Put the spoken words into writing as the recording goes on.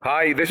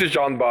Hi, this is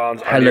John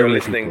Barnes, and Hello, you're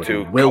listening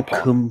everybody. to Cop On.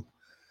 Welcome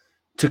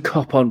to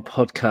Cop On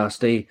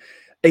Podcast,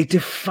 a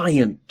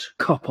defiant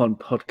Cop On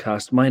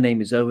podcast. My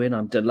name is Owen.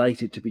 I'm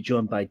delighted to be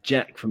joined by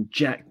Jack from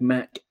Jack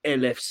Mac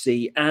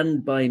LFC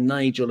and by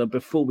Nigel. And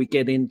before we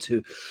get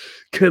into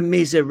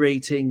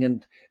commiserating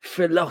and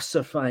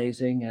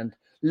philosophizing and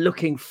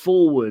looking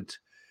forward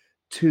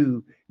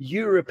to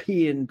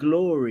European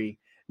glory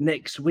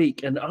next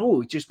week, and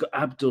we just got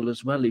Abdul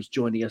as well, who's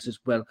joining us as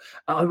well.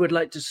 I would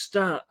like to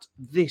start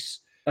this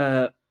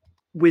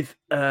with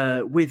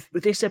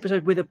this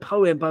episode with a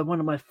poem by one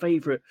of my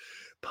favorite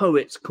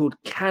poets called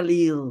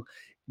Khalil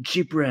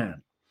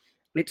Gibran.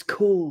 It's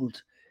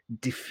called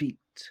Defeat.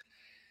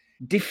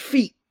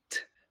 Defeat,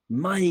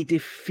 my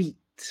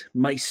defeat,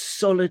 my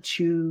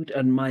solitude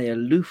and my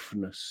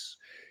aloofness.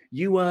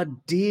 You are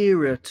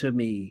dearer to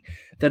me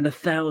than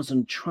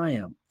 1,000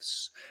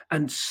 triumphs,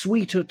 and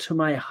sweeter to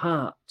my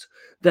heart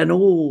than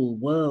all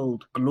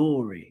world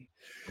glory.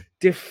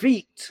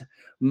 Defeat,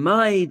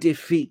 my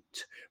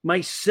defeat, my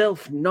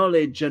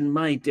self-knowledge and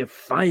my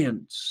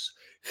defiance.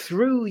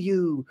 Through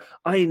you,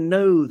 I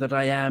know that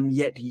I am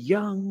yet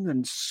young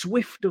and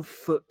swift of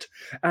foot,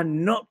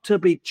 and not to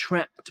be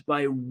trapped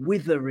by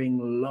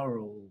withering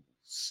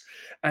laurels.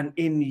 And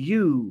in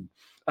you,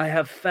 I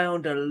have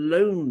found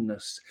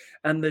aloneness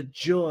and the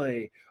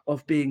joy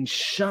of being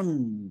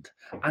shunned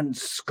and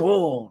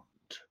scorned.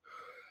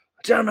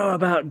 Don't know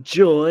about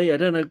joy. I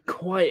don't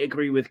quite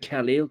agree with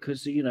Khalil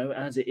because,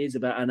 as it is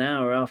about an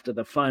hour after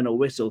the final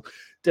whistle,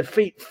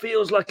 defeat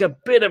feels like a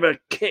bit of a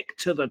kick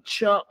to the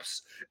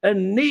chops, a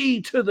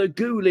knee to the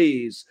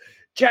ghoulies.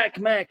 Jack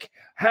Mac,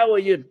 how are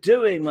you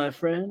doing, my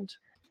friend?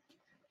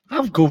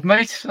 I'm good,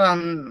 mate.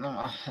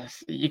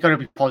 You got to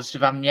be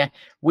positive, haven't you?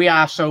 We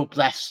are so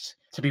blessed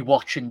to be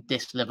watching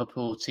this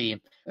Liverpool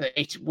team.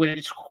 It's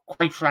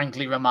quite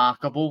frankly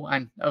remarkable.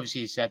 And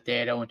obviously, you said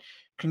there, Owen,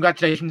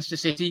 congratulations to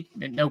City.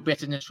 No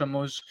bitterness from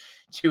us.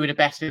 Two of the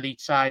best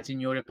elite sides in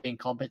European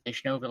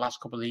competition over the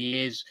last couple of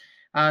years.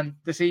 And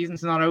the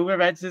season's not over,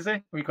 Reds, is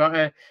it? We've got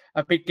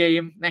a big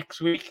game next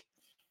week.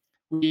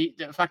 The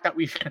fact that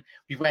we've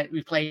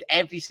played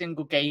every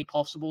single game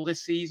possible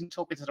this season,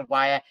 took it to the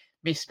wire,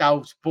 missed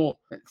out, but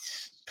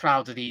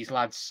proud of these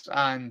lads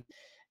and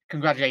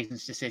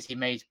congratulations to City,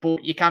 mate.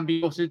 But you can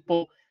be gutted,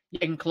 but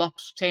Jurgen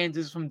Klopp's turned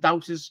us from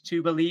doubters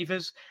to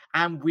believers,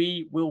 and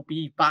we will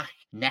be back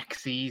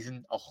next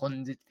season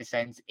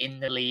 100% in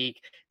the league.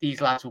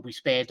 These lads will be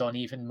spared on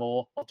even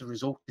more of the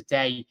result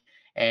today.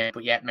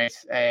 But yeah, mate,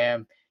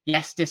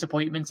 yes,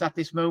 disappointments at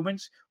this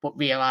moment, but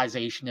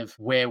realisation of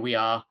where we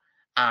are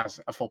as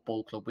a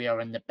football club. We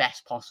are in the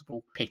best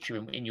possible picture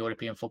in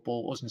European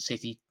football. Us and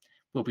City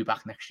will be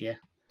back next year.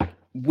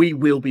 We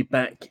will be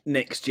back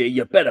next year.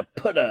 You better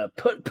put a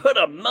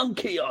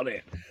monkey on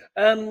it.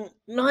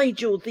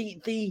 Nigel,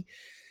 the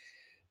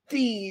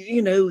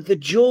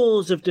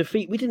jaws of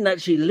defeat. We didn't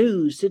actually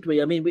lose, did we?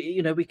 I mean,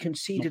 we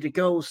conceded a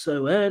goal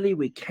so early.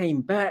 We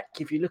came back.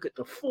 If you look at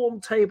the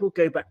form table,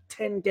 go back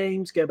 10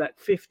 games, go back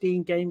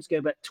 15 games, go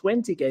back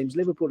 20 games.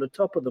 Liverpool at the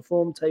top of the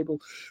form table.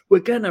 We're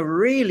going to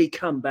really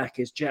come back,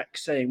 as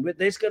Jack's saying.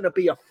 There's going to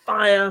be a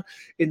fire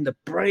in the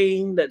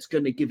brain that's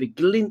going to give a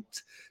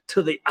glint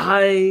to the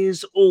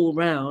eyes all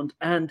round.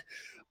 And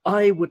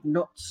I would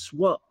not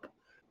swap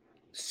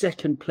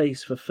second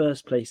place for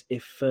first place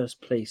if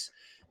first place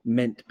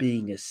meant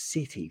being a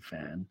City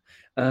fan.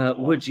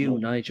 Would you,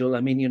 Nigel? I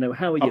mean,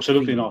 how are you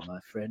Absolutely feeling, not, my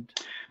friend?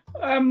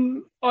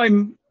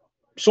 I'm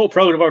so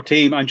proud of our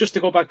team. And just to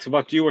go back to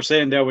what you were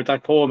saying there with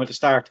that poem at the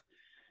start,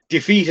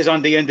 defeat is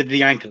on the end of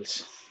the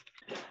ankles.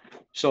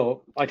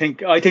 So I think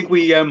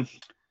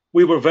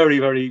we were very,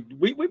 very.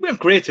 We went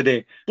great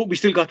today, but we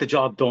still got the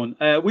job done.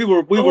 We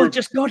were. I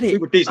just got it. We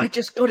were decent. I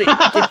just got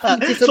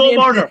it. Slow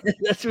burner.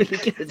 That's really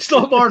good.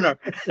 Slow burner.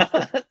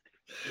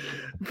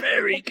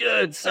 Very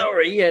good.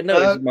 Sorry. Yeah,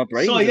 no, my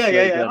brain. So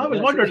yeah. I was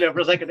wondering there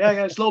for a second.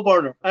 Yeah, slow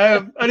burner.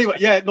 Anyway,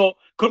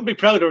 couldn't be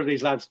prouder of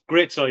these lads.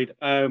 Great side.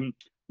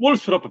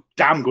 Wolves put up a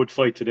damn good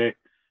fight today.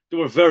 They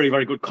were very,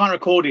 very good. Connor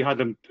Cody had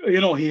them.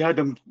 He had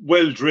them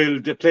well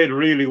drilled. They played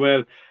really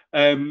well.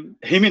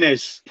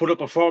 Jimenez put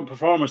up a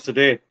performance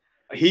today.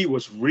 He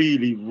was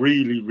really,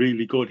 really,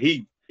 really good.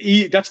 He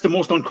that's the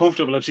most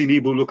uncomfortable I've seen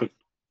Ibu looking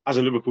as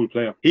a Liverpool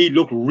player. He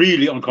looked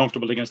really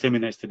uncomfortable against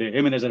Jimenez today.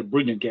 Jimenez had a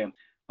brilliant game.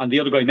 And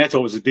the other guy,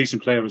 Neto, was a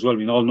decent player as well.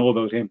 We all know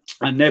about him.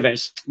 And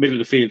Neves, middle of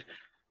the field.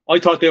 I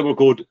thought they were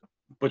good.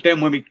 But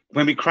then when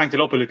we cranked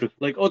it up a little,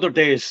 like other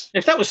days,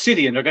 if that was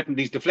City and they're getting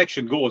these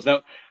deflection goals,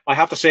 now I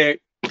have to say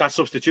that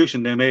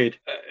substitution they made,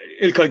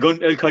 Ilkay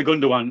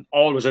Gundogan,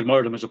 always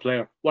admired him as a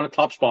player. One of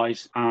top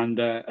spies and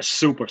a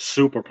super,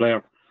 super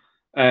player.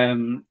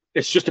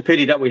 It's just a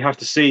pity that we have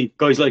to see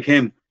guys like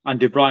him and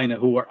De Bruyne,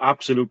 who are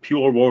absolute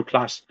pure world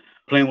class,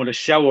 playing with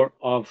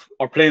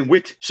playing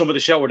with some of the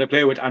shower they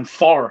play with and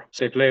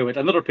they play with.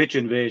 Another pitch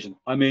invasion.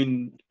 I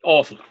mean,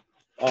 awful.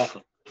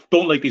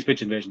 Don't like these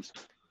pitch invasions.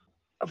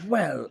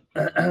 Well,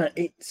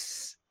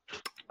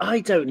 I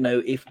don't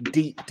know if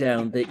deep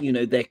down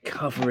that they're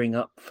covering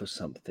up for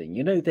something.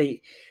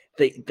 They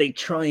they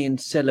try and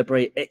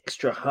celebrate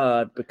extra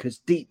hard because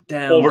deep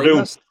down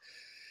Overdue.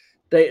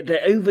 they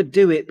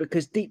overdo it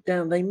because deep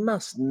down they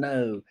must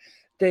know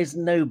there's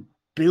no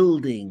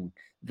building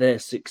their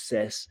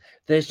success.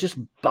 There's just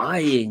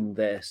buying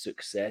their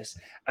success,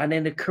 and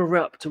in a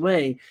corrupt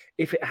way.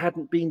 If it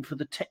hadn't been for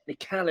the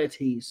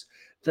technicalities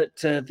that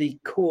the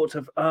Court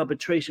of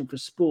Arbitration for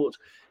Sport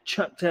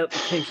chucked out the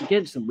case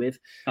against them with,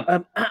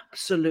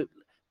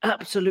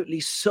 absolutely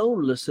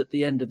soulless at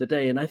the end of the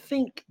day. And I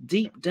think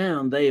deep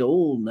down they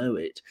all know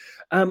it.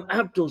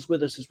 Abdul's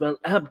with us as well.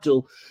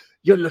 Abdul,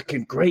 you're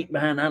looking great,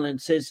 man. Alan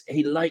says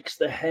he likes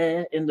the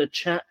hair in the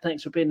chat.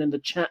 Thanks for being in the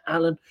chat,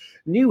 Alan.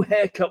 New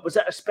haircut, was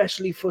that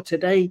especially for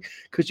today?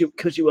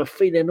 Because you were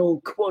feeling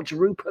all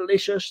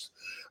quadruplicious.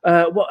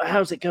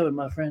 How's it going,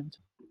 my friend?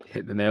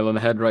 Hit the nail on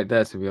the head right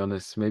there, to be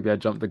honest. Maybe I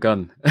jumped the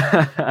gun.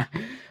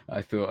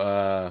 I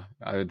thought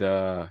I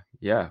would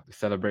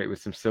celebrate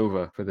with some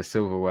silver for the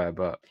silverware,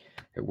 but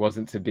it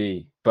wasn't to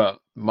be. But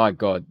my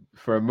God,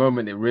 for a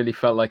moment it really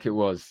felt like it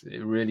was.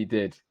 It really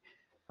did.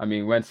 I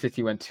mean, when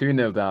City went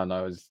 2-0 down,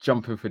 I was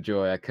jumping for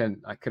joy. I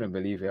couldn't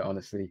believe it,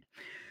 honestly.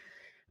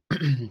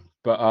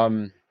 But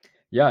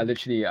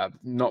literally,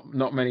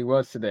 not many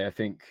words today. I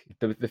think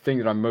the thing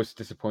that I'm most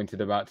disappointed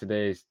about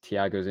today is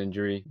Thiago's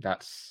injury.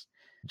 That's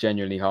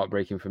genuinely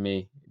heartbreaking for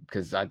me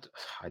because I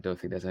don't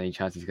think there's any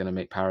chance he's going to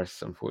make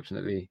Paris,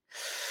 unfortunately.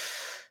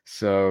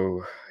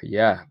 So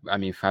yeah, I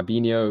mean,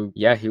 Fabinho,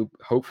 he'll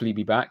hopefully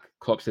be back.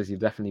 Klopp says he'll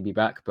definitely be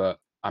back, but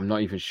I'm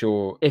not even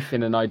sure if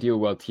in an ideal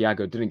world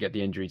Thiago didn't get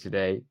the injury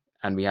today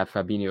and we had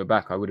Fabinho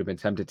back, I would have been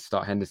tempted to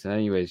start Henderson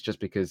anyways, just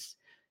because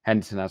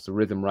Henderson has the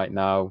rhythm right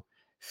now.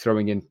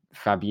 Throwing in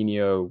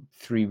Fabinho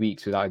 3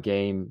 weeks without a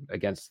game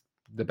against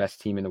the best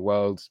team in the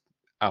world,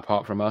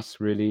 apart from us,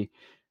 really,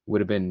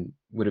 would have been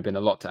a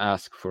lot to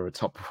ask for a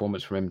top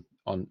performance from him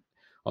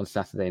on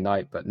Saturday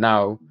night. But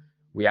now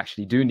we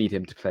actually do need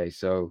him to play,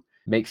 so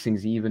makes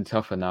things even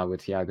tougher now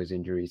with Thiago's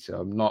injury. So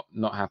I'm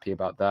not happy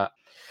about that.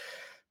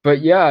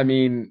 But yeah, I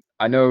mean,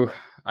 I know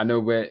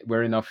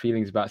we're in our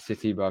feelings about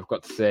City, but I've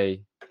got to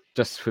say,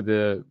 just for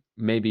the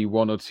maybe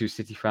one or two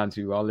City fans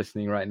who are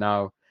listening right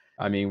now,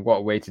 I mean, what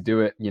a way to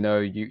do it. You know,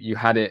 you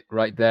had it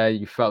right there.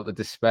 You felt the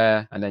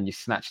despair, and then you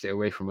snatched it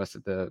away from us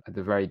at the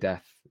very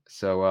death.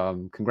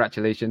 So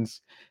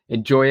congratulations.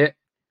 Enjoy it.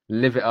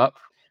 Live it up,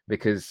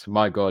 because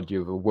my God,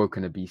 you've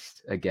awoken a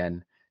beast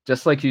again.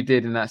 Just like you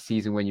did in that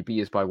season when you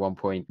beat us by 1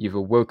 point, you've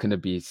awoken a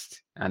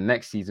beast. And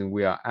next season,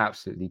 we are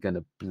absolutely going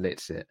to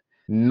blitz it.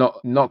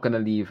 Not going to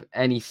leave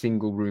any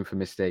single room for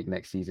mistake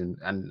next season.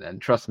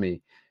 And trust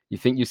me, you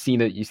think you've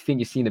seen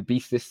a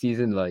beast this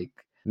season? Like,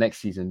 next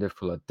season,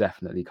 Liverpool are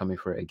definitely coming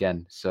for it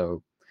again.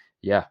 So,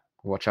 yeah,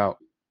 watch out.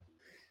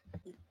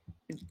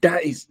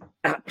 That is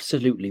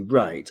absolutely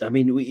right. I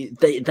mean,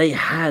 they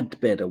had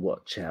better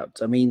watch out.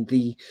 I mean,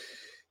 the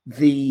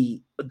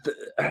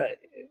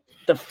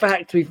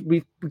fact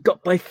we've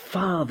got by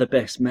far the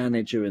best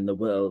manager in the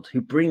world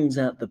who brings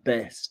out the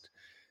best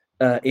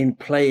in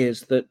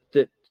players that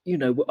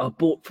are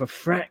bought for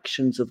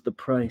fractions of the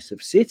price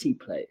of City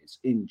players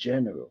in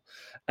general,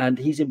 and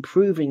he's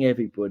improving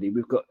everybody.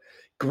 We've got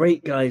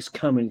great guys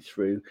coming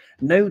through.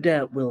 No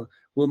doubt we'll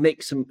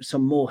make some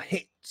more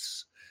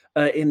hits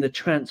in the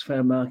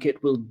transfer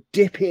market. We'll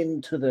dip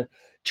into the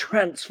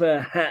transfer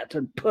hat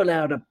and pull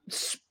out a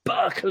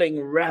sparkling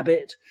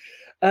rabbit.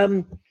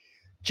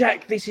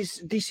 Jack, this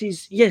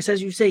is yes,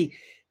 as you say,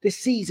 the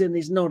season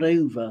is not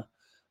over.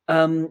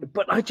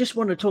 But I just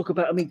want to talk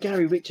about, I mean,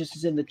 Gary Richards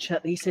is in the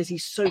chat. He says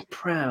he's so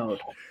proud.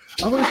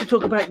 I wanted to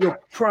talk about your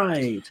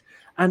pride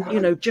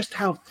and, just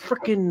how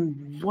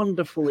freaking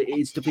wonderful it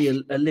is to be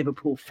a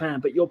Liverpool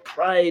fan, but your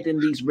pride in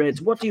these Reds.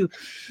 What do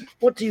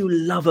you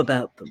love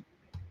about them?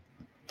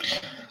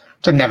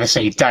 To never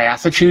say die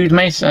attitude,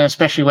 mate,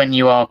 especially when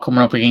you are coming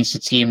up against a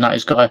team that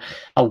has got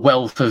a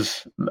wealth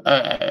of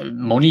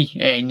money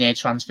in their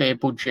transfer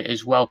budget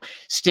as well.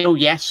 Still,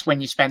 yes,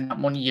 when you spend that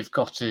money, you've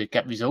got to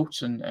get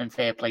results, and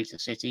fair play to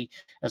City,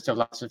 as the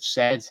lads have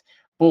said.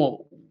 But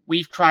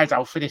we've cried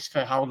out for this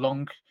for how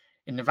long?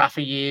 In the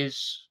Rafa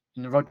years,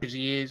 in the Rodgers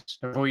years,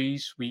 the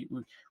Roy's, we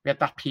had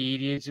that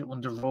period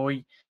under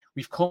Roy.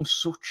 We've come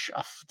such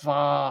a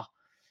far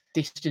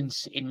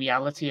distance in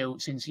reality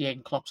since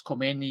Jurgen Klopp's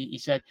come in. He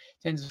said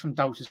turns us from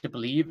doubters to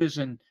believers,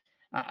 and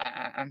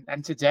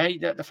today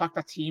the fact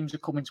that teams are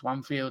coming to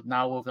Anfield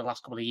now over the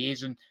last couple of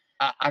years and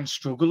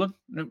struggling.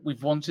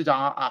 We've wanted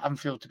our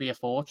Anfield to be a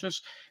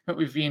fortress, but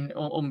we've been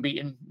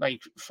unbeaten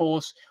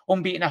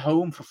at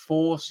home for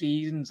 4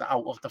 seasons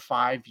out of the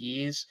 5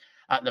 years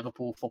at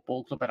Liverpool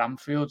Football Club at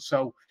Anfield.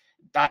 So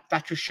that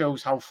just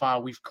shows how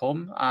far we've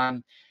come.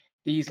 And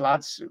these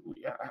lads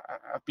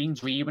have been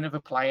dreaming of a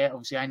player.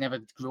 Obviously, I never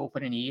grew up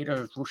in an era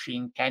of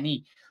Rushy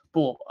Kenny,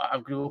 but I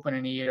grew up in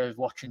an era of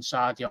watching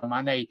Sadio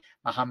Mane,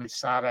 Mohamed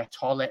Salah,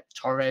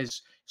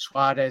 Torres,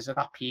 Suarez at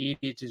that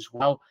period as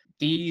well.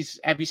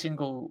 Every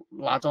single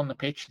lad on the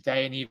pitch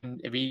today, and even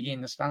Origi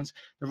in the stands,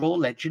 they're all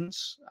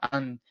legends.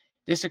 And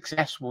this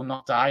success will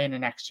not die in the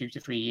next 2 to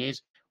 3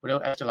 years.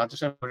 as the lads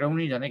said, we're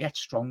only going to get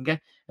stronger.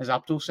 As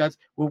Abdul said,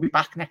 we'll be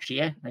back next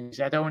year. And he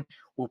said, Owen,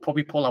 we'll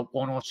probably pull out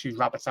one or two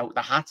rabbits out of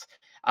the hat.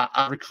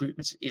 Our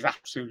recruitment is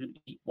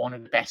absolutely one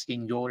of the best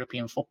in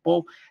European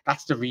football.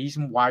 That's the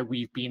reason why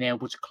we've been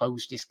able to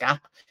close this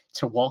gap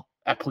to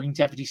a point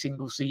every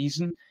single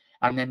season.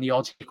 And then the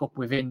odd hiccup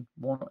within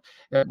one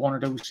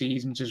of those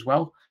seasons as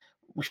well.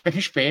 We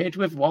finished third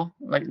with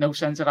no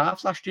centre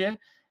halves last year,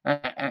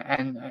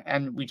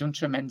 and we done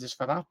tremendous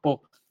for that. But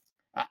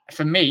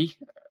for me,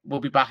 we'll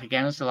be back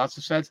again, as the lads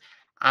have said.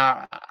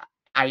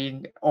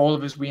 All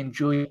of us, we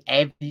enjoy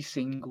every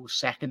single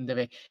second of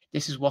it.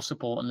 This is what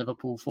supporting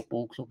Liverpool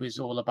Football Club is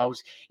all about.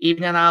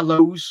 Even in our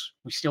lows,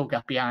 we still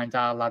get behind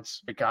our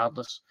lads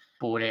regardless.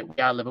 But we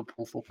are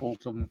Liverpool Football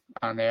Club,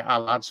 and our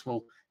lads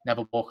will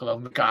never walk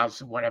alone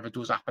regardless of whatever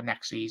does happen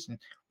next season.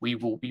 We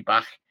will be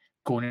back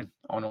gunning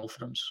on all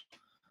fronts.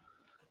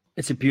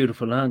 It's a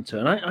beautiful answer.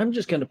 And I'm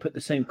just going to put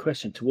the same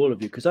question to all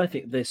of you, because I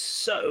think there's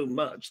so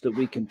much that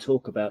we can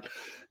talk about.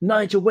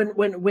 Nigel,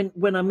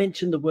 when I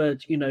mentioned the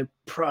word,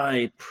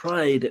 pride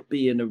at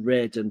being a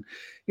Red, and,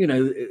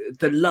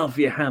 the love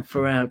you have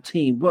for our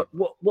team,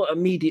 what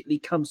immediately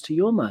comes to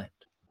your mind?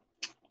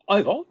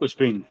 I've always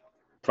been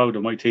proud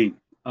of my team.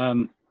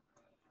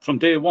 From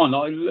day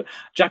one,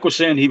 Jack was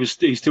saying he's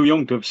too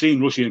young to have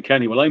seen Rushy and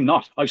Kenny. Well, I'm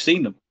not. I've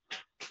seen them.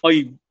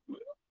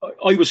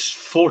 I was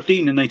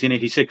 14 in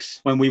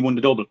 1986 when we won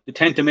the double. The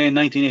 10th of May in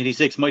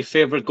 1986, my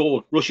favourite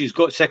goal, Rushy's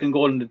second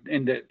goal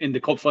in the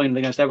cup final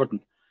against Everton.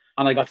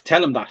 And I got to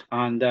tell him that.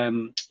 And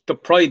the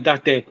pride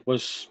that day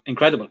was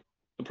incredible.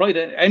 The pride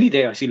any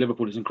day I see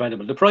Liverpool is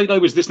incredible. The pride I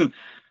was listening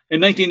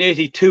in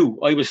 1982,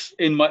 I was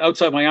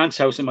outside my aunt's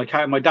house in my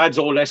car, my dad's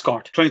old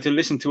Escort, trying to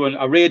listen to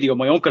a radio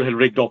my uncle had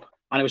rigged up.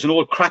 And it was an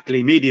old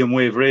crackly medium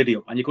wave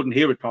radio, and you couldn't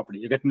hear it properly.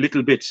 You're getting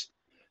little bits.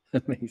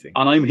 Amazing.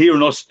 And I'm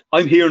hearing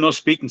us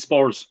speaking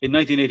Spurs in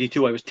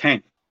 1982. I was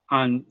 10,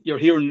 and you're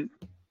hearing,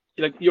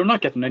 you're not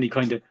getting any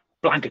kind of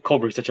blanket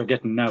coverage that you're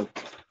getting now.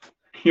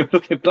 You're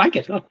looking at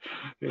blanket, huh?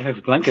 Yeah,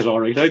 blanket, all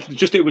right.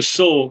 It was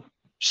so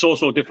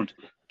different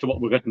to what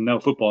we're getting now,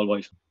 football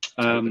wise.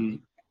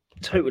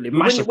 Totally.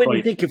 Massive when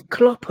you think of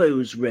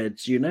Kloppo's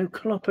Reds,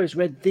 Kloppo's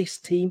Red, this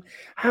team,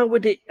 how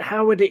would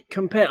it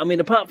compare? I mean,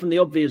 apart from the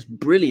obvious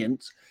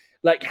brilliance,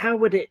 how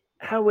would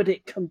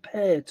it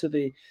compare to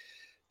the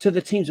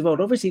teams of old?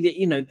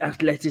 Obviously,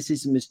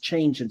 athleticism has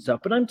changed and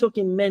stuff, but I'm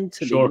talking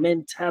mentally, sure.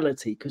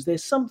 Mentality, because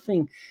there's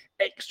something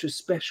extra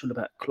special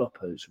about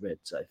Kloppo's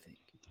Reds, I think.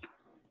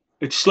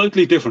 It's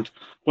slightly different.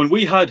 When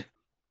we'd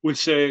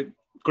say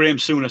Graham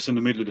Souness in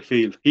the middle of the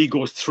field, he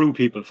goes through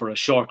people for a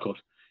shortcut.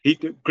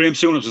 Graham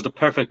Souness was the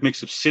perfect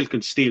mix of silk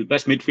and steel.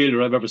 Best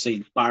midfielder I've ever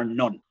seen, bar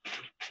none.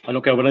 I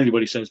don't care what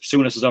anybody says.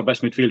 Souness is our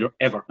best midfielder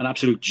ever. An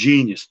absolute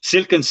genius.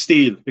 Silk and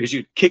steel, because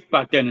you kick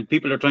back then and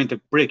people are trying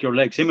to break your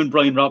legs. Him and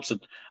Brian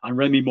Robson and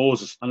Remy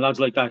Moses and lads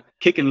like that,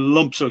 kicking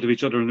lumps out of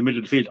each other in the middle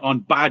of the field on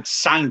bad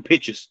sand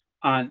pitches.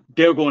 And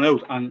they're going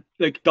out. And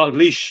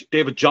Dalglish,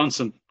 David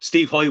Johnson,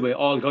 Steve Highway,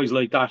 all guys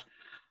like that.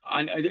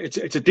 And it's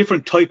a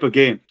different type of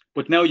game.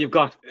 But now you've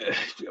got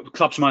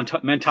Klopp's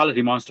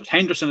mentality monsters.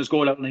 Henderson is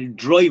going out and he's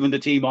driving the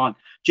team on.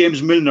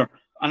 James Milner,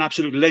 an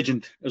absolute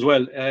legend as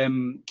well,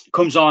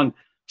 comes on,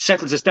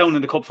 settles us down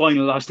in the cup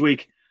final last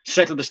week.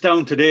 Settled us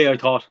down today, I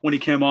thought, when he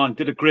came on.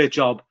 Did a great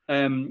job.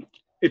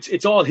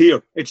 It's all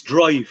here. It's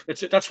drive.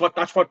 That's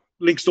what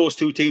links those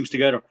two teams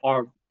together.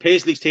 Or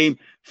Paisley's team,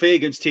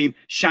 Fagan's team,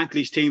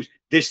 Shankly's teams,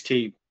 this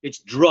team. It's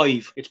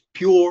drive. It's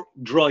pure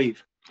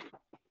drive.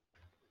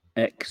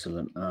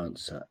 Excellent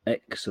answer.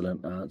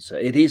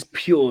 It is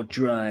pure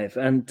drive.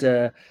 And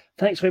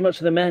thanks very much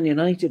to the Man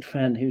United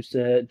fan who's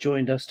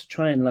joined us to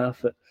try and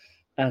laugh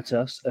at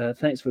us.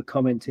 Thanks for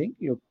commenting.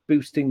 You're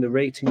boosting the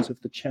ratings of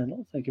the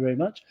channel. Thank you very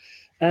much.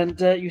 And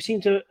you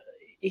seem to,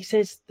 he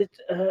says that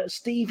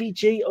Stevie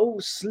G,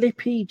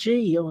 Slippy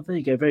G. Oh, there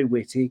you go. Very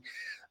witty.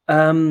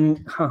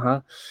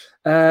 The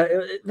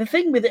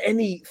thing with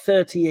any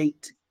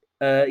 38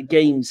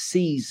 game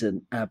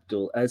season,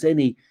 Abdul, as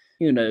any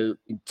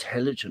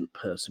intelligent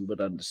person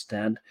would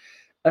understand,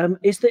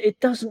 is that it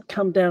doesn't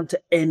come down to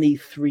any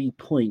 3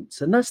 points.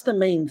 And that's the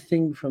main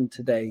thing from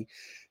today,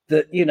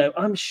 that,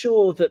 I'm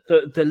sure that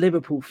the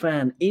Liverpool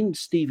fan in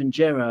Steven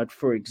Gerrard,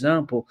 for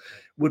example,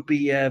 would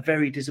be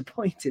very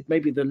disappointed.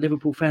 Maybe the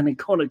Liverpool fan in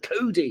Conor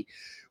Cody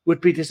would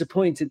be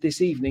disappointed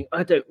this evening.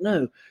 I don't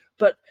know.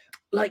 But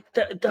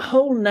the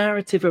whole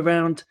narrative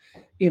around,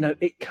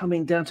 it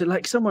coming down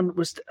to, someone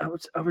was,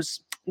 I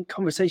was in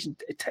conversation,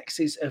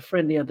 texted a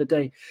friend the other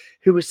day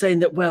who was saying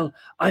that, well,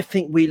 I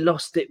think we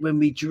lost it when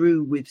we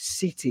drew with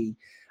City.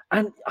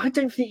 And I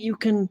don't think you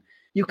can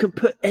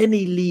put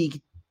any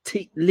league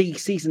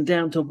season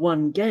down to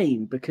one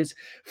game, because,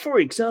 for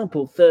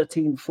example,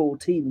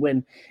 13-14,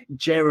 when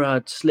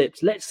Gerrard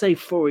slipped, let's say,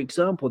 for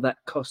example,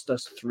 that cost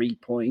us 3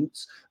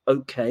 points.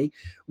 Okay.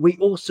 We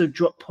also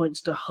dropped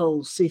points to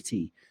Hull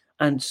City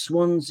and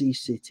Swansea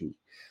City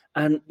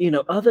and,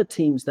 other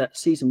teams that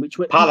season, which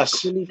were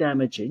equally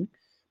damaging.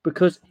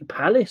 Because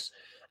Palace,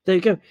 there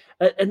you go.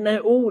 And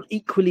they're all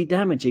equally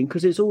damaging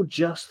because it's all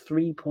just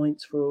 3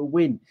 points for a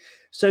win.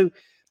 So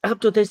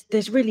Abdul,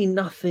 there's really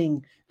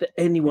nothing that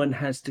anyone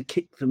has to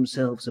kick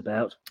themselves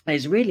about.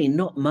 There's really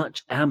not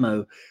much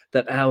ammo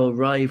that our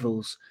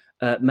rivals,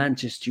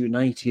 Manchester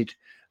United,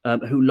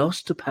 who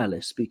lost to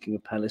Palace, speaking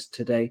of Palace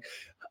today,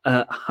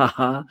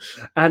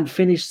 and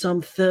finished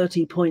some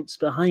 30 points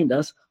behind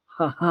us,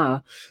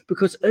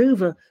 because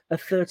over a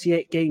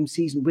 38-game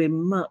season, we're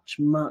much,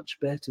 much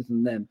better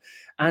than them.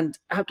 And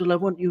Abdul, I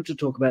want you to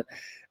talk about,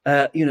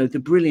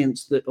 the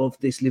brilliance of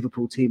this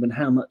Liverpool team and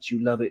how much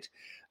you love it.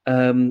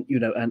 And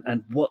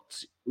what,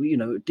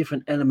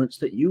 different elements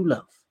that you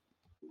love.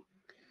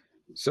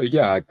 So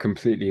yeah, I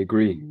completely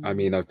agree. I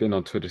mean, I've been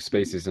on Twitter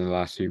Spaces in the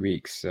last few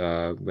weeks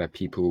where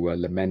people were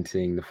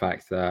lamenting the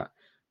fact that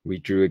we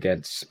drew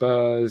against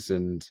Spurs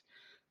and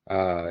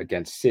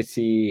against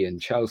City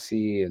and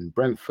Chelsea and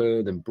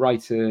Brentford and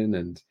Brighton,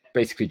 and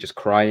basically just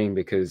crying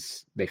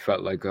because they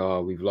felt like,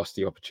 oh, we've lost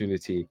the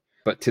opportunity.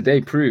 But today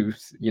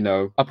proves,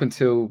 up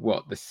until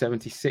the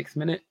 76th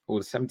minute or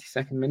the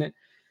 72nd minute,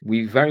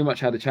 we very much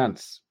had a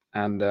chance.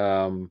 And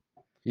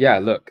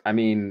look, I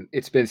mean,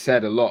 it's been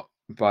said a lot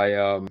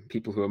by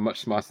people who are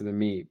much smarter than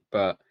me,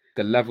 but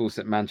the levels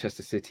that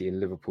Manchester City and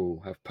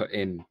Liverpool have put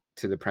in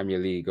to the Premier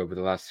League over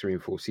the last 3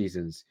 and 4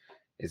 seasons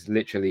is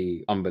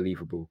literally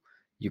unbelievable.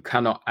 You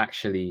cannot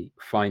actually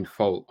find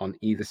fault on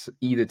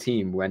either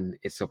team when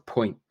it's a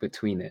point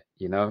between it,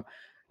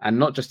 and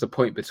not just a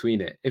point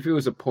between it. If it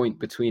was a point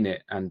between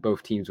it and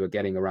both teams were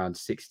getting around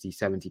 60,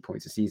 70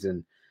 points a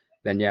season,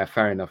 then yeah,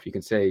 fair enough. You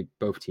can say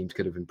both teams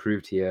could have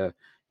improved here,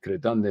 could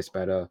have done this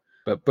better.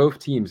 But both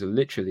teams are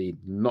literally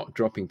not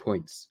dropping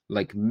points,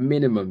 like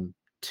minimum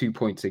 2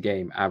 points a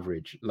game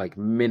average, like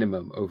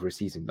minimum over a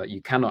season. Like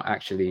you cannot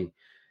actually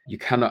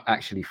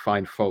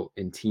find fault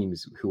in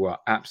teams who are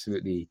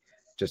absolutely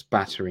just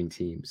battering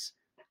teams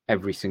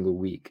every single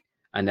week.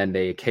 And then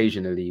they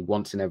occasionally,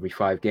 once in every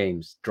 5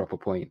 games, drop a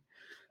point.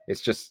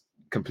 It's just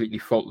completely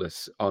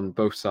faultless on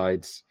both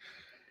sides.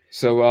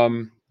 So,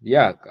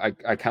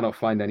 I cannot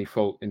find any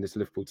fault in this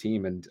Liverpool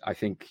team. And I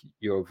think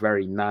you're a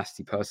very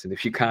nasty person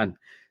if you can,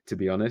 to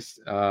be honest.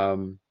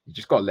 You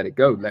just got to let it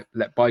go.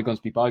 Let bygones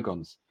be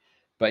bygones.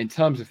 But in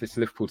terms of this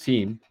Liverpool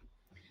team,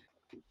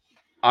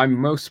 I'm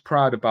most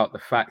proud about the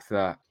fact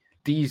that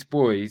these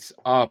boys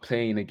are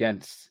playing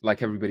against,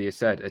 like everybody has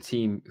said, a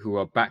team who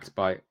are backed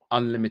by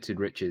unlimited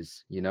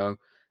riches.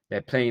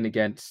 They're playing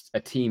against a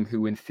team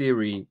who, in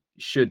theory,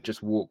 should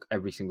just walk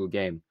every single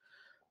game.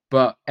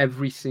 But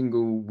every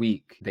single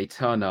week they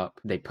turn up,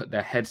 they put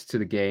their heads to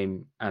the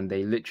game, and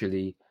they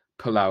literally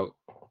pull out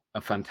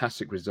a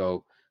fantastic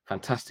result,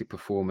 fantastic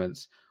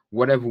performance,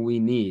 whatever we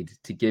need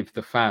to give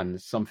the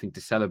fans something to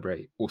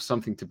celebrate or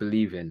something to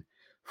believe in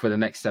for the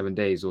next 7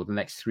 days or the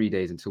next 3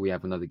 days until we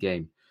have another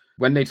game.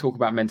 When they talk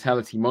about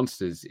mentality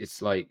monsters,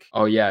 it's like,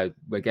 oh yeah,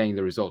 we're getting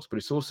the results. But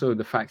it's also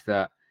the fact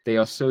that they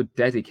are so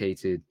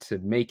dedicated to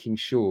making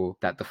sure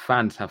that the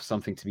fans have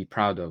something to be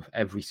proud of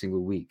every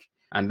single week.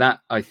 And that,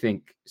 I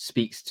think,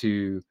 speaks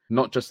to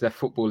not just their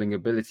footballing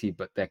ability,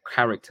 but their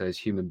character as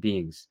human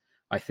beings.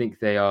 I think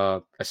they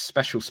are a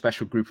special,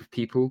 special group of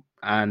people.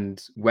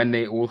 And when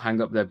they all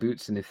hang up their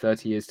boots in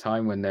 30 years'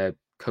 time, when they're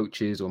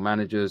coaches or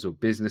managers or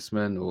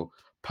businessmen or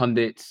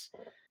pundits,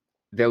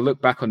 they'll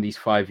look back on these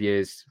 5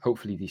 years,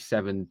 hopefully these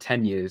 7,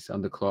 10 years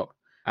under Klopp,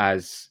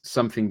 as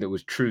something that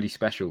was truly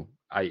special.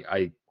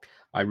 I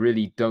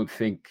really don't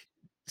think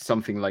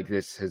something like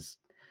this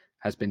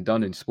has been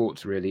done in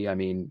sports, really. I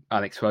mean,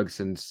 Alex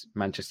Ferguson's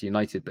Manchester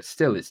United, but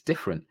still, it's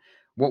different.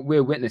 What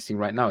we're witnessing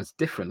right now is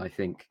different, I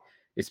think.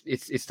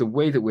 It's the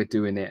way that we're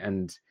doing it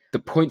and the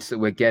points that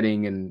we're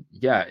getting, and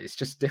yeah, it's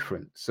just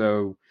different.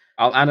 So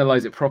I'll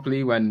analyze it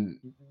properly when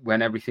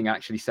everything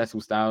actually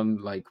settles down,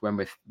 like when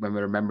we're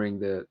remembering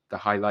the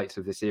highlights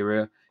of this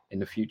era in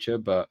the future.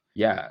 But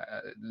yeah,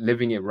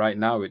 living it right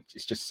now,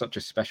 it's just such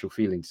a special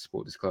feeling to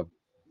support this club.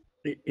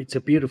 It's a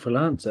beautiful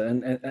answer,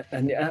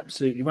 and you're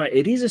absolutely right.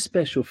 It is a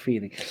special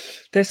feeling.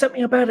 There's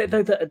something about it,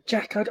 though, that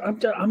Jack,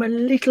 I'm a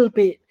little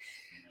bit,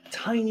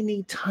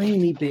 tiny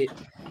bit.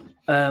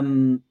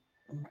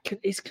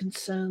 Is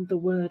concerned the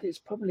word? It's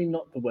probably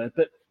not the word,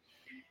 but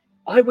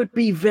I would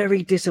be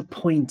very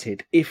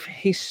disappointed if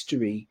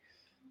history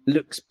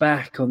looks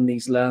back on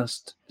these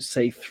last,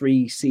 say,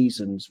 3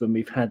 seasons when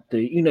we've had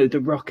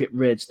the Rocket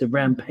Reds, the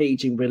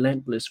rampaging,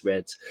 relentless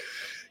Reds,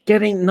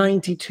 getting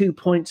 92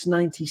 points,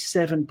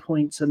 97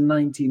 points, and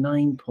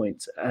 99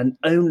 points, and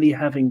only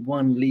having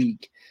 1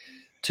 league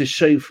to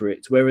show for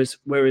it. Whereas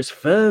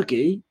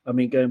Fergie, I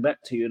mean, going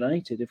back to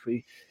United, if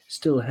we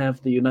still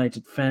have the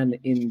United fan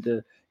in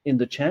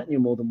the chat,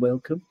 you're more than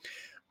welcome.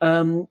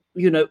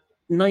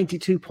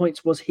 92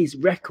 points was his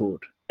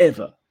record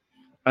ever.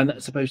 And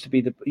that's supposed to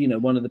be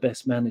one of the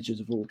best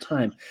managers of all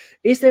time.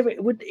 Is there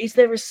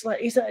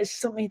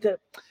something that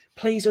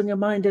plays on your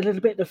mind a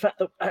little bit? The fact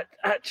that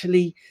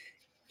actually,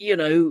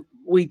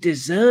 we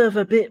deserve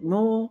a bit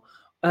more.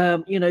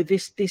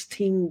 This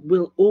team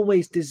will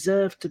always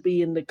deserve to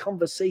be in the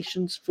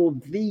conversations for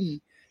the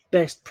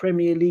best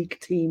Premier League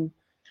team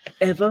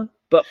ever.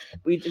 But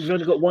we've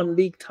only got 1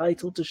 league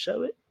title to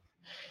show it.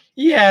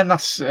 Yeah, and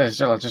that's,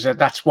 as I just said,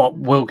 that's what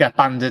will get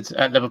banded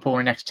at Liverpool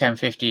in the next 10,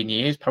 15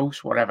 years,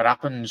 post whatever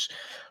happens.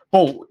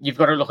 But you've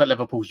got to look at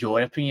Liverpool's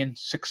European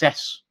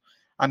success.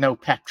 I know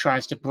Pep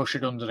tries to brush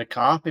it under the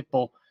carpet,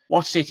 but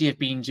what City have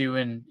been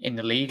doing in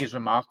the league is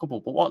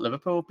remarkable. But what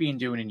Liverpool have been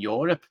doing in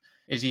Europe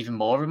is even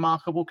more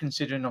remarkable,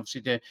 considering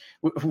obviously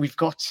we've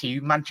got two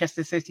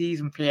Manchester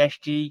Cities and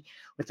PSG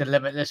with the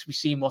Limitless. We've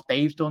seen what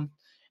they've done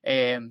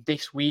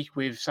this week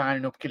with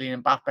signing up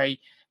Kylian Mbappe,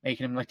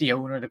 making him like the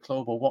owner of the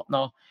club or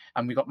whatnot.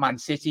 And we got Man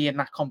City in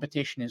that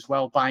competition as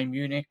well, Bayern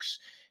Munich's,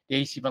 the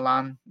AC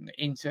Milan,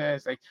 Inter,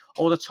 like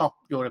all the top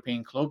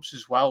European clubs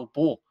as well.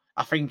 But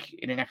I think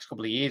in the next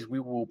couple of years, we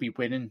will be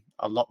winning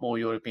a lot more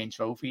European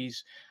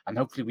trophies. And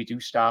hopefully we do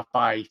start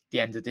by the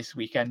end of this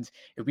weekend.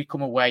 If we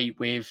come away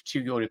with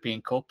 2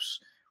 European Cups,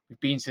 we've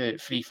been to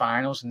 3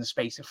 finals in the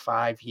space of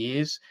 5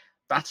 years.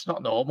 That's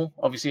not normal.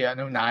 Obviously, I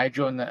know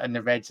Nigel and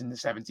the Reds in the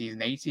 70s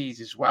and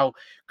 80s as well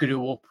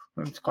grew up.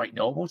 It's quite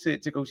normal to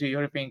go to a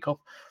European Cup.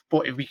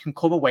 But if we can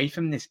come away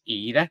from this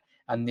era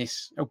and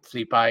this,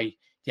 hopefully by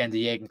the end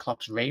of Jurgen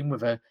Klopp's reign,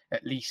 with at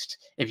least,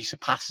 if he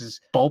surpasses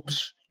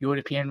Bob's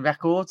European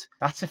record,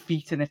 that's a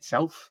feat in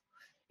itself.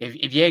 If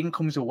Jurgen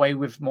comes away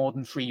with more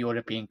than 3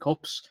 European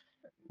Cups,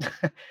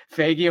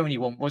 Fergie only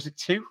won, was it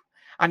 2?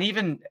 And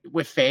even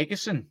with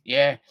Ferguson,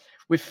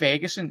 with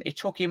Ferguson, it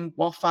took him,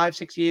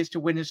 5-6 years to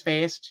win his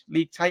first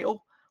league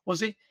title,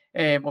 was it?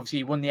 Obviously,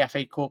 he won the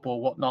FA Cup or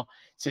whatnot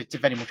to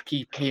very much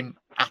keep him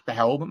at the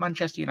helm at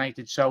Manchester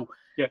United. So,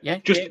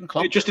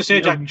 just to say,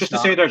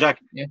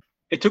 Jack, yeah.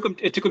 It took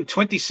him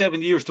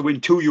 27 years to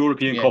win 2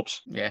 European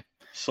Cups. Yeah,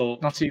 so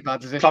not too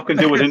bad, is it? Klopp can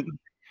do it.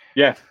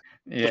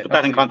 Just put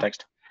that in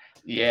context.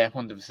 Yeah,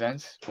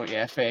 100%. But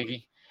yeah,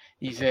 Fergie,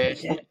 he's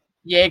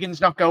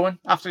Jurgen's not going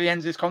after the end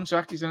of his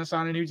contract. He's going to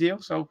sign a new deal.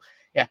 So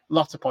yeah,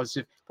 lots of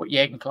positive. But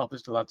Jurgen Klopp,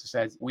 as the lads have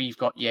said, we've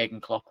got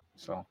Jurgen Klopp.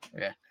 So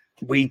yeah.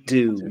 We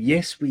do.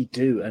 Yes, we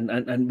do.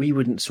 And we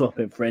wouldn't swap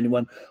him for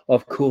anyone.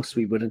 Of course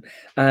we wouldn't.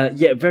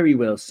 Very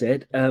well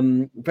said.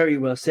 Very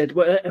well said.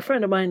 Well, a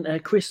friend of mine,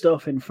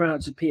 Christophe in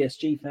France, a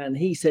PSG fan,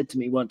 he said to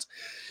me once,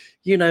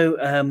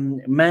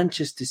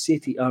 Manchester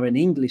City are an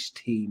English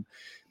team,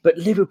 but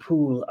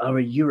Liverpool are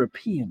a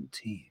European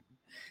team.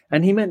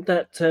 And he meant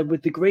that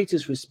with the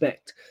greatest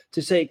respect,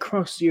 to say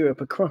across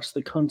Europe, across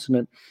the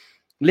continent,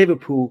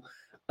 Liverpool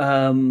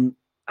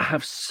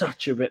have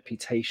such a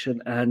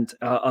reputation and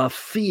are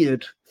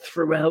feared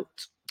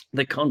throughout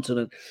the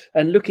continent.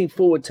 And looking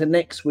forward to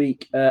next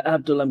week,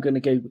 Abdul, I'm going to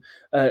go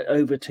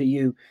over to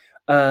you.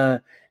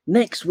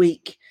 Next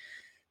week,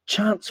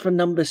 chance for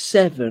number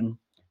 7.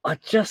 I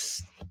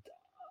just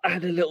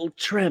had a little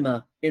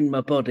tremor in my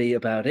body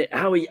about it.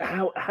 How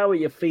are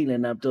you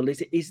feeling, Abdul?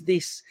 Is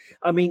this?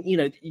 I mean,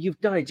 you've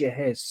dyed your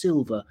hair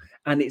silver,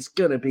 and it's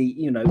gonna be,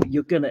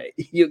 you're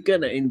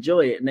gonna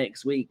enjoy it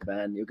next week,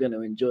 man. You're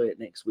gonna enjoy it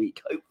next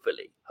week,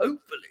 hopefully.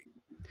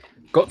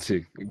 Got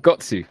to.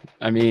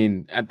 I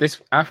mean,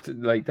 that's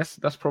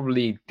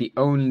probably the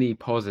only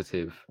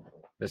positive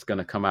that's going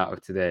to come out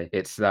of today.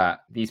 It's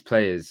that these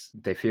players,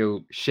 they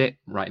feel shit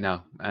right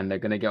now, and they're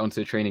going to get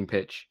onto the training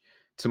pitch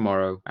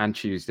tomorrow and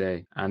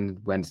Tuesday and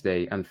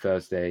Wednesday and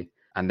Thursday,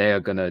 and they are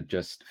going to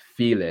just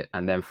feel it.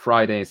 And then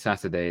Friday and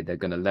Saturday, they're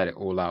going to let it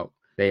all out.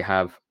 They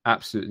have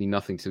absolutely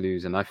nothing to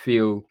lose. And I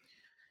feel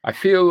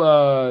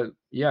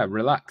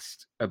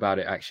relaxed about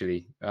it,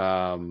 actually.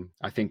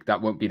 I think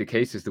that won't be the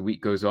case as the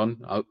week goes on.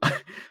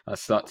 I'll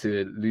start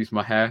to lose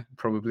my hair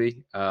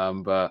probably.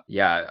 But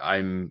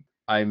yeah,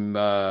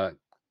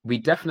 we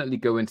definitely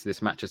go into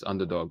this match as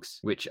underdogs,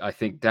 which I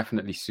think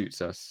definitely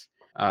suits us.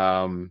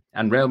 And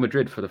Real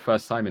Madrid, for the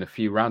first time in a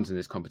few rounds in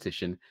this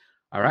competition,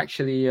 are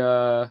actually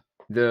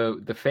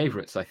the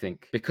favourites, I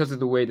think, because of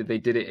the way that they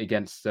did it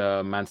against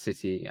Man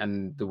City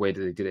and the way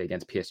that they did it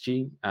against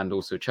PSG and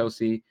also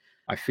Chelsea.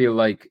 I feel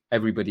like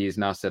everybody has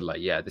now said,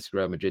 this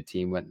Real Madrid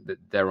team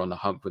they're on the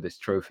hump for this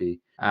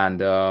trophy,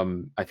 and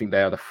I think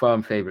they are the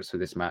firm favourites for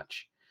this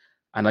match.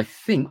 And I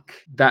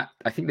think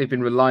they've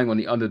been relying on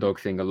the underdog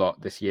thing a lot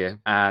this year.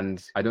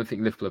 And I don't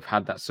think Liverpool have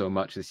had that so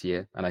much this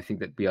year. And I think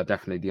that we are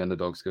definitely the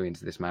underdogs going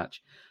into this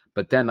match.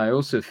 But then I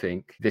also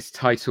think this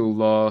title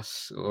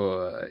loss,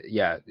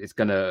 is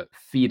going to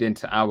feed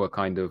into our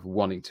kind of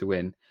wanting to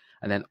win.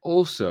 And then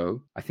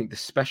also, I think the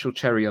special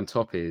cherry on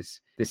top is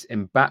this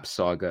Mbappe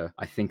saga,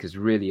 I think, has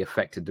really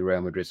affected the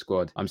Real Madrid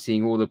squad. I'm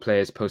seeing all the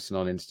players posting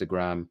on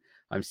Instagram.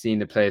 I'm seeing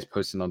the players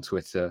posting on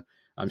Twitter.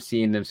 I'm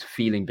seeing them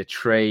feeling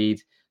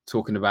betrayed,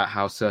 talking about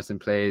how certain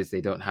players,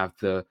 they don't have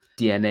the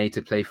DNA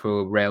to play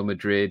for Real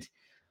Madrid.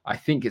 I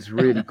think it's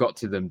really got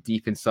to them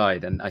deep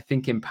inside. And I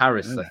think in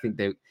Paris, I think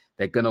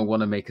they're going to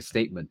want to make a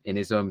statement in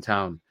his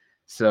hometown.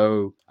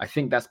 So I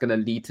think that's going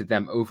to lead to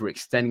them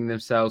overextending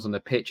themselves on the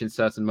pitch in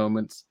certain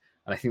moments.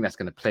 And I think that's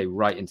going to play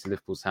right into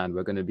Liverpool's hand.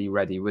 We're going to be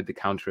ready with the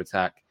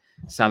counter-attack.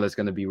 Salah's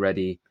going to be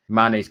ready.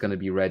 Mane's going to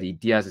be ready.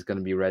 Diaz is going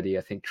to be ready.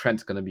 I think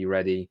Trent's going to be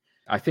ready.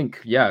 I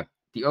think,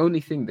 the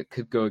only thing that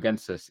could go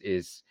against us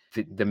is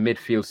the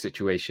midfield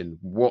situation.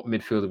 What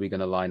midfield are we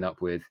going to line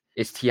up with?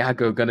 Is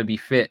Thiago going to be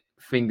fit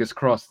fingers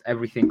crossed,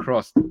 everything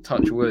crossed,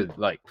 touch wood,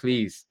 like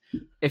please.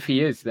 If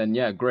he is, then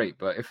yeah, great.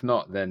 But if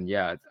not, then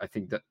yeah, I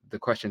think that the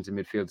questions in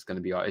midfield is going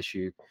to be our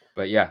issue.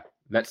 But yeah,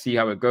 let's see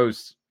how it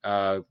goes.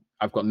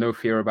 I've got no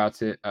fear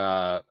about it.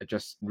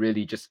 It's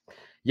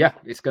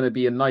going to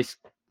be a nice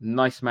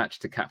match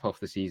to cap off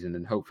the season,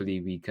 and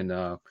hopefully we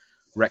can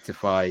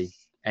rectify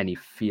any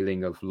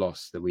feeling of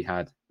loss that we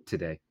had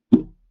today.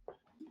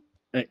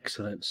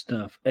 Excellent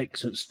stuff.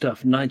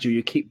 Nigel,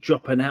 you keep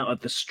dropping out of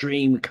the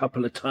stream a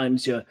couple of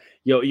times.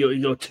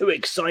 You're too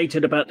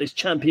excited about this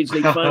Champions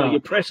League final. You're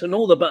pressing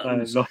all the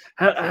buttons. No.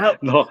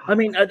 No. I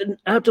mean,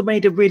 Abdul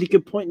made a really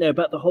good point there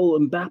about the whole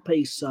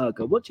Mbappe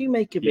saga. What do you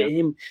make of it?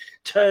 Him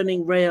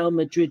turning Real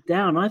Madrid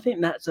down? I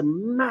think that's a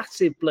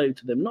massive blow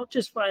to them, not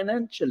just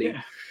financially,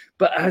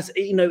 but as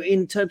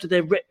in terms of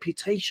their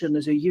reputation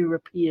as a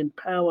European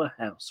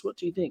powerhouse. What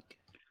do you think?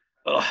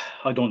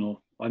 I don't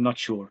know. I'm not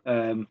sure.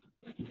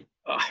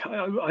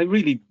 I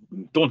really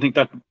don't think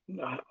that.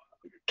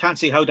 Can't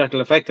see how that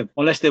will affect him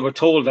unless they were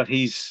told that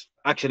he's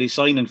actually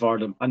signing for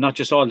them and not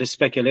just all this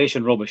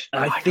speculation rubbish.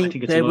 I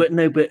think there were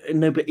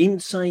but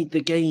inside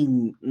the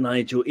game,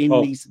 Nigel.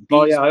 These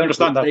I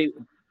understand that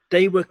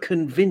they were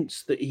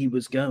convinced that he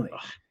was going,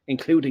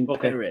 including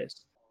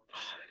Perez.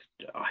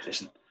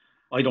 Listen,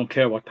 I don't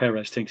care what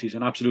Perez thinks. He's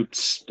an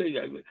absolute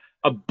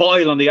a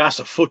boil on the ass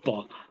of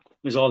football.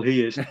 Is all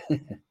he is.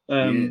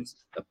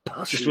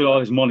 Just with all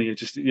his money,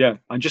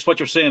 and just what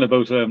you're saying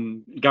about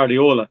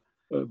Guardiola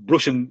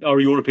brushing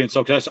our European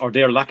success or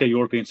their lack of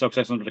European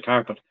success under the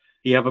carpet.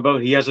 He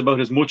has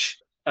about as much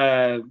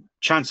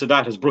chance of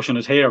that as brushing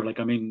his hair. Like,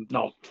 I mean,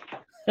 no,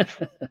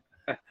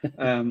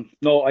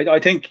 no. I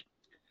think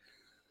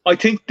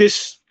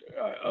this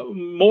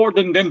more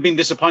than them being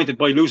disappointed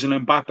by losing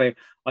Mbappe.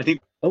 I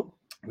think. Oh,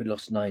 we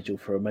lost Nigel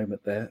for a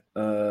moment there.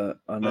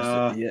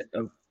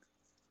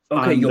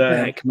 Okay, you're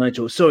back,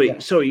 Nigel. Sorry,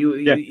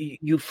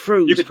 you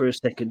froze for a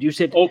second. You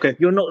said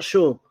you're not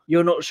sure.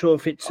 You're not sure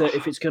if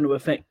it's going to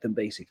affect them,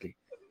 basically.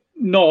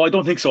 No, I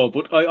don't think so.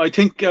 But I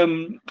think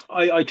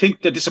I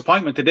think the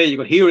disappointment today, you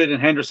could hear it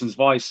in Henderson's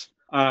voice.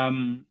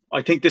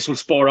 I think this will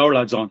spur our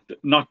lads on.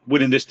 Not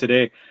winning this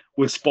today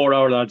will spur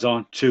our lads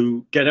on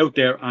to get out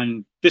there,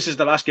 and this is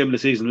the last game of the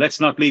season. Let's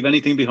not leave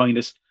anything behind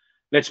us.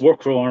 Let's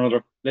work for one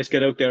another. Let's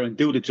get out there and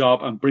do the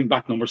job and bring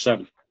back number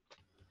 7.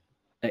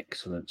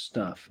 Excellent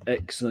stuff.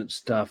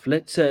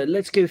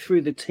 Let's go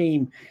through the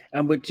team,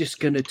 and we're just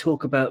going to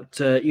talk about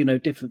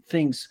different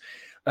things.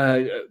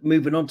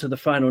 Moving on to the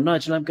final,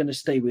 Nigel, I'm going to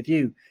stay with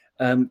you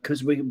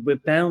because we're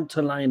bound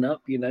to line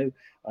up.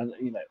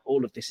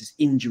 All of this is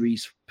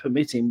injuries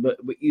permitting, but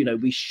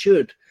we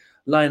should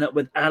line up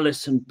with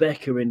Alisson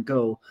Becker in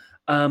goal.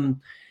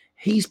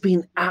 He's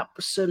been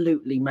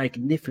absolutely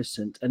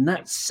magnificent, and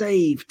that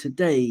save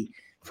today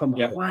from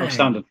Hwang.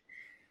 Outstanding.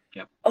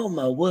 Yeah. Oh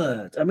my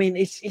word! I mean,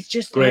 it's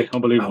just great,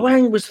 unbelievable.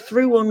 Hwang was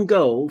through on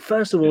goal.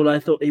 First of all, I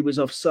thought he was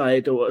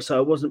offside, so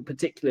I wasn't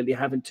particularly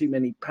having too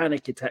many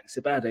panic attacks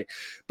about it.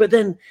 But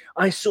then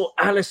I saw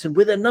Alisson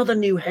with another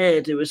new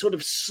hairdo, a sort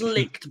of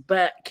slicked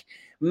back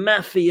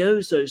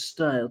mafioso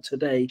style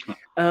today,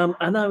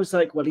 and I was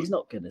like, well, he's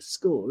not going to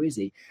score, is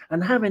he?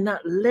 And having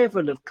that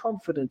level of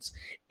confidence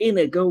in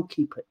a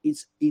goalkeeper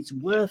is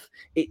worth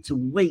its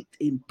weight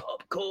in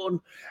popcorn.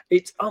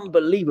 It's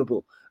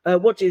unbelievable.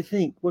 What do you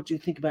think? What do you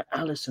think about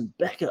Alisson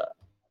Becker?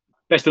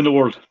 Best in the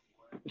world.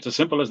 It's as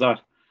simple as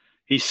that.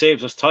 He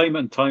saves us time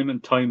and time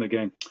and time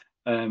again.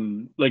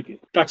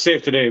 Like that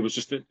save today was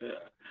just a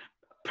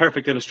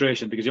perfect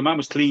illustration because your man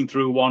was clean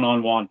through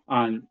 1-on-1,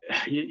 and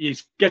you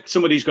get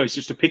some of these guys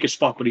just to pick a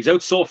spot, but he's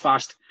out so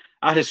fast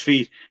at his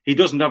feet, he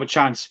doesn't have a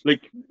chance.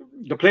 Like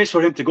the place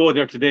for him to go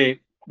there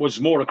today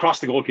was more across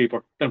the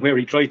goalkeeper than where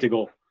he tried to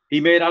go. He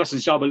made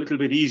Alisson's job a little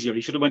bit easier.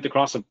 He should have went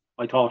across him,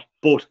 I thought.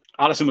 But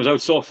Alisson was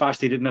out so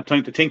fast he didn't have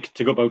time to think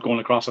to go about going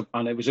across him.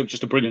 And it was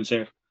just a brilliant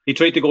save. He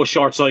tried to go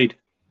short side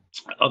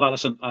of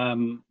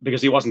Alisson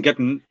because he wasn't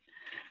getting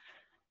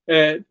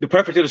the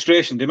perfect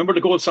illustration. Do you remember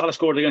the goal Salah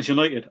scored against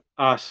United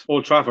at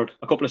Old Trafford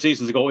a couple of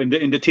seasons ago in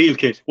the teal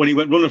kit when he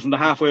went running from the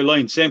halfway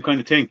line? Same kind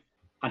of thing.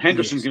 And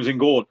Henderson was in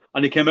goal,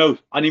 and he came out,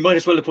 and he might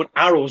as well have put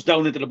arrows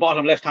down into the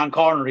bottom left-hand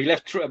corner. He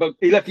left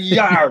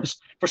yards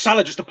for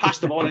Salah just to pass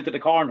the ball into the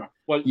corner.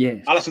 Well,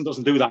 Alisson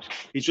doesn't do that.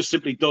 He just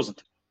simply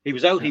doesn't. He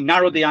was out, he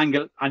narrowed the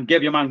angle, and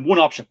gave your man one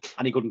option,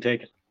 and he couldn't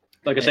take it.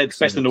 Like I said,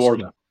 best in the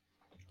world.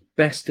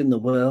 Best in the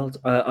world.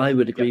 I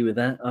would agree with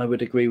that.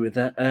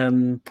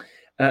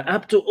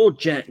 Abdul or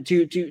Jack,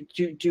 do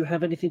you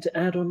have anything to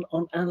add on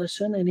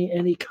Alisson?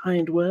 Any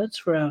kind words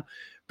for our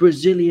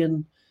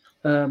Brazilian?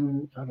 I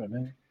don't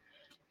know.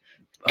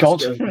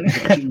 God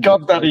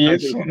that he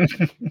is.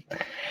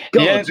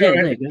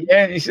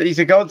 He's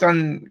a god.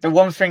 And the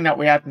one thing that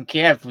we had in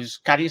Kiev was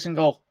Karius in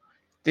goal.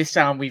 This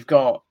time we've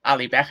got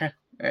Ali Becker,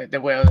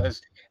 the world,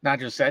 as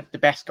Nigel said, the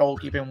best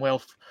goalkeeper in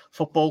world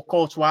football.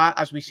 Courtois,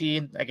 as we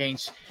see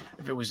against,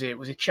 if it was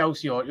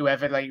Chelsea or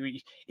whoever. Like,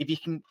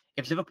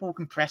 if Liverpool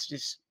can press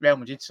this Real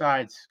Madrid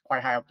side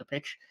quite high up the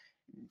pitch,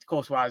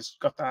 Courtois has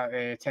got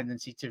that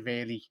tendency to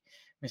really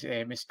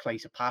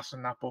misplace a pass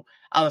on that. But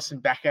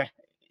Alisson Becker,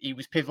 he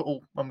was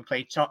pivotal when we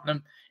played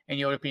Tottenham in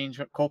European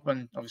Cup,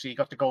 and obviously he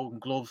got the Golden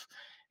Glove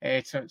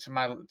to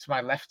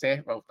my left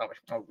there. Well,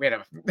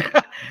 wherever.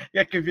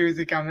 Get confused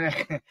the camera.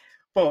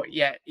 But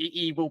yeah,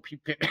 he will be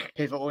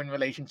pivotal in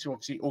relation to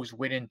obviously us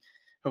winning,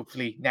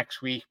 hopefully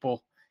next week. But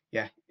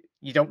yeah,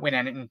 you don't win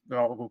anything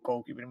without a good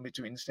goalkeeper in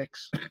between the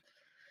sticks.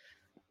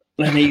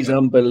 And he's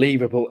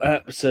unbelievable,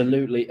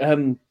 absolutely.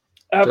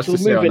 Just to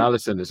say on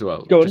Alisson as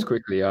well, just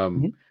quickly,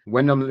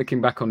 when I'm looking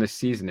back on this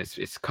season,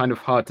 it's kind of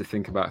hard to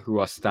think about who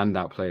our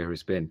standout player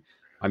has been.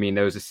 I mean,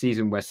 there was a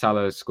season where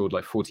Salah scored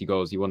like 40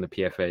 goals. He won the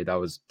PFA. That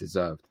was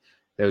deserved.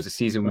 There was a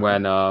season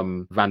when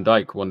Van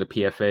Dijk won the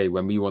PFA.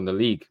 When we won the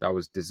league, that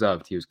was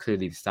deserved. He was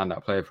clearly the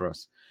standout player for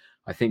us.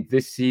 I think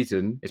this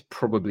season it's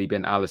probably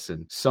been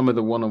Alisson. Some of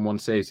the one-on-one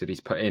saves that he's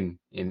put in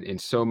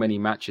so many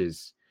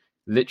matches,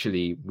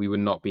 literally, we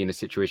would not be in a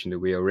situation that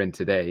we are in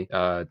today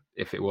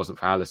if it wasn't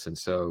for Alisson.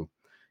 So,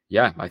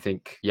 yeah, I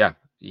think,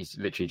 he's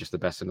literally just the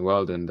best in the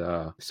world, and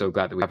so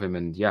glad that we have him.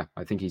 And yeah,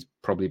 I think he's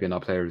probably been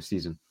our player of the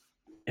season.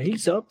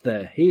 He's up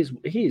there. He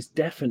is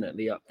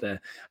definitely up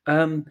there.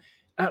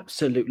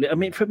 Absolutely. I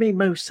mean, for me,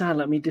 Mo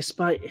Salah, I mean,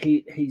 despite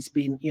he's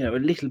been, a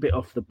little bit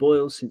off the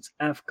boil since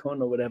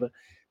AFCON or whatever,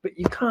 but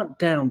you can't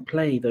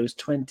downplay those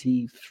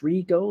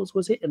 23 goals,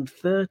 was it, and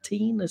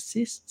 13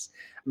 assists.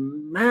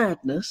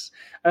 Madness.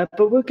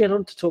 But we'll get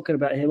on to talking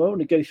about him. I want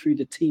to go through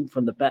the team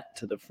from the back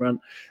to the front.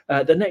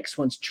 The next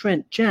one's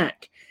Trent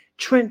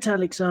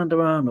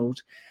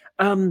Alexander-Arnold.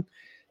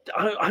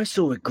 I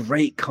saw a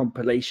great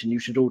compilation you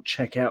should all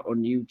check out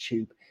on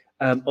YouTube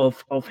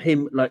of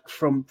him, like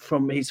from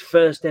his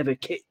first ever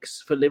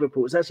kicks for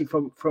Liverpool. It's actually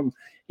from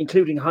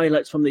including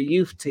highlights from the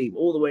youth team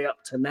all the way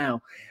up to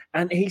now.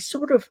 And he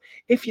sort of,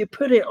 if you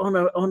put it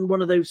on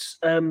one of those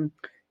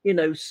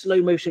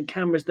slow motion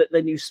cameras that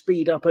then you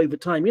speed up over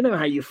time, you know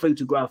how you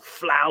photograph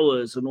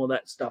flowers and all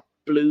that stuff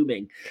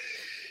blooming.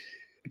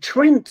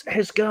 Trent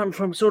has gone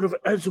from sort of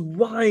as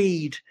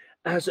wide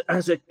as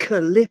a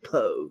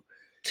Calippo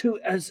to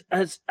as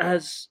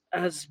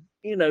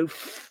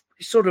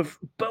sort of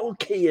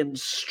bulky and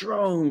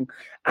strong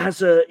as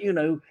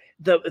the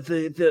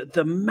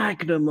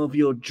magnum of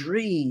your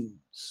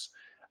dreams.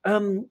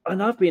 And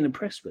I've been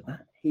impressed with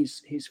that.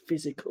 His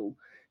physical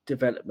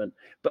development,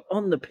 but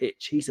on the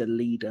pitch, he's a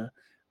leader.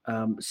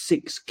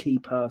 6 key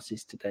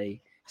passes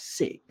today,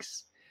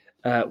 6.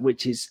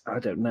 Which is, I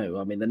don't know.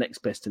 I mean, the next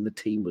best in the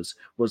team was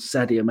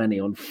Sadio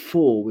Mane on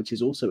 4, which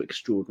is also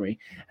extraordinary.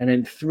 And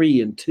then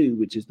 3 and 2,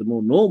 which is the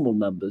more normal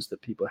numbers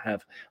that people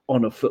have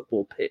on a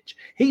football pitch.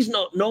 He's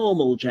not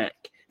normal,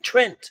 Jack.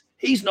 Trent,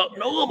 he's not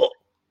normal.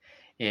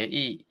 Yeah,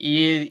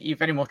 he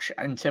very much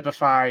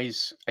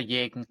typifies a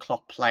Jurgen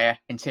Klopp player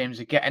in terms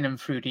of getting him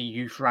through the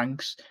youth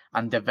ranks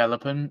and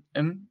developing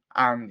him.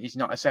 And he's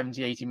not a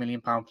 70, 80 million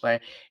pound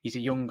player. He's a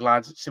young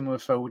lad, similar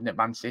to Foden at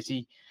Man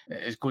City.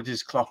 As good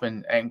as Klopp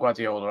and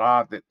Guardiola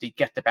are, that they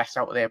get the best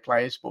out of their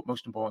players, but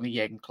most importantly,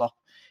 Jurgen Klopp,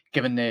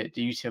 given the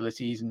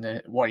utilities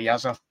and what he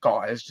has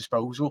got at his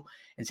disposal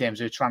in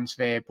terms of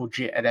transfer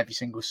budget at every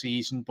single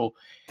season. But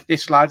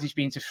this lad, he's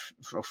been to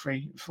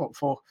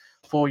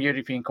four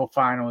European Cup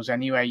finals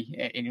anyway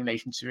in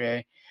relation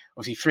to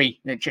obviously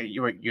 3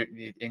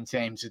 in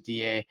terms of the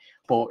year,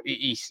 but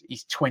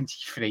he's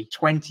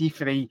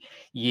 23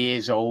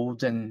 years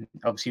old, and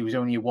obviously was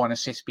only 1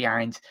 assist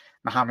behind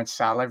Mohamed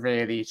Salah.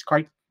 Really, it's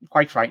quite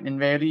frightening.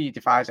 Really, he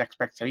defies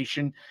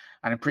expectation,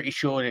 and I'm pretty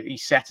sure that he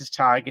set his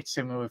targets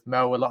similar with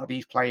Mo. A lot of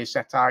these players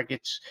set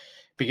targets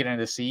beginning of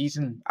the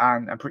season,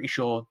 and I'm pretty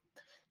sure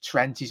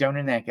Trent is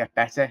only there to get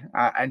better.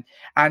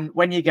 And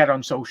when you get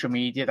on social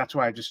media, that's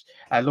why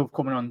I love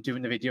coming on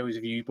doing the videos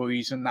of you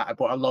boys and that,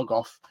 but I log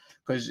off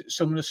because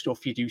some of the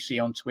stuff you do see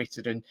on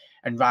Twitter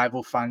and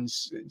rival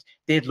fans,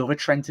 they'd love a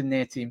Trent in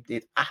their team.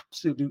 They'd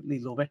absolutely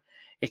love it.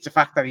 It's the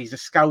fact that he's a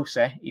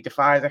Scouser. He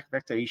defies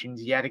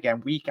expectations yet again,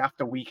 week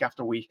after week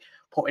after week,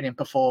 putting in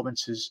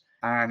performances.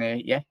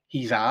 And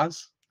he's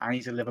ours. And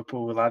he's a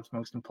Liverpool lad,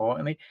 most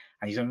importantly.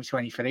 And he's only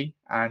 23.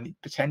 And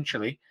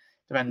potentially,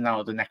 depending on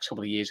how the next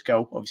couple of years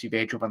go, obviously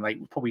Virgil van Dijk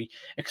will probably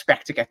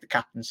expect to get the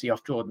captaincy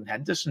off Jordan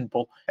Henderson.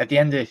 But at the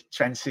end of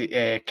Trent's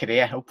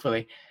career,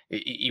 hopefully,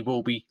 he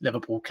will be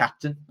Liverpool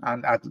captain.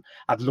 And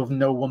I'd love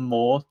no one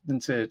more than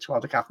to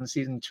have the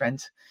captaincy than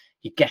Trent.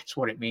 He gets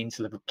what it means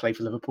to play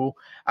for Liverpool.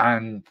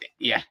 And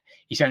yeah,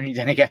 he's only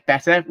going to get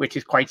better, which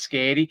is quite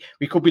scary.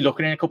 We could be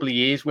looking in a couple of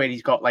years where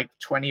he's got like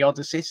 20 odd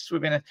assists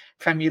within a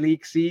Premier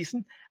League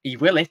season. He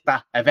will hit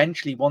that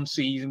eventually one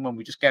season when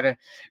we just get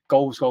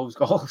goals.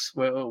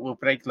 We'll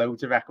break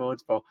loads of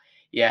records. But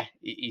yeah,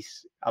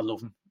 I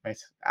love him,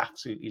 mate.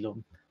 Absolutely love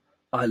him.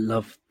 I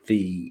love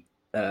the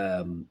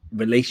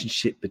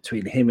relationship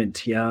between him and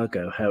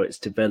Thiago, how it's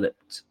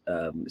developed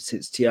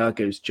since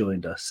Thiago's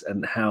joined us,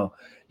 and how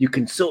you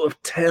can sort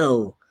of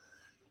tell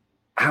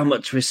how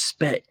much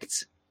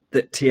respect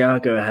that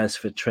Thiago has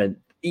for Trent,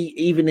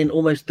 even in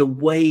almost the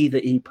way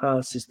that he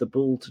passes the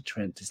ball to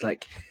Trent. It's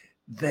like,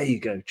 there you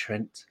go,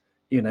 Trent,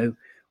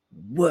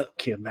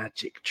 work your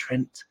magic,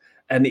 Trent.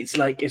 And it's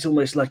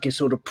almost like a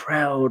sort of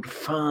proud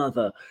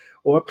father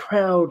or a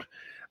proud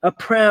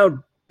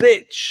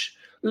bitch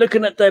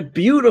looking at their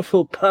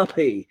beautiful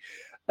puppy.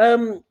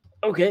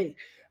 Okay.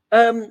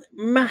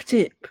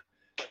 Matip.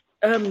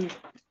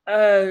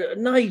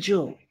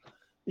 Nigel.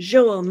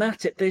 Joel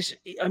Matip.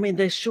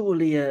 There's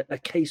surely a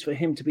case for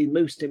him to be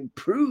most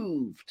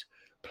improved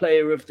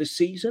player of the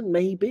season,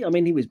 maybe. I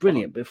mean, he was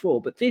brilliant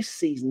before, but this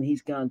season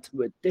he's gone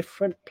to a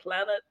different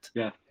planet.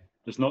 Yeah.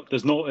 There's no,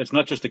 it's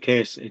not just a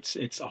case. It's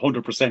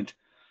 100%.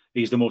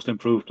 He's the most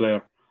improved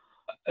player.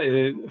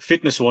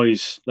 Fitness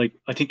wise, like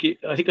I think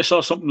I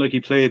saw something like he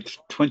played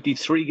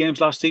 23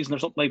 games last season or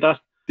something like that.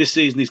 This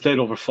season he's played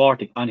over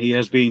 40 and he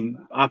has been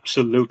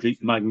absolutely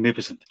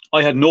magnificent.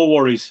 I had no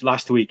worries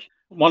last week.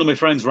 One of my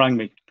friends rang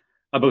me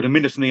about a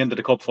minute from the end of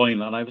the cup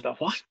final and I was like,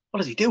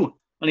 what is he doing?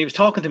 And he was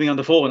talking to me on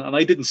the phone and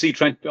I didn't see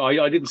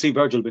I didn't see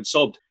Virgil being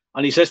subbed.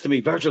 And he says to me,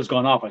 Virgil's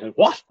gone off. I said,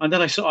 what? And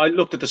then I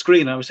looked at the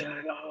screen and I was saying,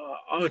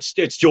 oh,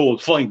 it's Joel,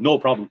 fine, no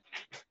problem.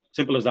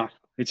 Simple as that.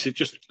 It's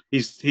just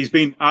he's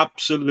been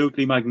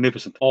absolutely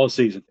magnificent all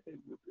season.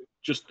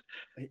 Just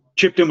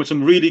chipped in with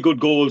some really good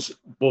goals,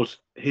 but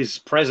his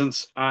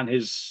presence and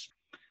his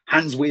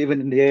hands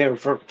waving in the air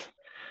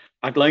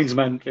at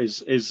linesman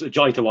is a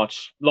joy to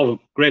watch. Love him.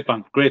 Great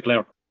man, great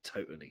player.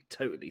 Totally.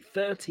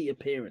 30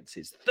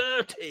 appearances.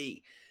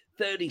 30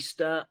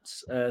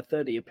 starts,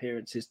 30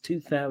 appearances,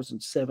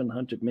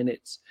 2,700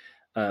 minutes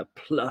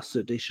plus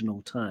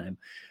additional time.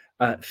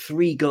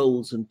 3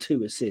 goals and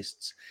 2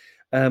 assists.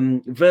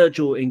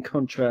 Virgil, in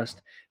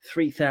contrast,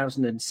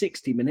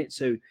 3,060 minutes,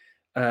 so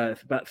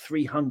about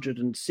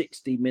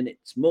 360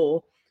 minutes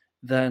more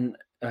than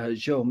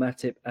Joel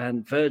Matip,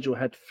 and Virgil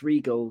had 3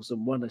 goals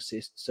and 1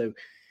 assist. So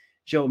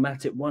Joel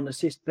Matip 1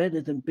 assist,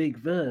 better than Big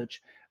Virg.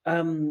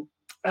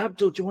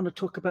 Abdul, do you want to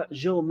talk about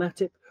Joel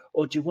Matip,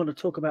 or do you want to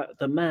talk about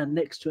the man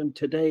next to him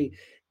today,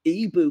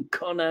 Ibu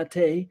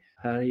Konate?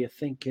 How are you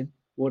thinking?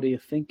 What are you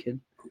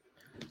thinking?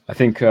 I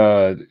think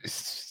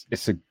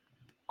it's a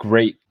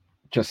great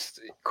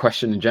just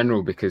question in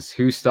general, because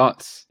who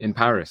starts in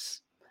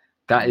Paris?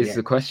 That is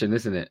the question,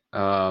 isn't it?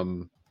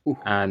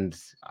 And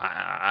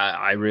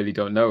I really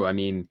don't know. I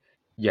mean,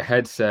 your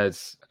head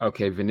says,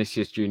 okay,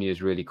 Vinicius Jr.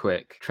 is really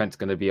quick. Trent's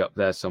going to be up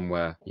there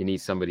somewhere. You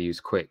need somebody who's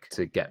quick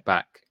to get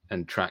back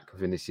and track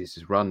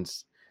Vinicius's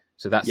runs.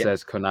 So that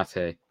says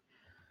Konate.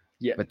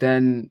 Yeah. But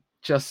then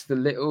just the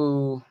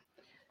little...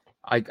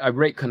 I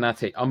rate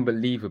Konate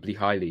unbelievably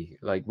highly.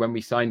 Like when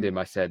we signed him,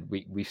 I said,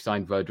 we've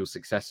signed Virgil's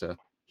successor.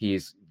 He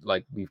is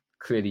like, we've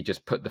clearly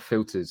just put the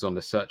filters on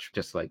the search,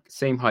 just like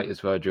same height as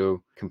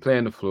Virgil, can play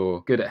on the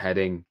floor, good at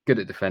heading, good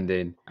at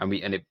defending, and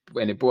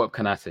it brought up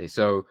Konate.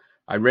 So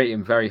I rate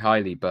him very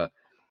highly, but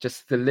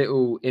just the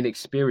little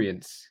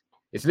inexperience.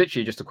 It's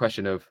literally just a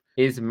question of,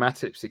 is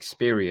Matip's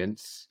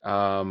experience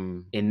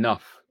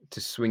enough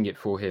to swing it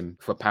for him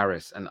for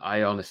Paris? And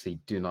I honestly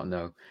do not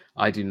know.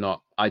 I do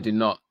not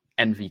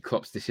envy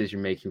Klopp's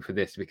decision making for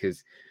this,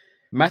 because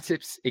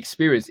Matip's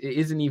experience, it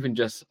isn't even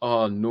just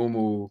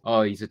normal,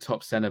 he's a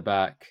top centre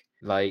back.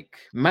 Like,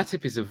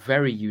 Matip is a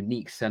very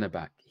unique centre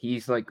back.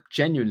 He's like,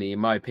 genuinely, in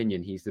my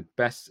opinion, he's the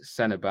best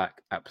centre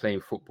back at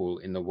playing football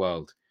in the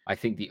world. I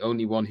think the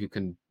only one who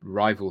can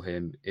rival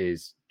him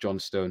is John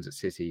Stones at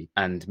City,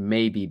 and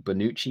maybe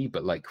Bonucci,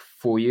 but like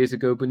 4 years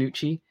ago,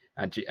 Bonucci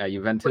at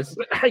Juventus.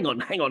 But hang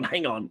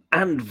on.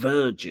 And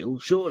Virgil,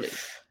 surely.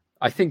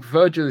 I think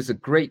Virgil is a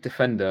great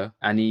defender,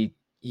 and he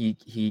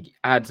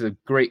adds a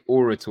great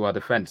aura to our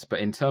defense. But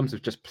in terms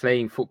of just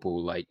playing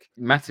football, like,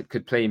 Matip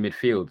could play in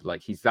midfield.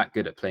 Like, he's that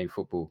good at playing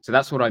football. So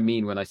that's what I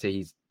mean when I say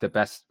he's the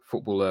best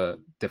footballer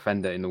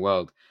defender in the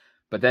world.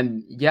 But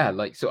then,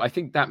 so I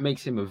think that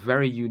makes him a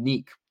very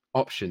unique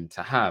option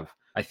to have.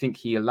 I think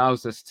he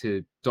allows us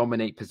to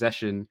dominate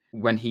possession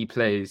when he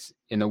plays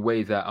in a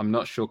way that I'm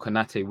not sure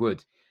Konate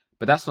would.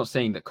 But that's not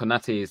saying that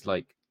Konate is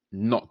like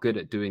not good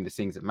at doing the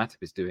things that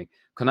Matip is doing.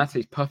 Konate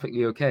is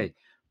perfectly okay.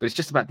 But it's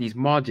just about these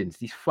margins,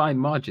 these fine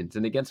margins.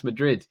 And against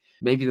Madrid,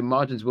 maybe the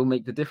margins will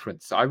make the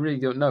difference. So I really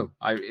don't know.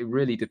 It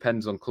really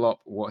depends on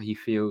Klopp, what he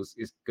feels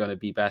is going to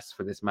be best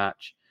for this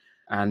match.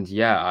 And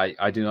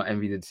I do not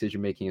envy the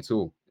decision-making at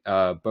all.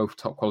 Both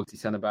top quality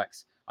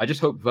centre-backs. I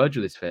just hope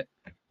Virgil is fit.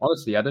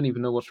 Honestly, I don't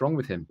even know what's wrong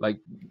with him. Like,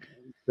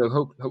 so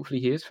hopefully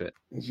he is fit.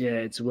 Yeah,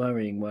 it's a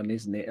worrying one,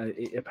 isn't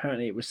it?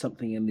 Apparently it was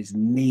something in his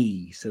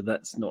knee, so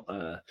that's not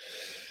a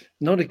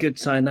good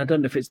sign. I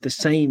don't know if it's the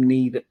same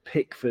knee that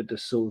Pickford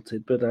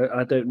assaulted, but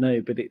I don't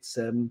know. But it's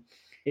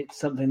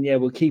something,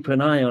 we'll keep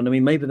an eye on. I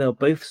mean, maybe they'll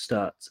both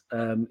start.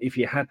 If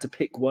you had to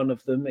pick one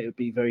of them, it would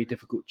be a very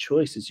difficult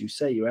choice, as you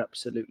say. You're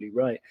absolutely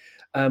right.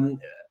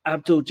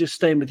 Abdul, just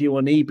staying with you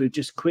on Ibu,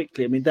 just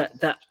quickly. I mean,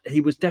 that he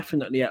was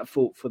definitely at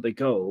fault for the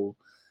goal.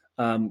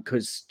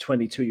 Because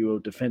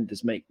 22-year-old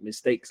defenders make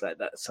mistakes like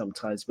that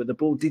sometimes, but the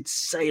ball did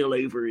sail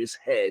over his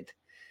head.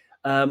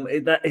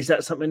 Is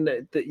that something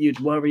that you'd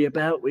worry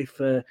about if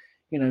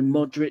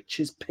Modric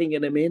is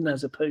pinging him in,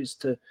 as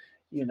opposed to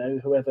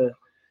whoever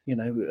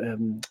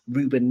Ruben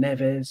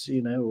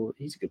Neves, or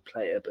he's a good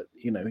player, but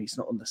he's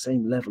not on the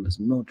same level as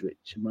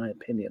Modric, in my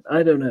opinion.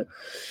 I don't know.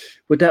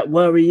 Would that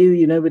worry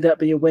you? Would that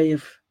be a way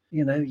of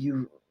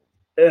you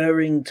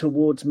erring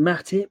towards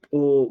Matip,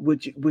 or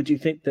would you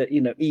think that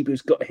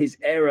Ibu's got his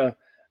error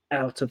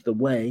out of the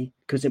way?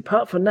 Because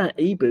apart from that,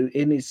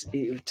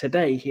 Ibu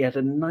today he had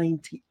a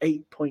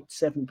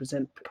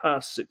 98.7%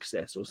 pass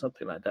success or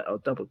something like that. I'll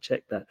double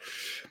check that.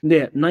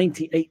 Yeah,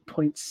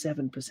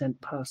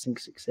 98.7% passing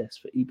success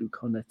for Ibu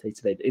Konate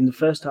today. In the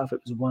first half,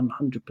 it was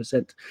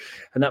 100%,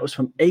 and that was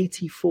from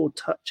 84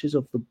 touches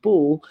of the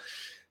ball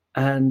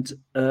and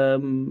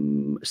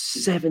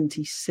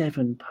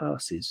 77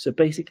 passes. So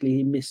basically,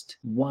 he missed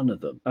one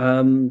of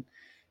them.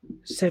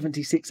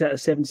 76 out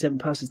of 77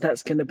 passes.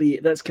 That's going to be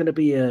an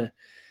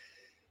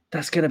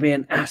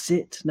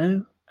asset.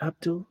 No,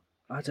 Abdul,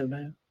 I don't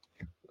know.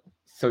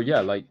 So yeah,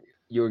 like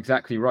you're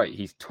exactly right.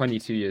 He's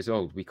 22 years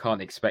old. We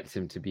can't expect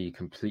him to be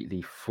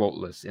completely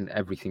faultless in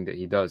everything that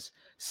he does.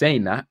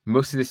 Saying that,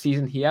 most of the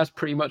season he has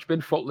pretty much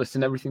been faultless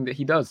in everything that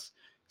he does.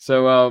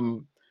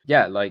 So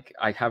yeah, like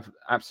I have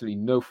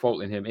absolutely no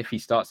fault in him. If he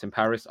starts in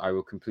Paris, I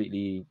will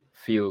completely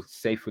feel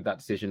safe with that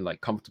decision,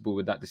 like comfortable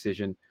with that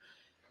decision.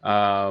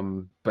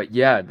 But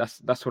yeah,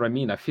 that's what I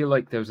mean. I feel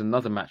like there was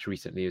another match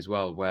recently as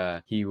well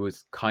where he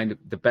was kind of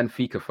the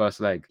Benfica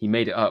first leg. He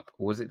made it up.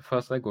 Was it the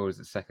first leg or was it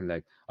the second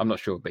leg? I'm not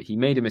sure, but he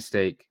made a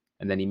mistake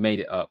and then he made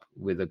it up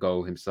with a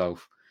goal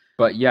himself.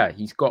 But yeah,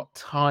 he's got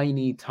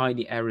tiny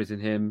errors in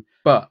him.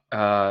 But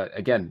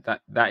again,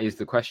 that is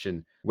the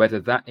question, whether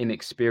that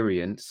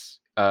inexperience,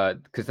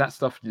 because that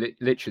stuff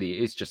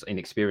literally is just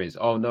inexperience.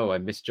 Oh no, I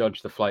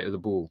misjudged the flight of the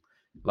ball.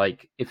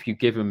 Like if you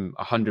give him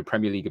 100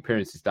 Premier League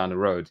appearances down the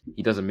road,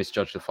 he doesn't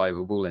misjudge the flight of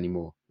a ball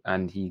anymore,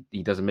 and he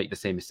doesn't make the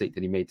same mistake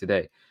that he made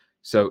today.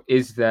 So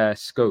is there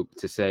scope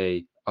to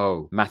say,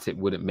 oh, Matip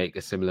wouldn't make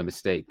a similar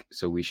mistake,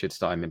 so we should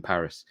start him in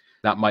Paris?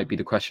 That might be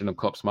the question on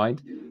Klopp's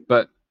mind.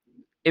 But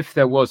if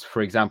there was,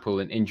 for example,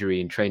 an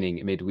injury in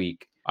training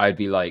midweek, I'd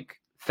be like,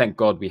 thank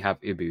God we have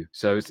Ibu.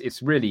 So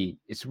it's really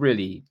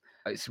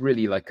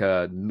like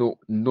a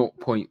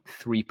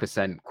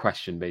 0.3%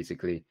 question,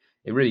 basically.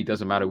 It really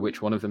doesn't matter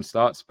which one of them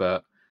starts,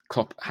 but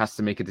Klopp has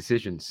to make a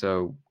decision.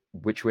 So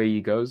which way he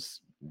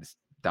goes, it's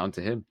down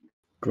to him.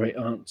 Great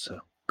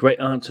answer.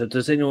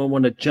 Does anyone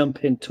want to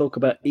jump in, talk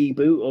about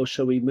Ibu, or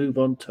shall we move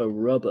on to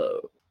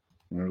Robbo?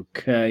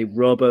 Okay,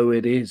 Robbo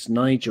it is.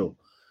 Nigel.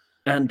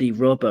 Andy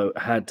Robbo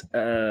had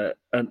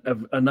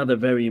another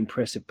very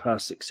impressive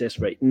pass success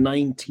rate,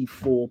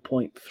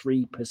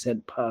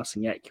 94.3%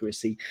 passing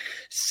accuracy,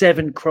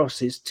 7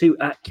 crosses, 2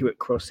 accurate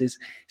crosses,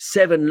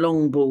 7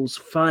 long balls,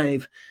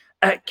 5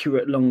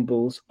 accurate long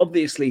balls.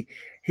 Obviously,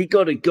 he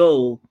got a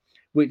goal,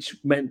 which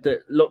meant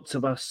that lots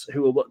of us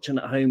who were watching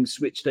at home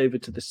switched over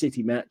to the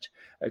City match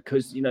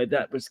because,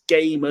 that was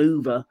game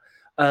over.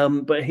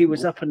 But he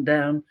was up and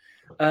down.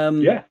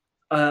 Yeah.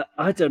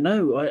 I don't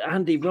know.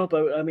 Andy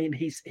Robbo, I mean,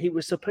 he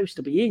was supposed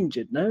to be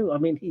injured, no? I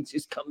mean, he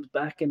just comes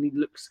back and he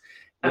looks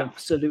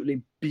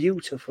absolutely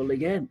beautiful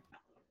again.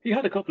 He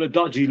had a couple of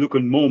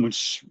dodgy-looking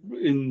moments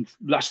in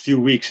the last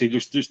few weeks. He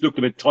just looked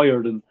a bit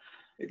tired, and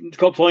in the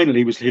cup final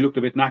he looked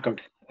a bit knackered.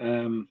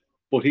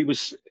 But he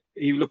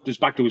looked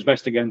back to his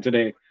best again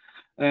today.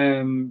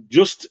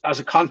 Just as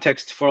a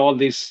context for all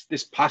this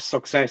past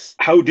success,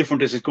 how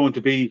different is it going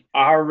to be?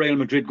 Are Real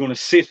Madrid going to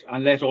sit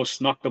and let us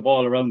knock the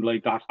ball around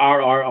like that?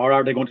 Or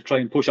are they going to try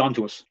and push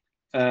onto us?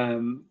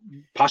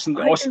 Passing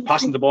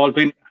the ball.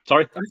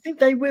 Sorry? I think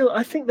they will.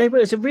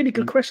 It's a really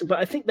good question, but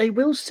I think they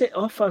will sit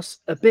off us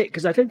a bit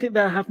because I don't think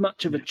they'll have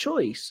much of a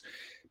choice.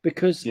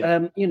 Because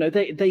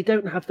they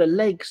don't have the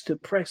legs to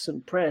press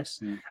and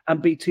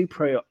be too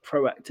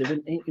proactive,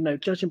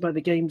 and judging by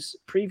the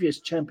previous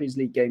Champions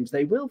League games,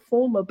 they will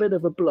form a bit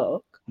of a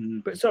block.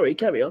 But sorry,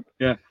 carry on.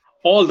 Yeah,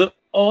 all the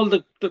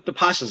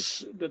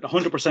passes, the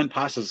 100%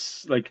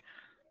 passes, like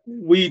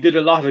we did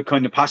a lot of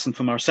kind of passing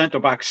from our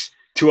centre backs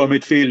to our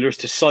midfielders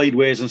to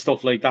sideways and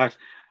stuff like that.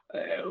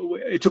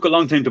 It took a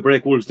long time to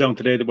break Wolves down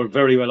today. They were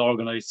very well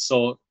organised,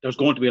 so there's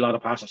going to be a lot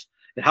of passes.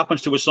 It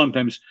happens to us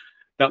sometimes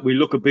that we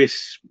look a bit,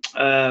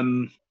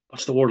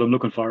 what's the word I'm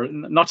looking for?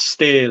 Not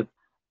stale,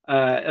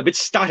 a bit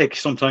static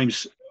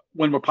sometimes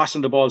when we're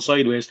passing the ball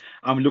sideways,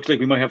 and it looks like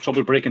we might have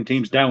trouble breaking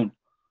teams down.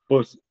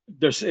 But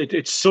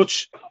it's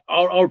such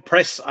our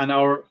press and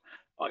I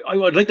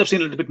would like to have seen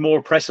a little bit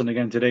more pressing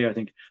again today. I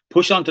think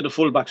push onto the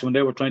fullbacks when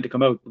they were trying to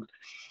come out.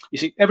 You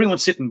see,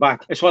 everyone's sitting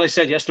back. That's what I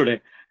said yesterday.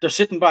 They're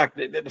sitting back.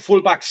 The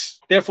fullbacks,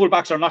 their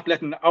fullbacks are not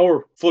letting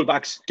our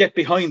fullbacks get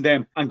behind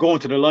them and go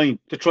into the line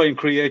to try and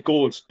create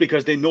goals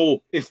because they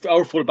know if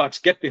our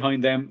fullbacks get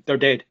behind them, they're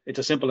dead. It's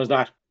as simple as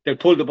that. They'll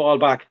pull the ball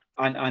back,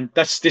 and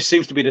this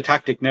seems to be the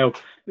tactic now.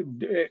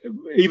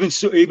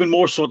 Even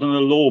more so than a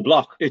low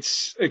block.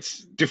 It's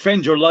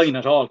defend your line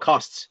at all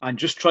costs and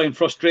just try and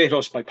frustrate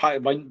us by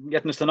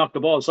getting us to knock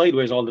the ball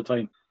sideways all the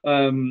time.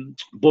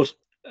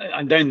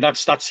 And then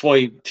that's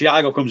why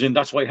Thiago comes in.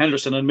 That's why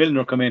Henderson and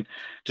Milner come in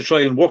to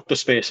try and work the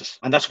spaces.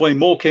 And that's why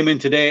Mo came in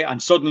today.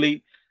 And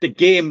suddenly the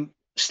game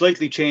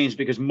slightly changed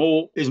because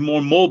Mo is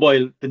more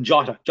mobile than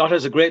Jota. Jota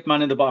is a great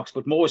man in the box,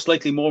 but Mo is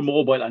slightly more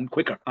mobile and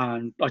quicker.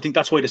 And I think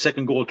that's why the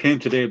second goal came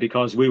today,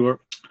 because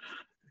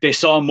they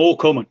saw Mo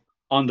coming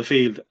on the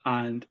field,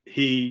 and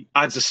he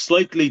adds a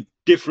slightly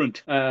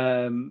different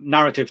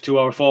narrative to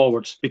our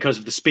forwards because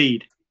of the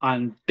speed,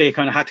 and they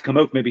kind of had to come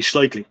out maybe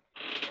slightly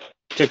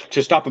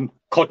to stop them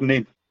cutting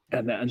in.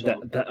 And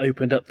that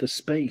opened up the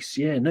space.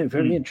 Yeah, no,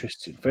 very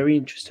interesting. Very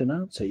interesting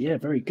answer. Yeah,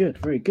 very good.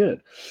 Very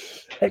good.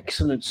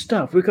 Excellent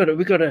stuff. We've got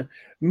to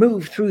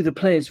move through the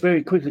players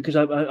very quickly because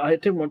I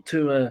didn't want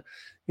to,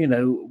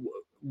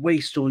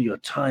 waste all your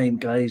time,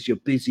 guys. You're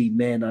busy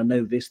men. I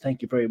know this.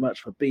 Thank you very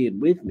much for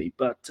being with me.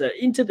 But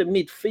into the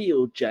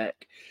midfield,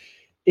 Jack.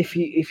 If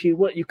you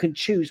what you can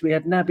choose, we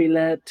had Naby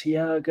Lad,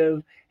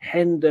 Thiago,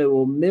 Hendo,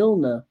 or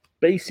Milner,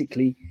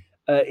 basically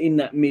in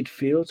that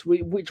midfield.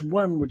 Which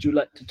one would you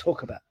like to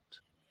talk about?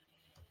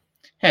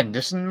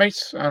 Henderson,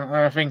 mate.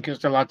 I think, as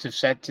the lads have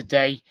said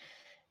today,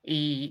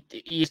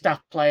 he's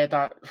that player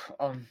that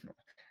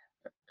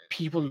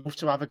people love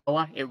to have a go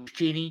at. It was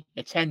Gini,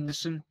 it's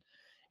Henderson,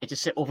 it's a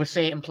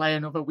certain player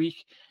another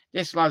week.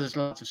 This lad, as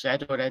lads have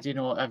said already,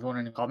 everyone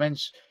in the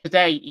comments,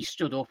 today he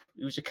stood up.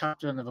 He was a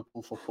captain of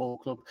Liverpool Football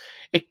Club.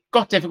 It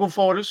got difficult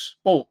for us,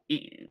 but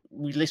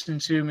we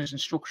listened to his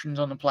instructions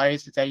on the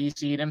players today. You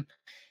see him.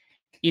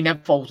 He never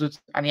faltered,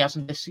 and he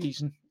hasn't this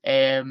season.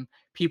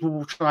 People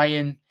will try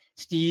and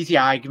steal the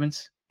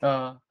argument.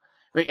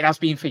 It has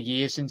been for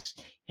years since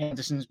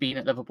Henderson's been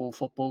at Liverpool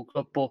Football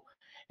Club, but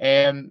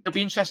it'll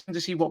be interesting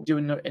to see what we do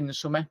in the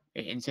summer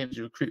in terms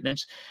of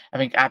recruitment. I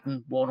think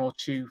adding one or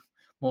two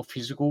more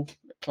physical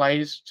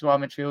players to our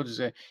midfield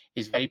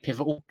is very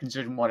pivotal,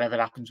 considering whatever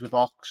happens with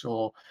Ox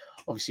or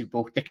obviously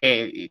both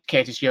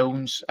Curtis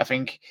Jones. I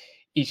think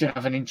he's going to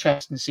have an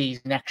interesting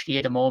season next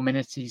year, the more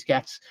minutes he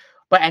gets.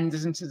 But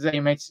Henderson today,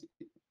 mate,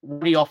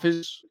 what he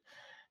offers,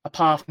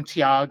 apart from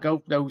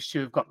Thiago, those two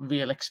have got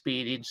real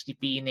experience. They've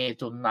been there,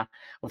 done that.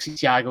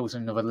 Obviously, Thiago's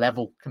another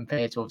level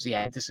compared to obviously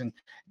Henderson,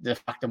 the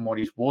fact of what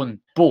he's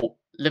won. But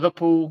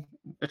Liverpool,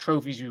 the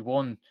trophies we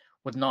won,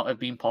 would not have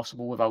been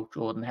possible without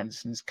Jordan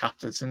Henderson's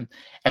captaincy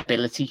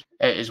ability,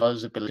 as well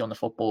as ability on the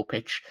football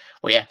pitch.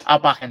 But yeah, I'll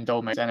back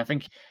Hendo, mate, and I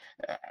think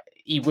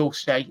he will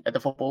stay at the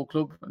football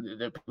club.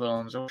 The people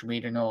on social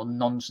media know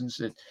nonsense,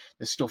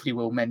 the stuff he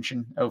will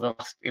mention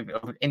in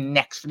the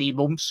next 3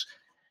 months.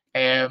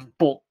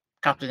 But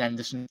Captain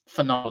Henderson,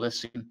 phenomenal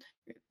this season.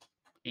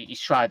 He's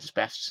tried his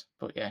best,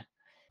 but yeah,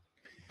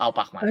 I'll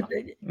back my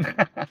man.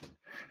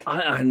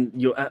 And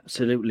you're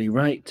absolutely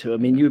right too. I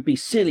mean, you would be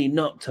silly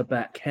not to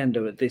back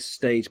Hendo at this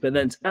stage, but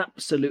that's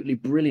absolutely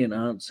brilliant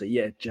answer.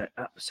 Yeah, Jack,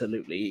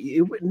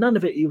 absolutely. None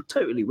of it. You're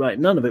totally right.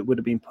 None of it would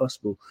have been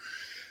possible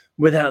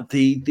without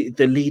the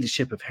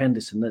leadership of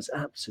Henderson. That's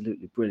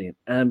absolutely brilliant.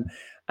 And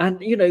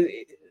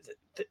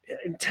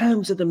in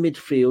terms of the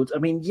midfield, I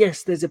mean,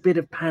 yes, there's a bit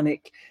of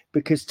panic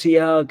because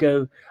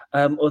Thiago,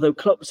 although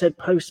Klopp said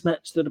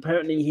post-match that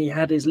apparently he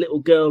had his little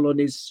girl on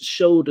his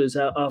shoulders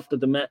out after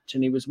the match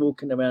and he was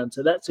walking around.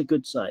 So that's a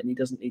good sign. He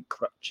doesn't need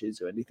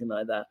crutches or anything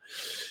like that.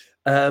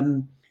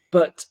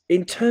 But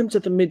in terms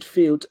of the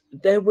midfield,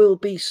 there will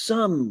be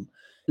some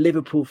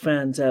Liverpool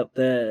fans out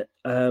there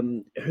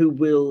who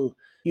will,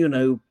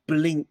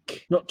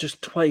 blink not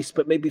just twice,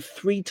 but maybe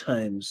 3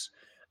 times.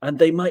 And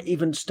they might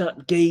even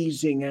start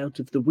gazing out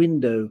of the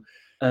window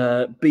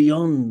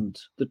beyond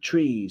the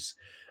trees.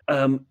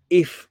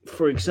 If,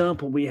 for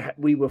example,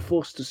 we were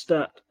forced to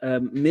start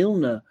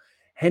Milner,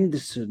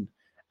 Henderson,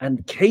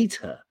 and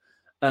Keita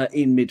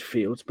in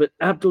midfield. But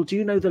Abdul, do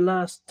you know the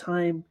last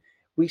time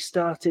we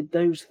started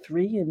those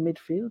 3 in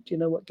midfield? Do you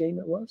know what game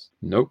it was?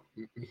 Nope.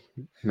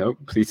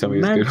 Please tell me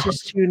it's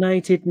Manchester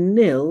United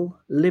 0,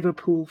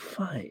 Liverpool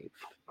 5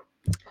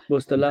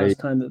 was the last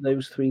time that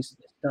those 3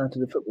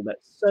 started a football match.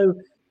 So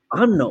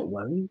I'm not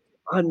worried.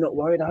 I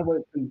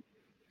won't be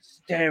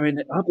staring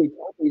at. I'll be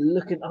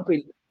looking. I'll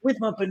be with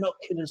my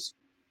binoculars,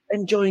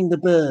 enjoying the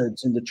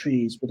birds in the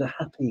trees with a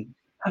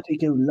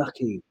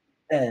happy-go-lucky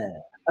air.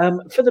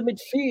 For the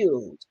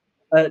midfield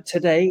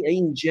today,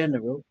 in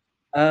general,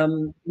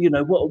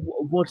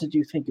 what did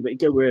you think of it?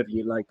 Go wherever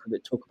you like with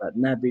it. Talk about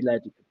Naby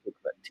Lad. You can talk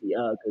about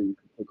Thiago. You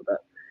can talk about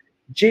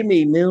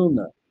Jimmy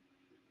Milner.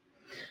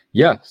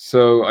 Yeah.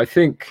 So I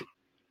think.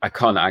 I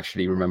can't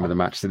actually remember the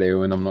match today,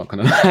 Owen. I'm not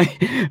going to lie.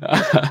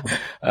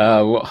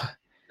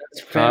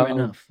 That's fair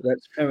enough.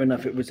 That's fair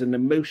enough. It was an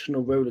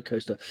emotional roller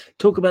coaster.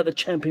 Talk about the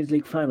Champions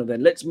League final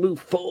then. Let's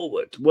move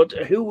forward.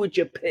 Who would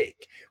you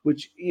pick?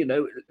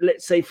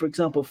 Let's say, for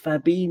example,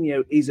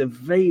 Fabinho is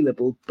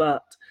available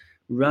but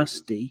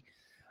rusty.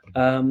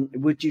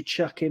 Would you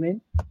chuck him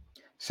in?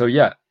 So,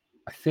 yeah,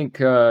 I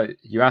think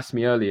you asked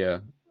me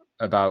earlier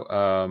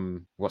about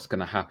what's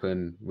going to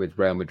happen with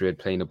Real Madrid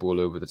playing the ball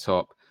over the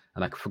top.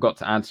 And I forgot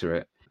to answer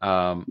it.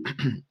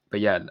 But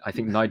yeah, I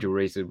think Nigel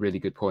raised a really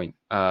good point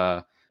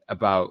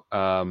about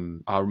are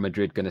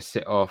Madrid going to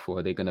sit off or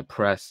are they going to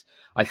press?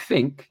 I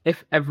think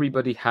if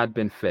everybody had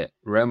been fit,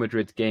 Real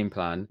Madrid's game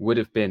plan would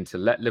have been to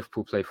let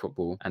Liverpool play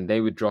football and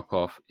they would drop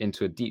off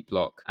into a deep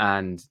block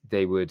and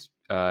they would,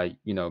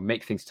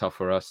 make things tough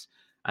for us.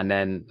 And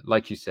then,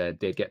 like you said,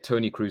 they'd get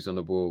Toni Kroos on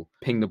the ball,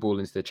 ping the ball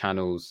into the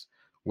channels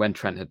when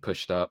Trent had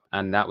pushed up,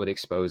 and that would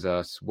expose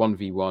us.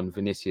 1v1,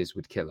 Vinicius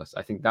would kill us.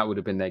 I think that would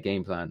have been their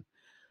game plan.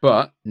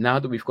 But now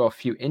that we've got a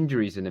few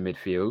injuries in the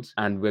midfield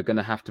and we're going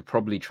to have to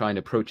probably try and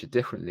approach it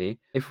differently,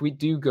 if we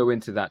do go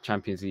into that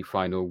Champions League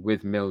final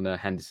with Milner,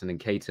 Henderson and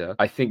Keita,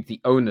 I think the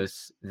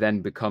onus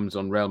then becomes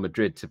on Real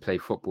Madrid to play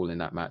football in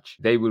that match.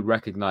 They will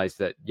recognize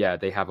that, yeah,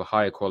 they have a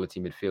higher quality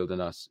midfield than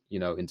us,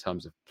 in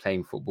terms of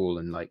playing football,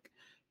 and they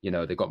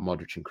got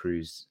Modric and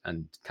Kroos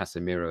and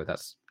Casemiro.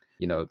 That's,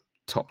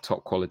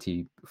 top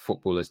quality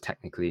footballers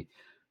technically.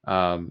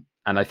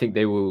 And I think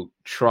they will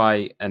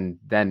try and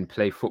then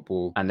play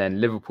football, and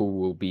then Liverpool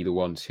will be the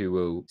ones who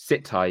will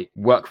sit tight,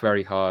 work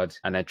very hard,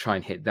 and then try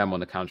and hit them on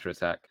the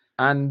counter-attack.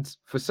 And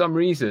for some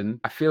reason,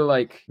 I feel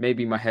like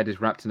maybe my head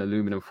is wrapped in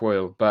aluminum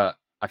foil, but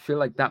I feel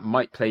like that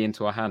might play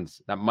into our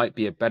hands. That might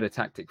be a better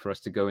tactic for us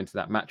to go into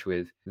that match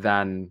with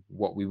than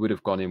what we would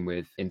have gone in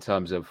with, in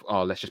terms of,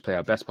 let's just play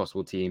our best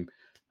possible team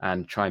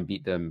and try and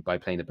beat them by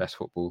playing the best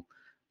football.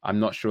 I'm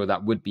not sure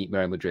that would beat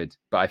Real Madrid,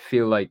 but I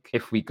feel like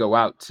if we go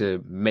out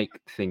to make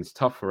things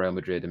tough for Real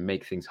Madrid and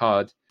make things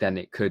hard, then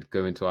it could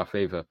go into our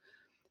favour.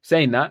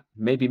 Saying that,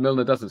 maybe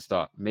Milner doesn't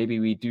start.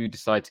 Maybe we do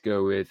decide to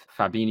go with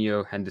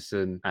Fabinho,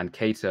 Henderson and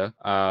Keita.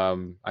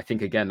 I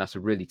think, again, that's a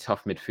really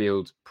tough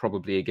midfield.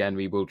 Probably, again,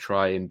 we will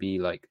try and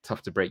be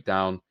tough to break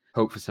down.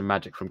 Hope for some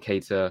magic from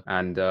Keita.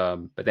 And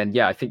but then,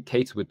 I think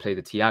Keita would play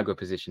the Thiago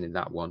position in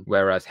that one,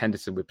 whereas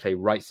Henderson would play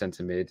right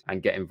centre mid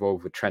and get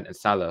involved with Trent and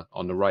Salah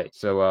on the right.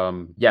 So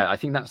I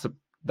think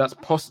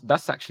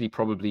that's actually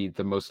probably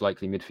the most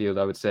likely midfield,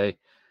 I would say.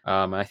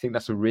 I think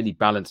that's a really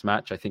balanced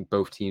match. I think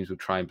both teams will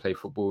try and play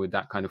football with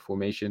that kind of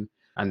formation.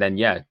 And then,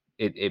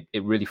 it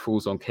really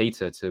falls on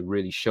Keita to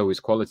really show his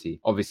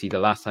quality. Obviously, the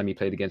last time he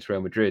played against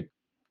Real Madrid,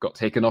 got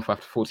taken off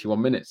after 41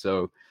 minutes.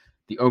 So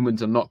the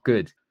omens are not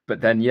good. But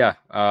then,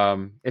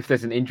 if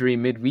there's an injury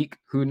midweek,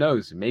 who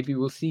knows? Maybe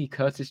we'll see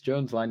Curtis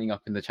Jones lining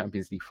up in the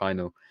Champions League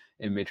final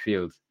in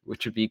midfield,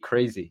 which would be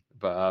crazy.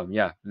 But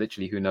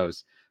literally, who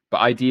knows?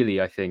 But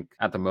ideally, I think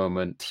at the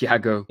moment,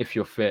 Thiago, if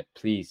you're fit,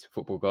 please,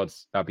 football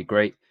gods, that'd be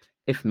great.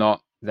 If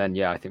not, then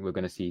I think we're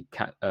going to see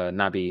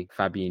Naby,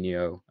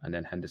 Fabinho, and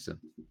then Henderson.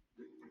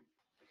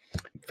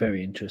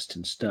 Very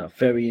interesting stuff.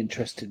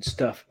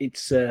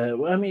 It's,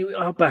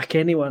 I'll back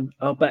anyone.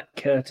 I'll back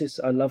Curtis.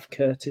 I love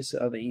Curtis.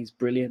 I think he's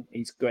brilliant.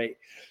 He's great.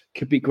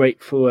 Could be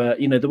great for,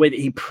 the way that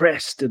he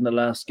pressed in the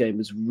last game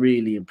was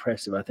really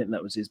impressive. I think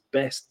that was his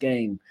best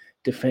game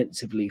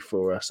defensively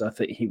for us. I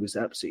think he was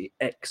absolutely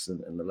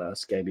excellent in the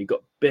last game. He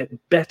got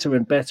better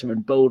and better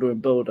and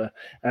bolder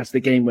as the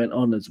game went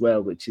on as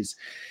well, which is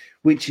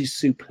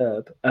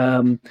superb.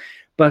 Going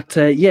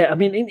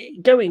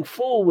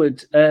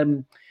forward,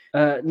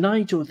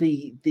 Nigel,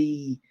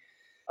 the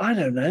I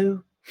don't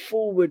know,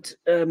 forward,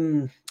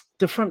 the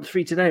front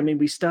three today. I mean,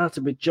 we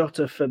started with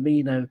Jota,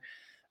 Firmino,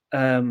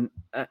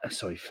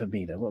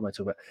 Firmino. What am I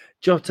talking about?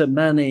 Jota,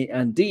 Mane,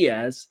 and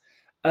Diaz.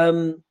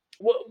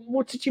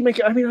 What did you make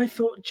it? I mean, I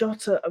thought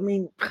Jota. I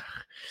mean,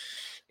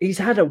 he's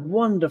had a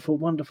wonderful,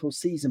 wonderful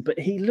season, but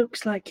he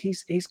looks like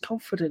his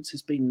confidence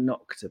has been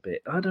knocked a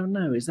bit. I don't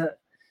know. Is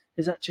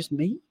that just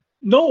me?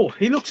 No,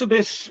 he looks a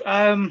bit.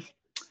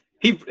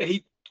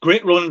 He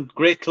great run,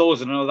 great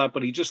closing and all that,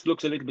 but he just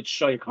looks a little bit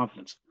shy of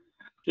confidence.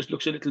 Just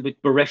looks a little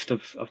bit bereft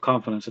of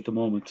confidence at the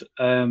moment.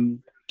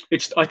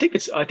 I think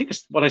it's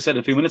what I said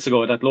a few minutes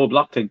ago, that low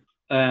block thing.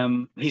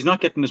 He's not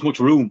getting as much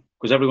room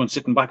because everyone's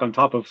sitting back on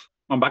top of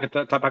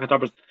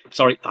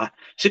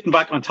sitting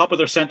back on top of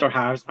their centre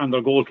halves and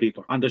their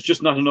goalkeeper, and there's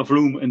just not enough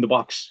room in the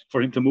box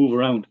for him to move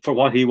around for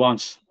what he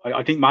wants.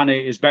 I think Mane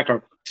is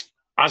better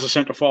as a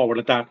centre forward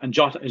at that, and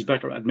Jota is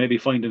better at maybe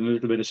finding a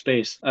little bit of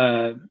space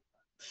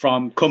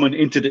from coming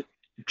into the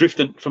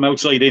drifting from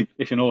outside in,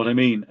 if you know what I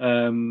mean.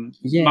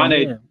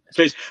 Mane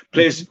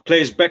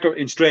plays better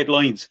in straight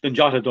lines than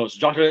Jota does.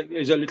 Jota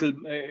is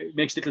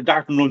makes little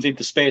darting runs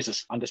into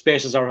spaces, and the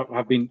spaces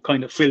have been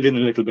kind of filled in a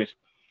little bit.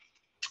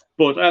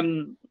 But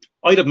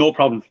I'd have no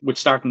problem with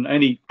starting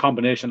any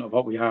combination of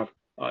what we have.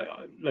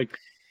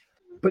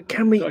 But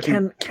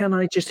can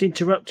I just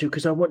interrupt you,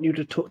 because I want you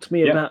to talk to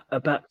me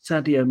about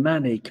Sadio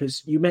Mane,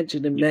 because you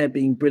mentioned him there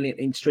being brilliant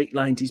in straight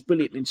lines. He's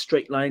brilliant in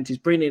straight lines. He's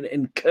brilliant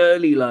in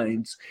curly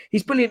lines.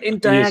 He's brilliant in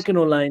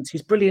diagonal lines.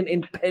 He's brilliant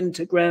in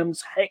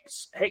pentagrams,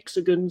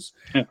 hexagons,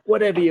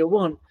 whatever you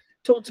want.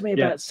 Talk to me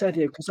about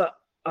Sadio, because I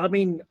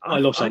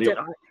love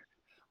Sadio.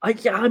 I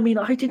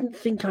didn't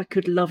think I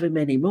could love him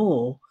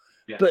anymore,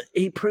 but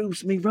he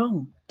proves me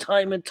wrong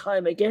time and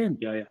time again.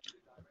 Yeah.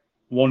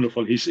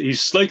 Wonderful. He's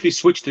slightly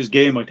switched his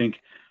game, I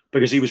think,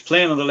 because he was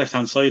playing on the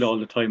left-hand side all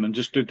the time and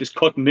just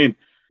cutting in.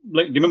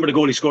 Like, do you remember the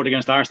goal he scored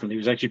against Arsenal? He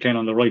was actually playing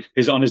on the right.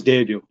 He's on his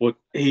debut, but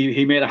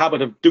he made a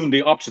habit of doing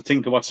the opposite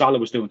thing to what Salah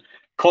was doing: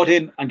 cut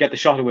in and get the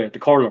shot away, the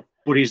curler.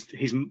 But he's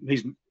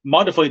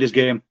modified his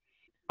game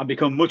and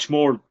become much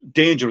more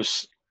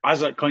dangerous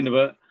as a kind of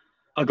a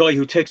guy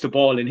who takes the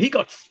ball in. He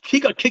got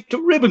kicked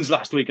to ribbons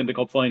last week in the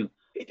cup final.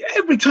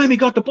 Every time he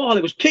got the ball,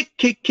 it was kick,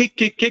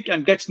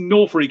 and gets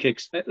no free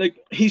kicks. Like,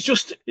 he's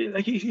just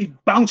he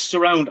bounced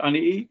around, and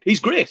he's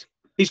great.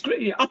 He's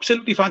great,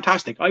 absolutely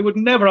fantastic. I would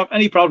never have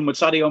any problem with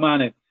Sadio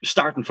Mane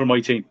starting for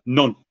my team.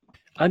 None.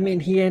 I mean,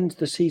 he ends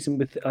the season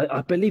with,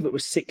 I believe it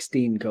was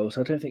 16 goals.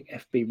 I don't think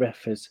FB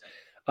Ref has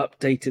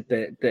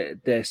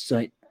updated their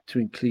site to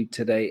include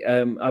today.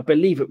 I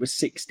believe it was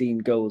 16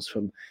 goals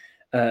from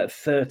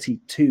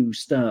 32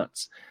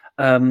 starts.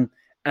 And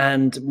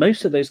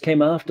most of those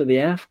came after the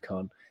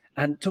AFCON.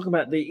 And talking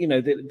about the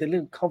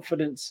little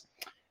confidence,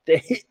 the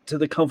hit to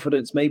the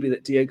confidence maybe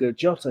that Diogo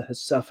Jota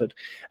has suffered.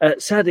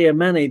 Sadio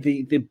Mane,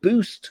 the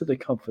boost to the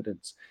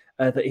confidence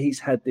that he's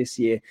had this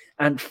year,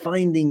 and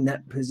finding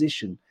that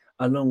position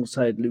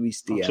alongside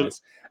Luis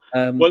Diaz.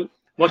 Well,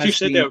 what you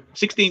said there,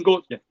 16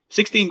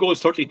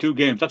 goals, 32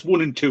 games. That's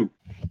 1 and 2.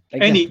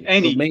 Exactly.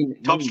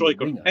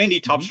 Any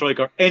top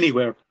striker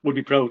anywhere would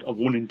be proud of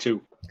 1 and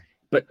 2.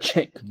 But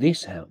check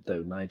this out,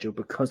 though, Nigel,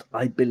 because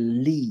I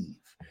believe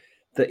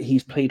that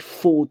he's played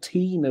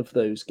 14 of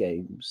those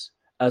games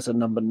as a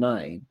number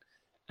 9,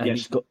 and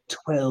he's got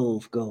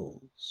 12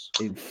 goals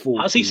in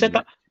 14. Has he set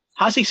that?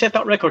 Has he set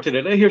that record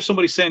today? I hear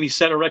somebody saying he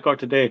set a record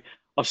today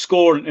of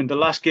scoring in the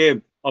last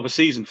game of a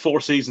season,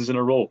 4 seasons in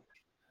a row.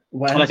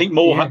 Wow. And I think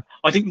Mo.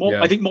 I think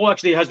Mo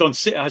actually has done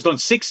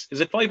 6. Is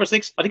it 5 or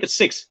 6? I think it's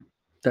 6.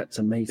 That's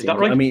amazing. Is that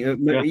right? I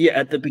mean,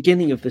 at the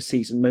beginning of the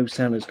season, Mo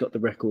Salah's got the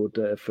record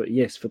for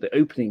the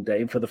opening day,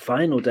 and for the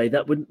final day.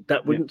 That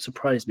wouldn't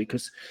surprise me,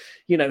 because,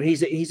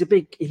 he's a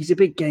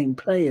big game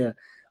player.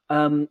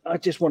 I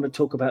just want to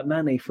talk about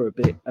Mane for a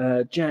bit.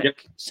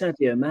 Jack,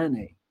 Sadio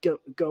Mane, go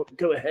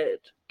ahead,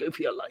 go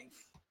for your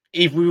life.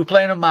 If we were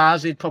playing on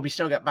Mars, he'd probably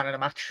still get man of the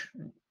match.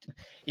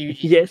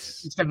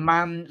 He's the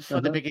man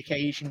for the big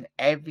occasion.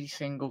 Every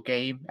single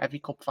game, every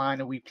cup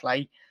final we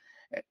play,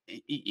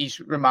 he's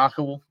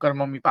remarkable. Got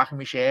him on my back of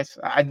my shirt.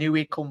 I knew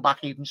he'd come back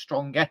even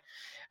stronger.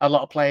 A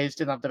lot of players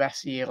didn't have the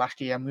best year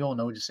last year, and we all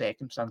know the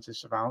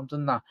circumstances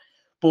surrounding that.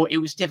 But it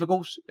was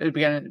difficult at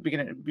the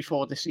beginning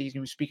before the season.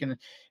 We were speaking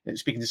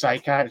to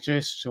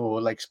psychiatrists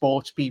or like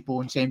sports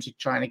people in terms of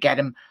trying to get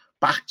him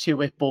back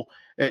to it. But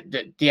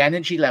the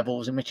energy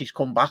levels in which he's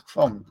come back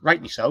from,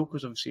 rightly so,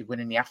 because obviously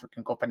winning the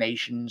African Cup of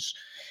Nations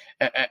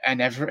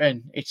and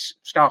everything, it's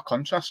stark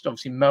contrast.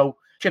 Obviously, Mo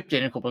chipped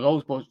in a couple of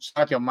goals, but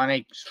Sadio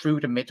Mane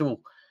through the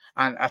middle.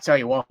 And I tell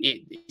you what,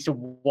 he's a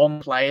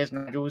one player, as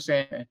Nigel was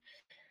saying.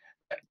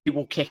 He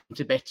will kick him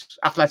to bits.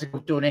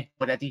 Atletico done it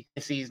already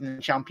this season in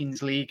the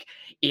Champions League.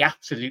 He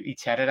absolutely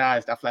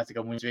terrorised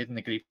Atletico Madrid in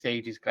the group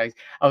stages. Guys,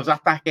 I was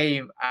at that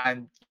game,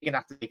 and you're gonna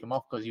have to take him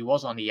off because he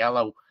was on the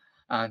yellow,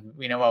 and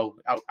we know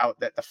how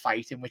the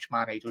fight in which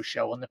Mane does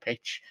show on the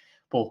pitch.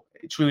 But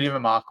it's really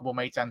remarkable,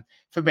 mate. And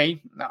for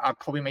me, I'd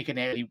probably make an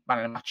early man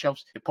of the match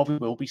out. It probably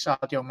will be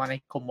Sadio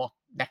Mane come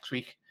next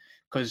week,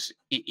 because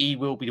he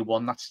will be the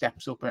one that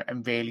steps up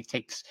and really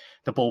takes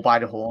the bull by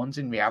the horns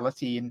in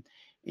reality. And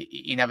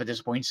he never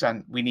disappoints,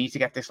 and we need to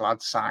get this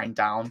lad signed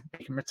down,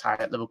 make him retire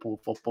at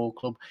Liverpool Football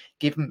Club,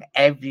 give him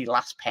every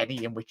last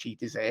penny in which he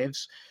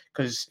deserves,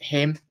 because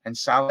him and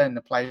Salah and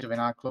the players in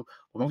our club,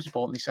 but most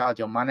importantly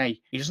Sadio Mane,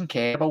 he doesn't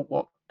care about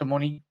what the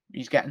money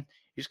he's getting.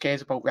 He just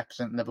cares about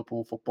representing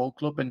Liverpool Football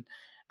Club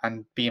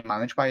and being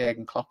managed by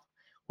Jurgen Klopp.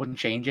 Wouldn't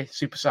change it.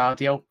 Super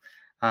Sadio.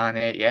 And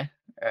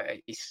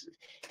he's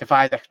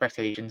defied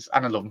expectations,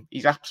 and I love him.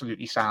 He's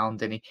absolutely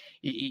sound, and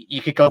you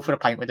could go for a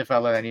pint with the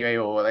fella anyway,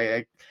 or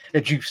like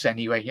a juice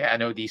anyway. Yeah, I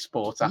know these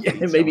sports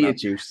athletes. Maybe a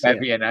juice.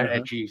 Maybe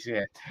a juice.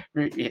 Yeah,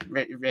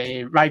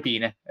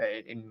 Ribena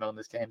in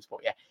Milner's terms,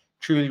 but yeah,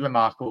 truly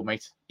remarkable,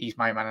 mate. He's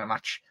my man of the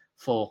match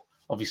for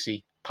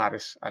obviously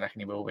Paris. I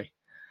reckon he will be.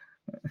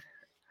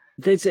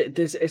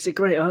 It's a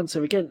great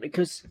answer again,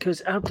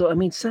 because Abdul, I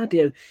mean,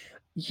 Sadio,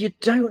 you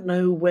don't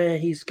know where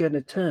he's going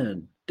to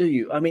turn, do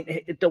you? I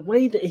mean, the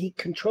way that he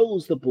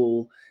controls the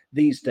ball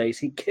these days,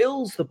 he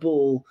kills the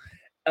ball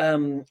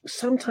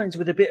sometimes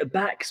with a bit of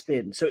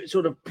backspin, so it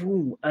sort of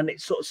boom, and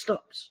it sort of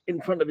stops in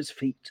front of his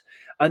feet,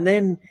 and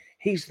then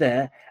he's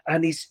there,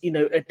 and he's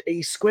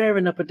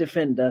squaring up a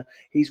defender.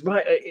 He's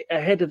right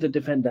ahead of the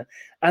defender,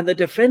 and the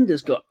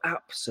defender's got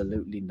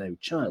absolutely no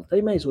chance. They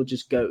may as well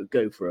just go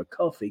for a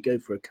coffee, go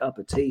for a cup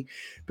of tea,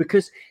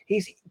 because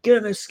he's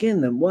gonna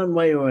skin them one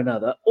way or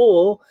another,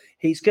 or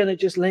he's gonna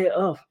just lay it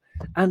off.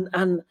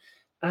 And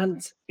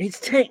his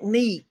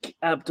technique,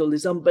 Abdul,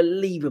 is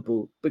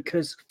unbelievable,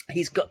 because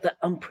he's got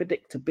that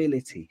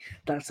unpredictability.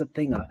 That's the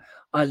thing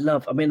I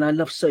love. I mean, I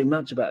love so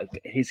much about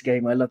his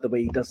game. I love the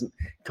way he doesn't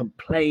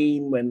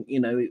complain when,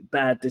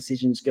 bad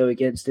decisions go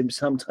against him.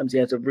 Sometimes he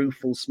has a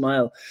rueful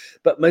smile,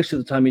 but most of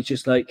the time he's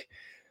just like,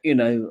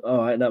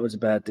 all right, that was a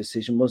bad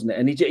decision, wasn't it?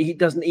 And he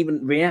doesn't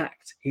even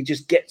react. He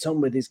just gets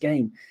on with his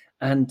game.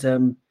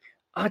 And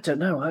I don't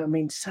know. I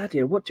mean,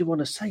 Sadio, what do you want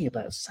to say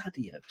about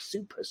Sadio,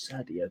 Super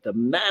Sadio, the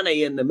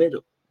Mane in the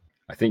middle?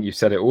 I think you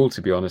said it all,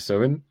 to be honest,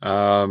 Owen.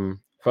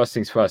 First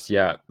things first,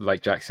 yeah,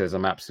 like Jack says,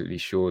 I'm absolutely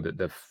sure that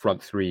the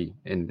front three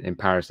in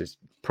Paris is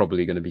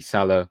probably going to be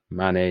Salah,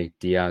 Mane,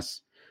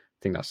 Diaz. I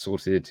think that's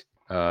sorted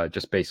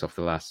just based off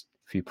the last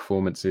few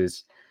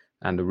performances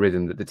and the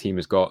rhythm that the team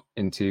has got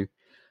into.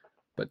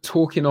 But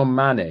talking on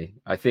Mane,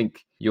 I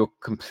think you're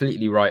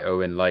completely right,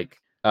 Owen. Like,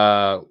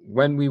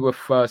 when we were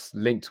first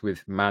linked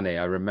with Mane,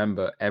 I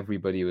remember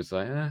everybody was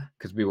like,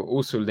 because we were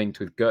also linked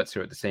with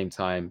Götze at the same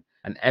time.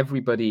 And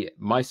everybody,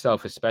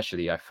 myself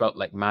especially, I felt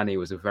like Mane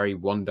was a very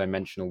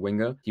one-dimensional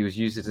winger. He was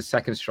used as a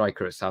second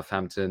striker at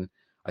Southampton.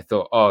 I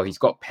thought, oh, he's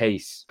got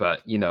pace,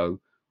 but,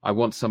 I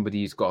want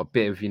somebody who's got a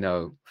bit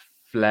of,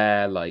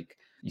 flair, like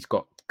he's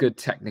got good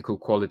technical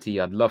quality.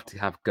 I'd love to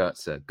have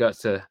Götze.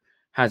 Götze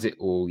has it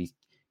all.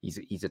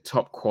 He's a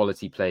top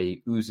quality player.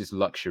 He oozes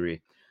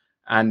luxury.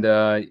 And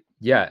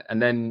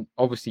and then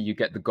obviously you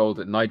get the goal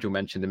that Nigel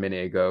mentioned a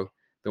minute ago,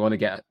 the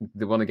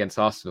one against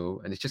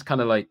Arsenal, and it's just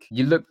kind of like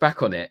you look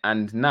back on it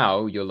and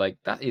now you're like,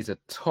 that is a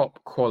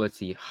top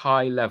quality,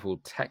 high level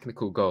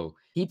technical goal.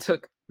 He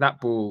took that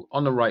ball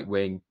on the right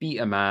wing, beat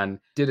a man,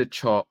 did a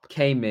chop,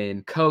 came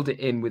in, curled it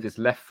in with his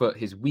left foot,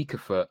 his weaker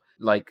foot,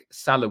 like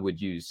Salah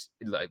would use,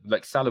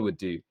 like Salah would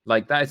do.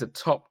 Like, that is a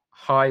top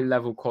high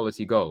level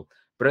quality goal.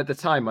 But at the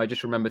time, I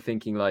just remember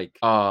thinking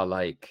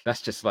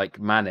that's just like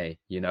Mane,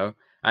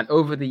 And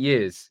over the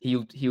years,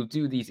 he'll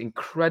do these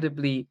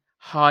incredibly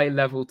high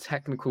level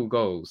technical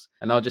goals,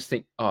 and I'll just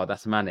think, oh,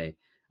 that's Mane.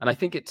 And I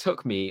think it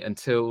took me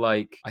until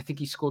I think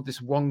he scored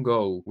this one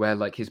goal where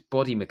his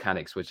body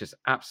mechanics were just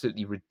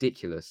absolutely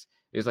ridiculous.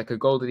 It was like a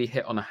goal that he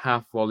hit on a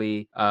half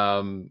volley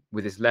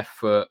with his left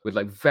foot with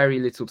very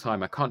little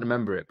time. I can't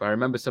remember it, but I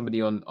remember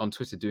somebody on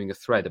Twitter doing a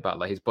thread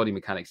about his body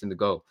mechanics in the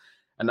goal.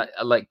 And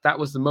that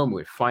was the moment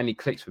where it finally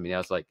clicked for me. I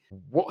was like,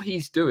 what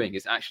he's doing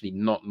is actually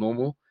not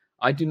normal.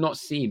 I do not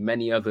see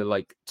many other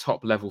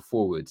top level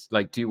forwards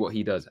do what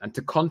he does. And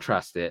to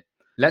contrast it,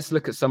 let's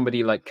look at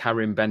somebody like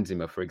Karim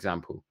Benzema, for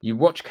example. You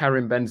watch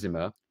Karim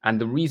Benzema,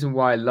 and the reason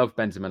why I love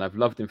Benzema, and I've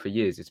loved him for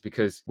years, is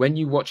because when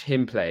you watch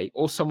him play,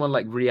 or someone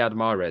like Riyad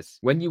Mahrez,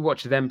 when you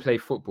watch them play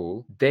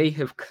football, they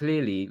have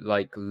clearly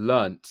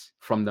learnt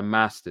from the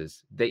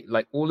masters. They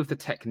all of the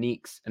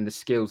techniques and the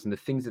skills and the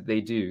things that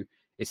they do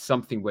is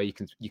something where you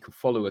can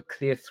follow a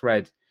clear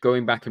thread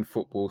going back in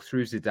football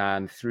through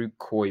Zidane, through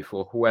Cruyff,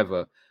 or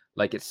whoever.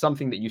 It's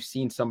something that you've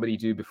seen somebody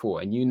do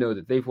before, and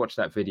that they've watched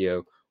that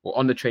video, or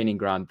on the training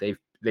ground, they've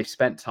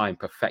spent time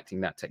perfecting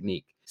that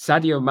technique.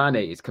 Sadio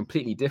Mane is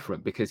completely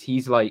different because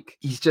he's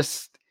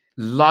just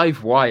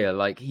live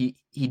wire.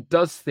 He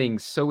does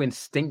things so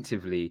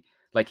instinctively.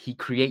 He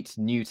creates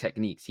new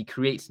techniques. He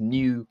creates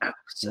new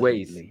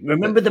ways.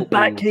 Remember the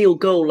back heel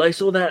goal? I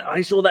saw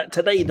that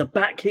today. The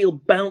back heel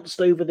bounced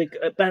over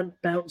Ben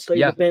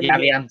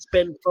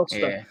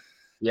Foster.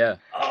 Yeah.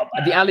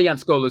 The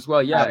Allianz goal as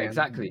well. Yeah,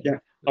 exactly. Yeah.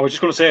 I was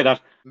just going to say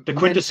that the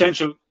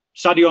quintessential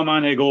Sadio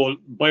Mane goal,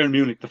 Bayern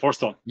Munich, the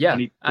first one. Yeah.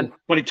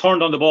 When he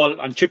turned on the ball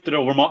and chipped it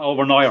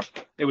over Neuer,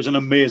 it was an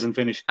amazing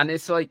finish. And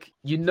it's that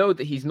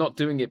he's not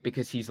doing it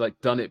because he's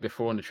done it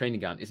before on the training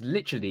ground. It's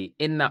literally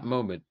in that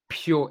moment,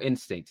 pure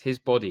instinct. His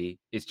body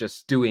is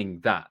just doing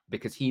that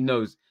because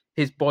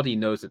his body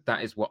knows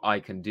that is what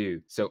I can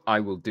do. So I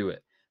will do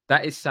it.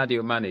 That is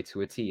Sadio Mane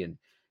to a T. And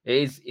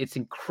it's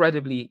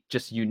incredibly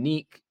just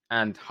unique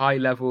and high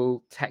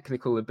level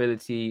technical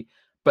ability.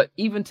 But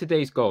even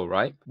today's goal,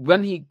 right?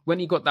 When he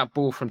got that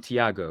ball from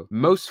Thiago,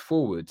 most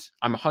forwards,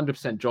 I'm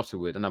 100% Jota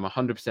would, and I'm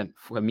 100%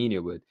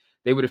 Firmino would,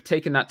 they would have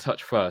taken that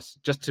touch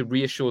first just to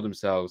reassure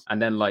themselves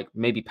and then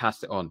maybe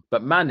passed it on.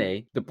 But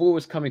Mane, the ball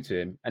was coming to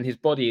him and his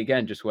body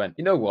again just went,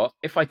 you know what?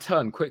 If I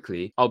turn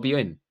quickly, I'll be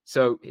in.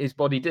 So his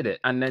body did it.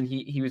 And then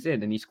he was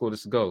in and he scored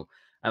us a goal.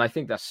 And I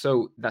think that's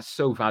so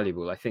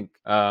valuable. I think,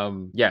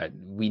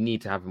 we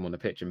need to have him on the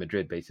pitch in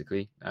Madrid,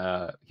 basically.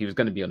 He was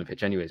going to be on the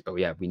pitch anyways, but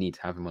yeah, we need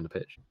to have him on the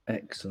pitch.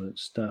 Excellent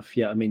stuff.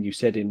 Yeah, I mean, you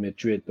said in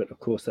Madrid, but of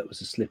course that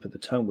was a slip of the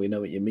tongue. We know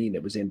what you mean.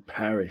 It was in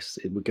Paris.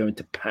 We're going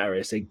to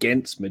Paris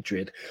against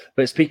Madrid.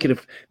 But speaking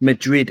of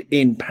Madrid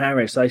in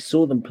Paris, I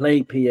saw them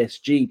play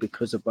PSG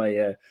because of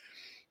my,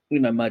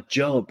 my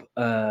job.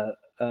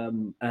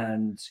 And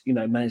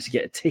managed to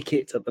get a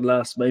ticket at the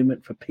last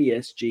moment for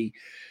PSG.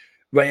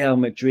 Real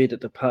Madrid at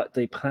the Parc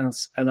des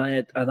Princes, and I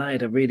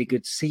had a really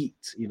good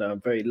seat.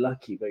 I'm very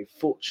lucky, very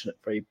fortunate,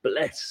 very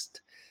blessed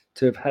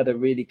to have had a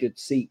really good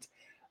seat.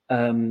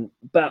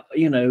 But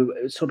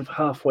sort of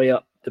halfway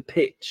up the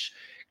pitch,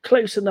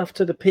 close enough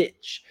to the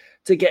pitch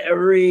to get a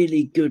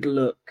really good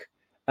look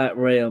at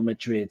Real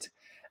Madrid,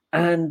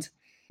 and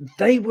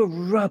they were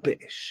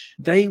rubbish.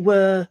 They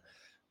were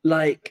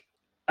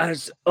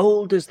as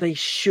old as they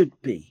should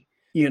be.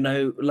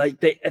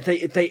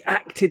 They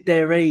acted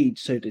their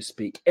age, so to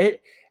speak.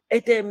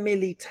 Eder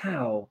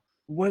Militao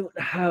won't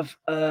have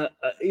a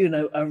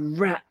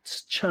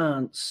rat's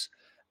chance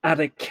at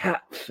a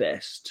cat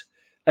fest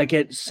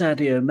against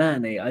Sadio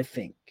Mane. I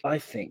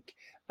think.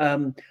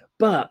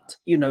 But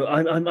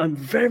I'm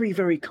very,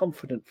 very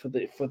confident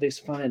for this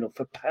final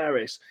for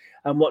Paris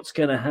and what's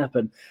going to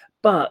happen.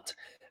 But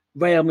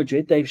Real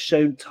Madrid, they've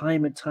shown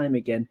time and time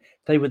again,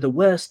 they were the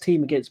worst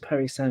team against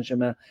Paris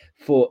Saint-Germain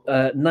for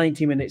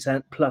 90 minutes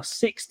and plus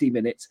 60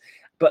 minutes.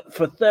 But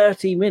for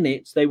 30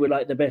 minutes, they were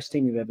like the best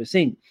team you've ever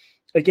seen.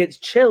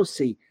 Against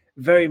Chelsea,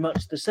 very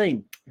much the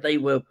same. They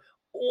were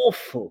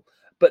awful.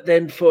 But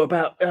then for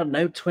about,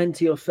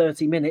 20 or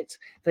 30 minutes,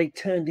 they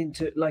turned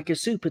into like a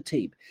super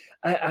team.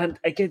 And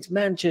against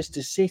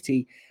Manchester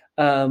City,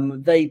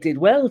 they did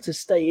well to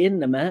stay in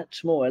the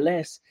match, more or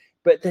less.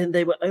 But then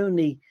they were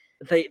only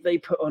they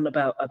put on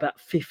about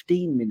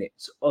 15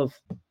 minutes of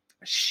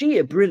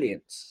sheer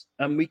brilliance,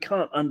 and we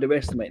can't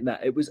underestimate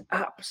that. It was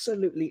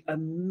absolutely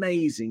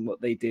amazing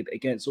what they did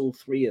against all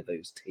three of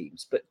those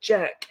teams. But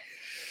Jack,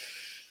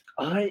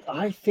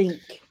 I think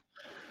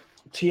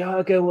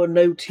Thiago or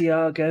no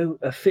Thiago,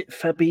 a fit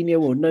Fabinho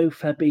or no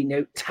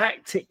Fabinho,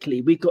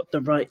 tactically we got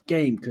the right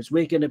game, because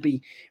we're going to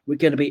be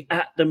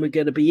at them, we're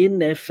going to be in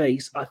their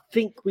face. I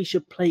think we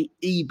should play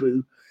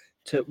Ibu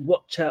to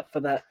watch out for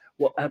that.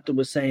 What Abdul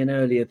was saying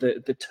earlier,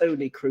 the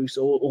Toni Kroos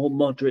or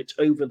Modric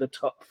over the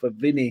top for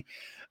Vinny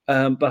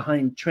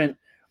behind Trent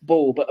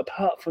ball. But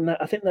apart from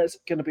that, I think that's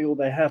going to be all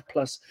they have.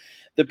 Plus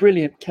the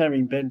brilliant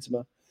Karim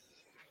Benzema.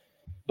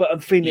 But I'm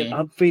feeling,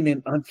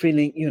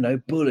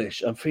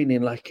 bullish. I'm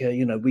feeling like,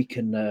 we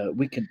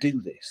can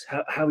do this.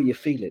 How are you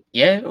feeling?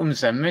 Yeah,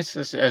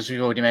 as we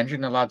already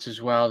mentioned, the lads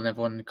as well, and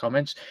everyone in the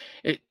comments.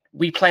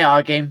 We play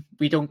our game.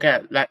 We don't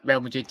let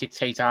Real Madrid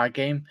dictate our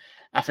game.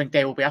 I think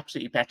they will be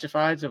absolutely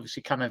petrified.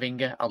 Obviously,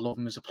 Camavinga, I love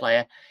him as a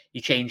player.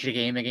 He changed the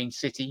game against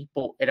City,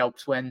 but it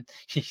helps when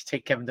you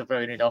take Kevin De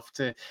Bruyne off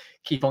to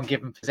keep on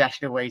giving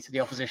possession away to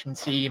the opposition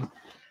team.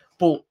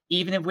 But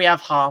even if we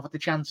have half of the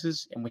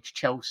chances in which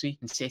Chelsea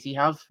and City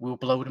have, we'll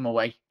blow them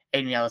away.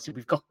 In reality,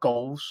 we've got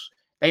goals.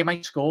 They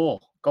might score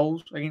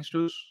goals against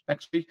us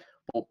next week,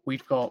 but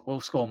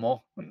we'll score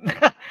more.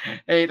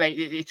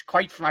 It's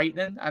quite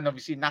frightening. And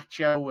obviously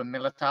Nacho and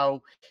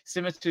Militao,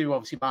 similar to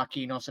obviously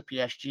Marquinhos at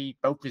PSG,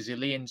 both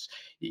Brazilians,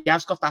 he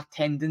has got that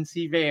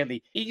tendency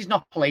really. He's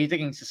not played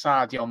against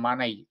Sadio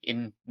Mane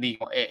in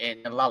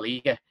La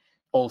Liga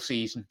all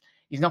season.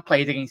 He's not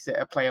played against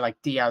a player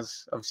like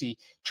Diaz. Obviously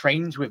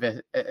trains with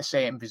a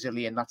certain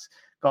Brazilian that's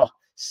got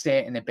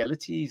certain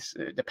abilities,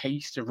 the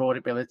pace, the raw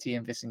ability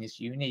in Vinicius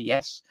Junior,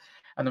 yes.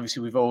 And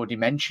obviously, we've already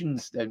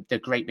mentioned the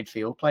great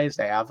midfield players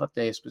they have at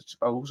their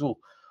disposal.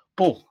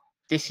 But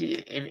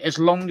as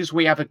long as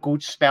we have a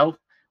good spell,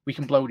 we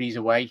can blow these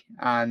away.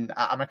 And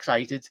I'm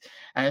excited.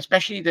 And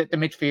especially the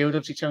midfield,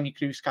 obviously, Toni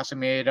Kroos,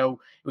 Casemiro.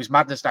 It was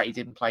madness that he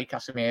didn't play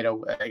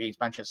Casemiro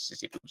against Manchester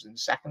City. It was in the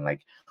second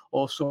leg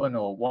or so,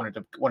 or one of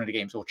the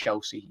games, or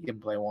Chelsea. He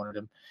didn't play one of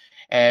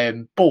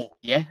them. But,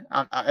 yeah,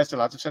 as the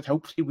lads have said,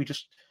 hopefully we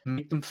just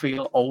make them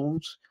feel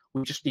old.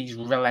 We're just these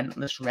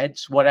relentless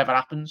Reds, whatever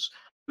happens.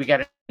 We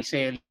get a nice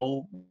early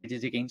goal, we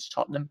did against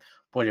Tottenham.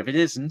 But if it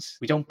isn't,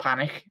 we don't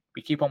panic.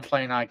 We keep on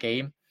playing our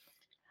game.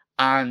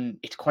 And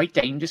it's quite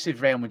dangerous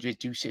if Real Madrid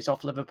do sit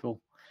off Liverpool.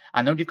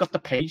 I know they've got the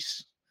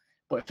pace,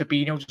 but if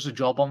Fabinho does a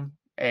job on,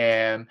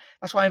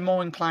 that's why I'm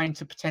more inclined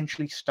to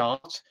potentially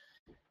start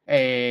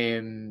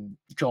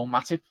Joel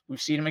Matip.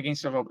 We've seen him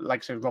against Robert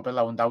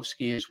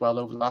Lewandowski as well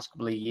over the last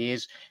couple of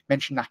years.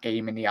 Mentioned that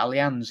game in the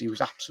Allianz. He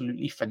was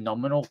absolutely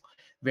phenomenal,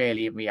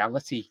 really, in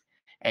reality.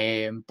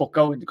 But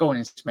going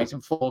into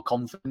making full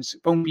confidence,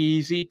 it won't be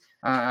easy.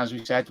 As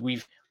we said,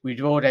 we've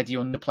already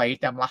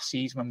underplayed them last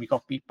season when we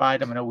got beat by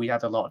them. I know we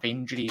had a lot of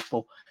injuries,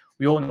 but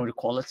we all know the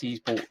qualities.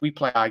 But we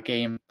play our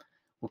game.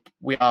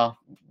 We are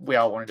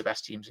one of the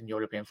best teams in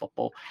European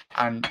football.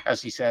 And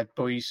as he said,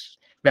 boys,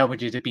 Real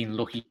Madrid have been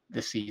lucky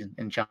this season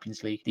in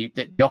Champions League.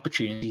 The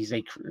opportunities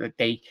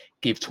they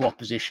give to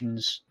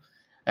oppositions.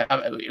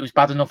 It was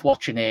bad enough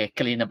watching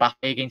Kylian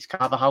Mbappe against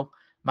Carvajal.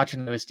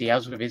 Imagine Luis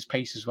Diaz with his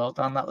pace as well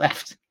down that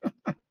left.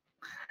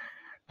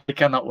 I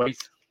cannot wait.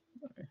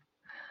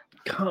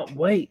 Can't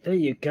wait. There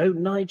you go.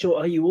 Nigel,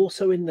 are you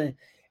also in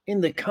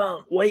the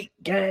can't wait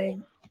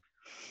gang?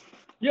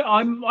 Yeah,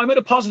 I'm in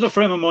a positive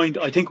frame of mind.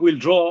 I think we'll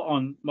draw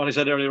on what I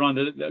said earlier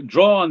on,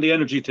 draw on the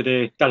energy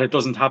today that it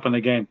doesn't happen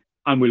again,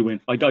 and we'll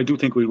win. I do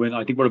think we'll win.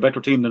 I think we're a better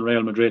team than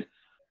Real Madrid.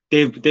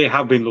 They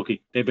have been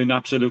lucky. They've been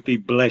absolutely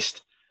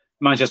blessed.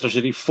 Manchester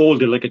City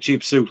folded like a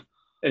cheap suit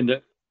in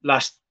the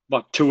last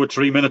 2 or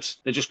 3 minutes.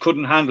 They just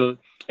couldn't handle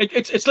it.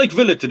 It's like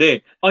Villa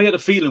today. I had a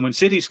feeling when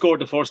City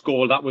scored the first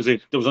goal, that was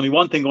it. There was only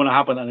one thing going to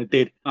happen, and it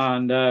did.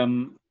 And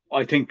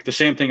I think the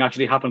same thing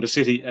actually happened to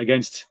City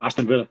against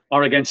Aston Villa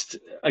or against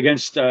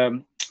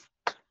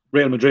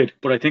Real Madrid.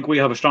 But I think we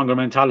have a stronger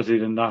mentality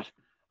than that.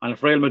 And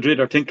if Real Madrid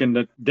are thinking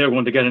that they're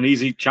going to get an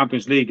easy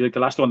Champions League like the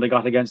last one they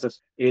got against us,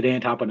 it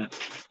ain't happening.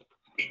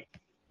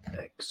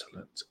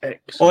 Excellent.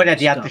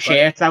 Already had the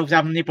shirts out,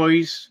 haven't they,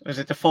 boys? Was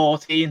it the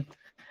 14?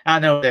 I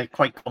know they're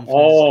quite confident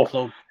in the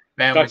club.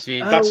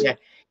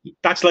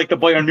 That's like the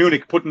Bayern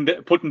Munich putting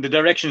the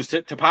directions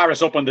to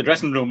Paris up on the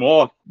dressing room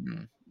wall.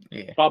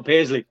 Yeah. Bob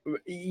Paisley.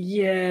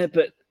 Yeah,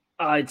 but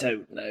I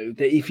don't know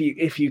that if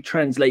you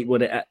translate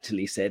what it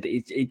actually said,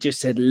 it just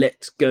said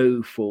let's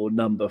go for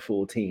number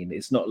 14.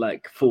 It's not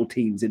like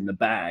 14's in the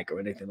bag or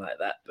anything like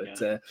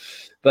that.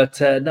 But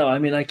no, I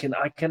mean I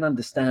can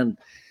understand.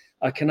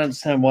 I can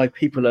understand why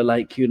people are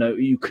like,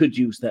 you could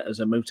use that as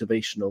a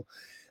motivational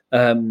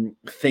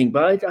thing,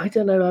 but I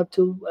don't know,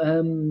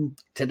 Abdul.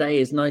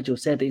 Today, as Nigel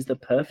said, is the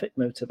perfect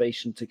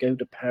motivation to go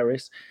to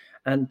Paris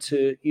and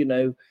to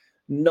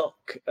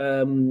knock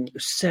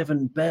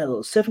 7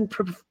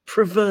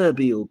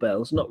 proverbial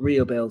bells, not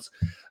real bells,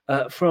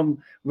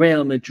 from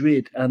Real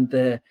Madrid and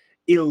their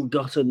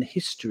ill-gotten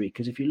history.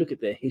 Because if you look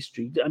at their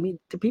history, I mean,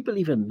 do people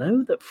even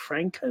know that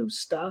Franco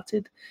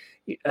started,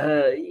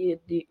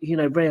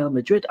 Real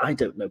Madrid? I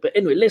don't know. But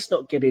anyway, let's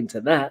not get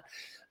into that.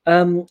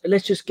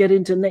 Let's just get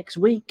into next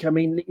week. I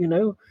mean,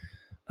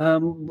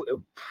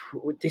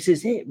 this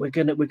is it. We're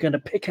gonna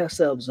pick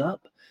ourselves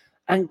up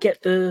and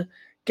get the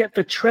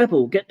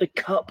treble, get the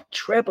cup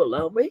treble,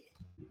 aren't we?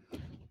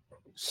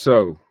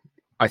 So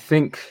I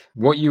think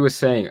what you were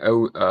saying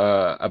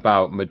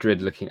about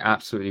Madrid looking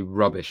absolutely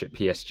rubbish at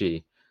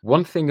PSG.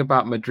 One thing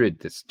about Madrid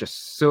that's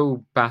just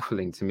so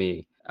baffling to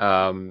me,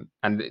 and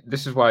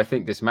this is why I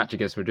think this match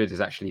against Madrid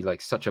is actually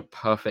like such a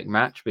perfect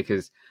match,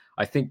 because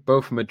I think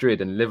both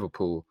Madrid and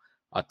Liverpool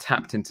are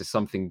tapped into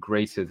something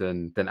greater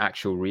than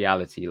actual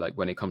reality. Like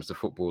when it comes to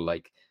football,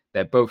 like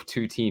they're both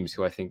two teams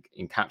who I think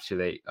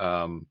encapsulate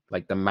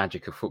like the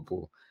magic of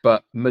football.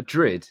 But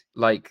Madrid,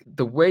 like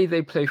the way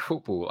they play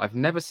football, I've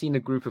never seen a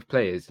group of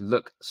players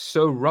look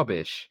so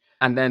rubbish.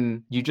 And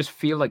then you just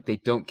feel like they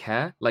don't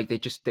care. Like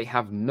they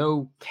have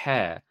no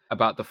care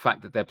about the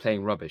fact that they're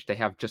playing rubbish. They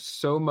have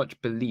just so much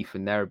belief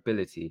in their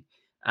ability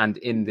and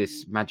in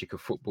this magic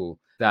of football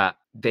that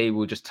they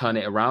will just turn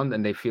it around,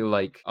 and they feel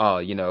like,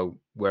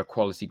 we're a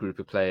quality group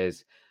of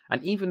players.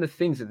 And even the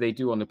things that they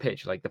do on the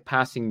pitch, like the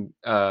passing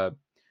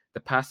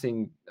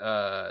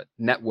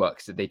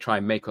networks that they try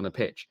and make on the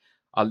pitch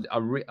are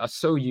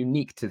so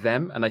unique to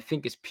them. And I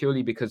think it's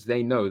purely because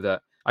they know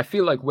that, I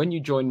feel like when you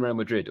join Real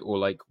Madrid, or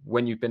like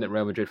when you've been at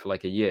Real Madrid for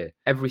like a year,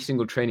 every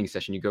single training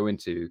session you go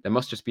into, there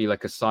must just be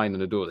like a sign on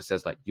the door that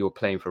says like, you're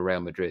playing for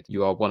Real Madrid.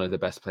 You are one of the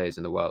best players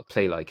in the world.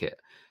 Play like it.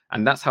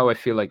 And that's how I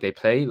feel like they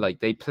play. Like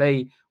they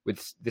play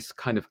with this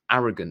kind of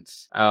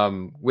arrogance,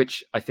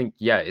 which I think,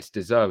 it's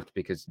deserved,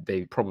 because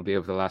they probably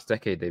over the last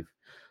decade, they've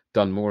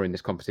done more in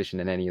this competition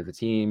than any other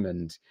team,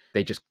 and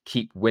they just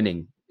keep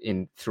winning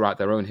throughout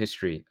their own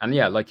history. And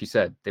like you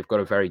said, they've got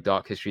a very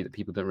dark history that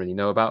people don't really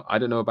know about. I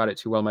don't know about it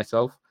too well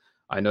myself.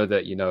 I know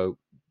that,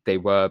 they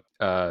were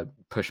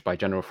pushed by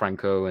General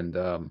Franco, and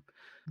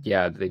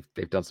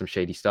they've done some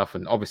shady stuff.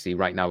 And obviously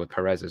right now with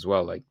Perez as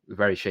well, like a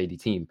very shady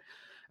team.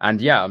 And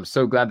I'm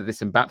so glad that this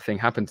Mbappe thing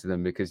happened to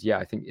them, because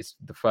I think it's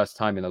the first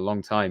time in a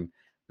long time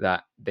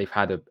that they've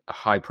had a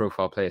high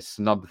profile player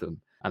snub them.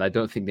 And I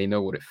don't think they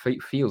know what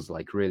it feels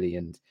like, really.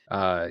 And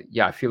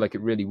I feel like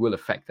it really will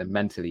affect them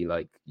mentally.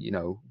 Like,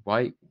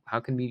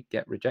 how can we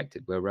get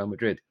rejected? We're Real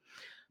Madrid.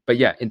 But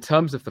in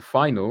terms of the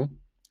final,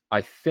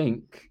 I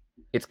think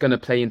it's going to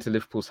play into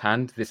Liverpool's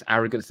hand, this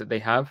arrogance that they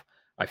have.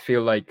 I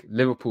feel like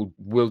Liverpool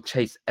will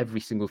chase every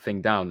single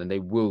thing down, and they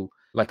will.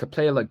 Like a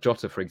player like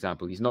Jota, for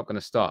example, he's not going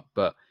to start,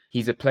 but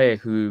he's a player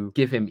who,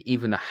 give him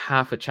even a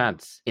half a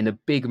chance in a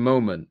big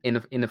moment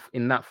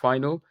in that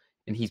final,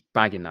 and he's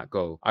bagging that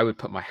goal. I would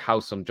put my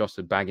house on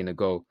Jota bagging a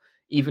goal,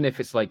 even if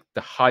it's like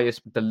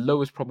the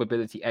lowest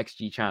probability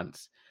XG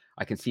chance.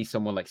 I can see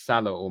someone like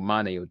Salah or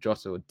Mane or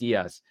Jota or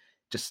Diaz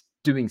just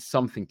doing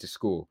something to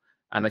score.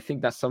 And I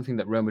think that's something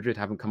that Real Madrid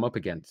haven't come up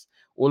against.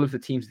 All of the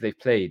teams they've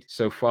played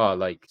so far,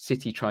 like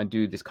City try and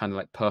do this kind of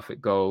like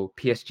perfect goal,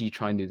 PSG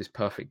try and do this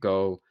perfect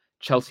goal,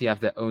 Chelsea have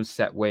their own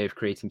set way of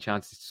creating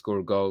chances to score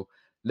a goal.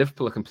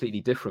 Liverpool are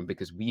completely different,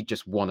 because we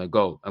just want a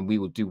goal and we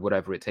will do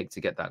whatever it takes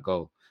to get that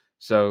goal.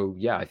 So,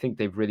 I think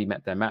they've really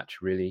met their match,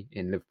 really,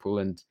 in Liverpool.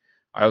 And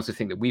I also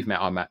think that we've met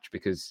our match,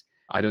 because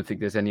I don't think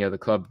there's any other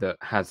club that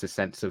has the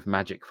sense of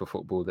magic for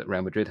football that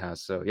Real Madrid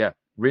has. So,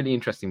 really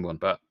interesting one,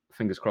 but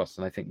fingers crossed.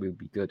 And I think we'll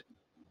be good.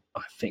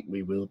 I think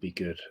we will be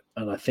good.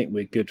 And I think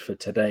we're good for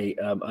today.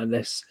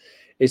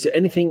 Is there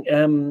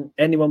anything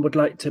anyone would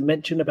like to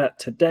mention about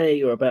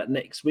today or about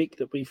next week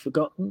that we've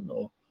forgotten?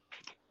 Or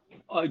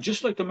I'd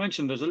just like to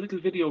mention there's a little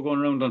video going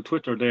around on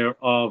Twitter there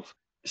of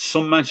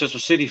some Manchester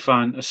City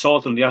fan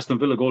assaulting the Aston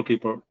Villa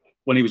goalkeeper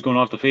when he was going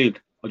off the field.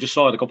 I just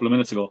saw it a couple of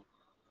minutes ago.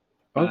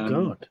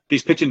 God.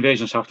 These pitch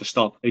invasions have to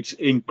stop. It's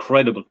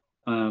incredible.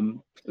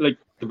 Like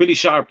the Billy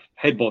Sharp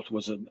headbutt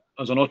was an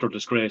utter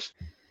disgrace.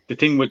 The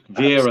thing with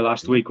Vieira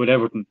last week with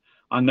Everton,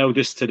 and now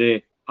this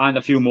today, and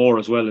a few more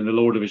as well in the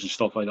lower division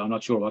stuff. I'm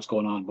not sure what's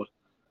going on, but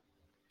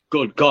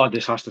good God,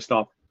 this has to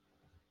stop.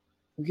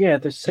 Yeah,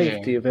 the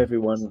safety of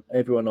everyone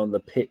on the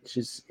pitch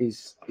is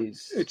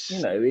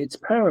it's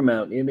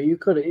paramount. You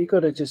got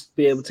to just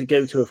be able to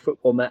go to a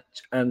football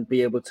match and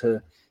be able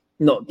to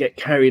not get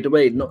carried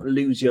away, not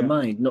lose your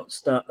mind, not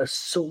start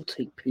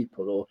assaulting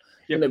people or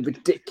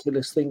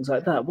ridiculous things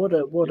like that. What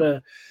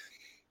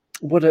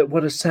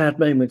a sad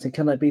moment. And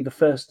can I be the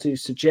first to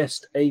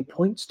suggest a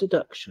points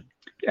deduction?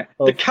 Yeah,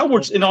 the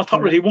cowards in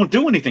authority won't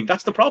do anything.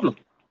 That's the problem.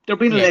 They're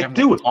being let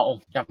do it.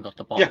 You haven't got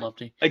the bottle, have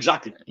they?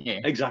 Exactly.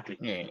 Yeah, exactly.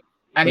 Yeah,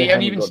 and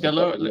even still,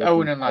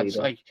 Owen and lads,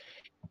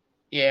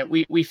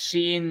 we've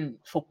seen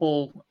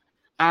football,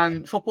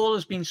 and football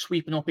has been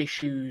sweeping up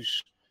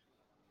issues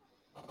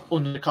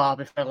under the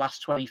carpet for the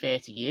last 20,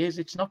 30 years.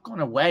 It's not gone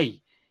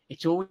away.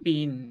 It's always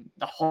been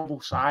the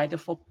horrible side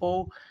of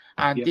football,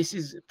 and this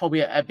is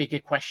probably a bigger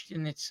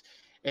question. It's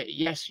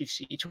yes,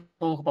 you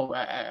talk about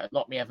a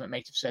lot of me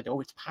mates have said,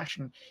 it's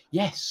passion.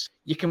 Yes,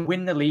 you can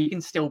win the league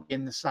and still be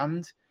in the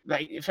sand.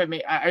 Like, for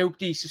me, I hope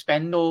they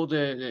suspend all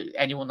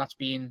anyone that's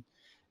been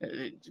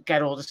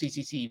get all the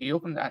CCTV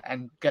up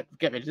and get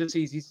rid of the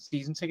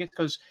season tickets,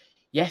 because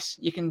yes,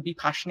 you can be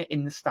passionate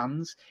in the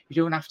stands.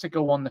 You don't have to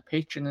go on the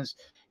pitch, and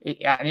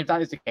if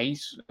that is the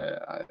case,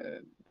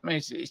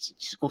 it's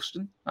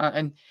disgusting,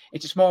 and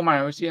it's a small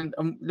minority. And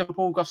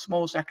Liverpool got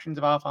small sections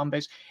of our fan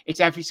base. It's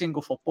every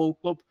single football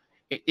club.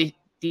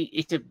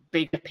 It's a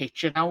bigger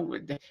picture now.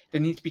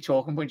 There needs to be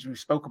talking points. We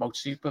spoke about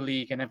Super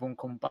League, and everyone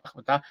come back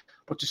with that.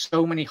 But there's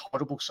so many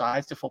horrible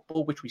sides to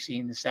football, which we see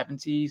in the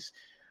 70s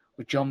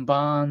with John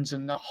Barnes,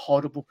 and the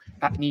horrible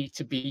that need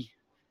to be.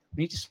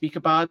 We need to speak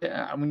about it,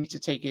 and we need to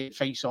take it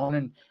face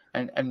on,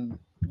 and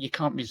you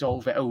can't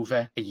resolve it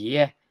over a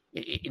year.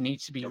 It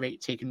needs to be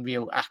taking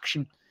real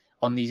action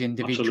on these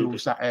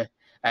individuals that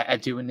are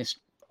doing this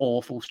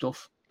awful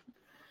stuff.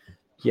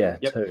 Yeah,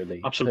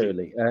 totally.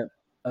 Absolutely.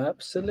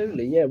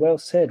 Absolutely. Yeah, well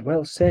said.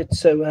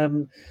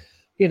 So,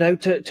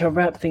 to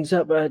wrap things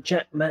up,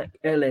 Jack Mack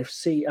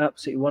LFC,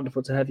 absolutely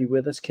wonderful to have you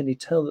with us. Can you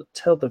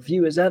tell the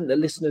viewers and the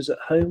listeners at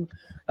home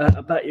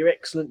about your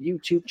excellent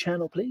YouTube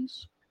channel,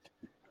 please?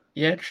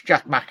 Yeah, it's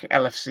Jack Mack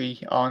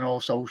LFC on all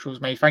socials,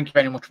 mate. Thank you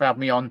very much for having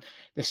me on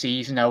this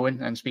season,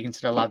 Owen, and speaking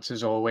to the lads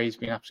as always. It's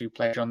been an absolute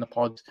pleasure on the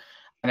pod.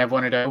 And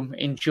everyone at home,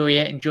 enjoy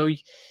it. Enjoy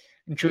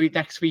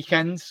next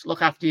weekend.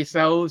 Look after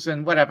yourselves,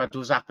 and whatever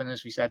does happen,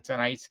 as we said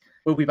tonight,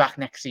 we'll be back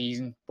next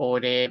season.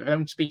 But if I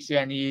don't speak to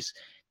any of you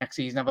next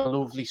season, have a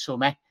lovely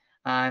summer.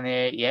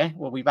 And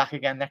we'll be back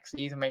again next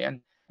season, mate.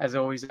 And as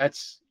always,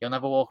 you'll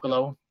never walk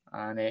alone.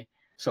 And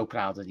so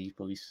proud of these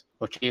boys.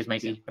 But cheers,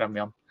 matey, for having me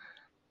on.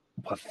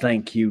 Well,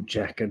 thank you,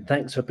 Jack, and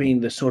thanks for being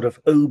the sort of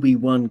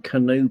Obi-Wan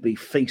Kenobi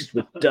faced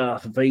with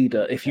Darth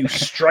Vader. If you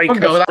strike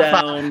us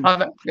down,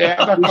 we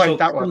shall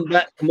come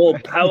back more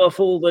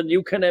powerful than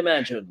you can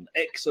imagine.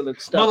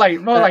 Excellent stuff.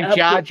 More like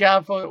Jar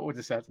Jar, I would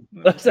have said.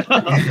 But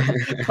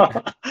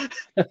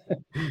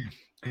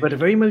a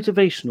very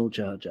motivational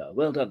Jar Jar.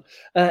 Well done.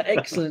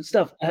 Excellent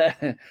stuff.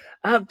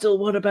 Abdul,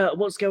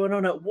 what's going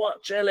on at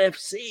Watch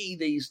LFC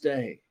these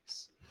days?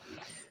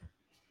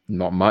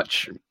 Not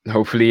much.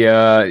 Hopefully,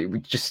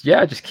 just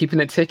keeping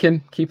it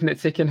ticking.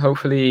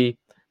 Hopefully,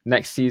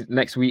 next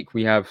week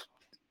we have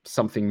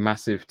something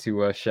massive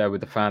to share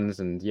with the fans,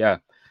 and your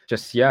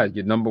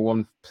number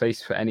one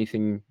place for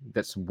anything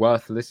that's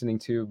worth listening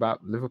to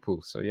about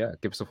Liverpool. So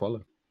give us a follow.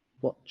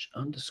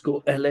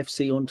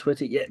 Watch_LFC on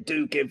Twitter. Yeah,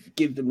 do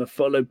give them a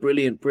follow.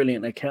 Brilliant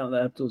account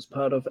that Abdul's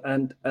part of.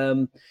 And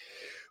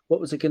what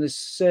was I going to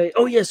say?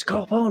 Oh yes,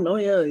 Cop On. Oh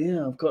yeah.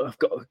 I've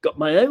got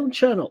my own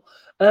channel.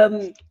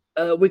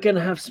 We're going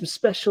to have some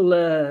special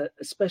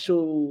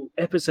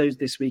episodes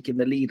this week in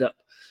the lead up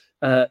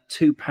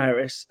to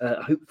Paris.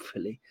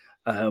 Hopefully,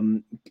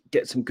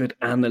 get some good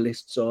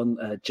analysts on.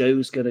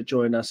 Joe's going to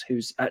join us,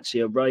 who's actually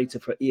a writer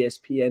for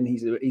ESPN.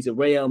 He's a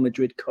Real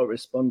Madrid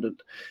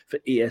correspondent for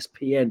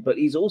ESPN, but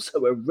he's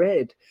also a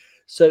Red.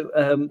 So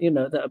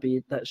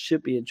that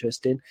should be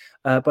interesting.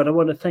 But I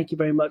want to thank you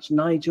very much,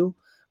 Nigel,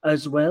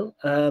 as well,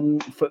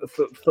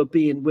 for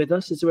being with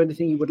us. Is there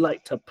anything you would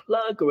like to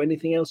plug or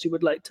anything else you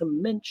would like to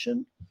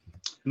mention?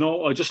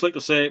 No, I'd just like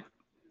to say,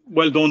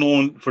 well done,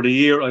 Owen, for the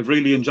year. I've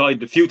really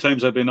enjoyed the few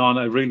times I've been on.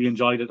 I really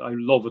enjoyed it. I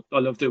love it. I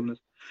love doing it.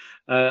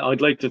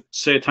 I'd like to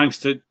say thanks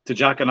to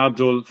Jack and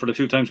Abdul for the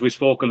few times we've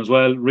spoken as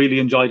well. Really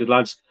enjoyed it,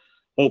 lads.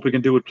 Hope we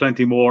can do it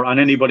plenty more. And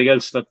anybody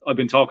else that I've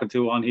been talking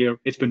to on here,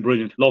 it's been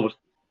brilliant. Love it.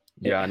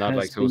 Yeah, and I'd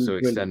like to also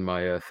extend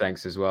my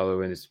thanks as well.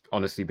 And it's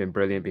honestly been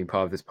brilliant being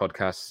part of this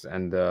podcast.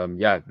 And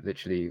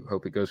literally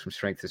hope it goes from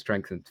strength to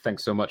strength. And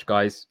thanks so much,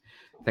 guys.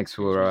 Thanks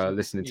for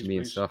listening to me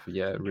and stuff.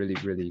 Yeah,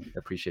 really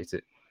appreciate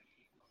it.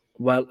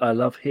 Well, I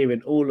love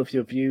hearing all of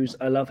your views.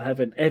 I love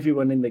having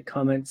everyone in the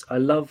comments.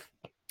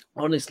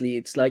 Honestly,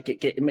 it's like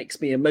it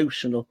makes me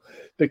emotional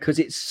because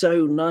it's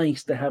so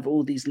nice to have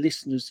all these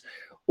listeners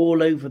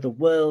all over the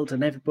world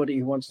and everybody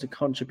who wants to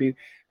contribute.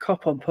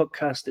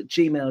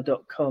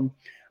 coponpodcast@gmail.com.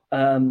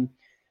 Thank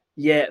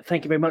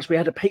you very much. We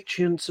had a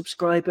Patreon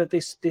subscriber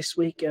this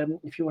week.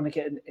 If you want to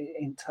get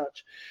in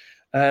touch,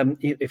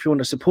 if you want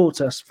to support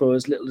us for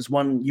as little as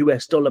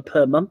 $1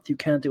 per month, you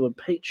can do on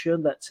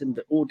Patreon. That's in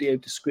the audio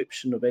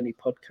description of any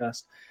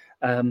podcast.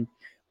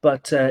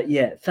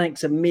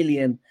 Thanks a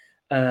million.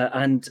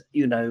 And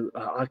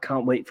I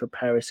can't wait for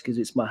Paris because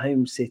it's my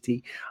home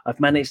city. I've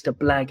managed to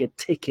blag a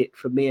ticket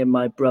for me and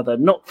my brother,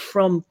 not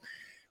from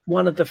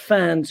one of the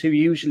fans who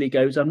usually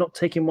goes. I'm not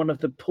taking one of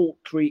the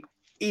paltry,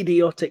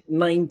 idiotic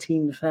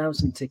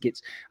 19,000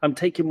 tickets. I'm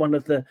taking one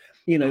of the,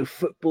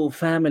 football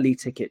family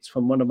tickets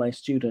from one of my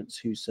students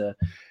who's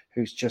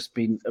just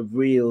been a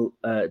real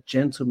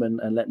gentleman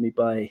and let me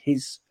buy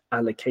his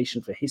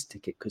allocation for his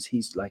ticket because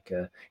he's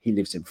he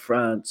lives in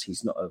France.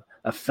 He's not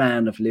a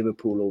fan of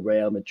Liverpool or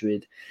Real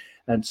Madrid.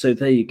 And so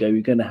there you go.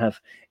 You're going to have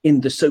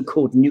in the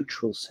so-called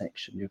neutral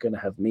section, you're going to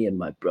have me and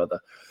my brother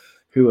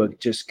who are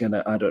just going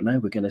to, I don't know,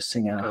 we're going to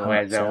sing our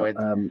hearts out.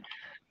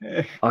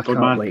 I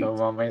can't wait.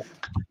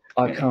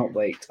 I can't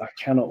wait. I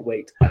cannot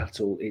wait at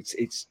all.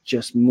 It's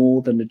just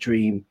more than a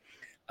dream.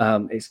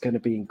 It's going to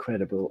be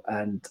incredible.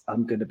 And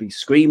I'm going to be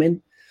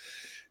screaming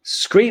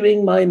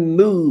my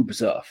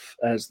moobs off,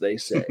 as they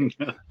say.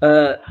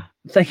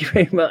 Thank you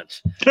very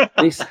much.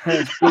 This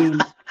has been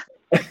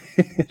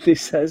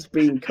this has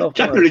been Cop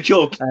Jack On, really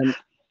joked. and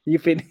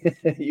you've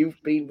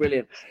been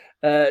brilliant.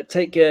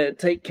 Take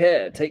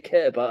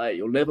care. Bye.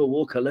 You'll never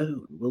walk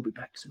alone. We'll be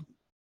back soon.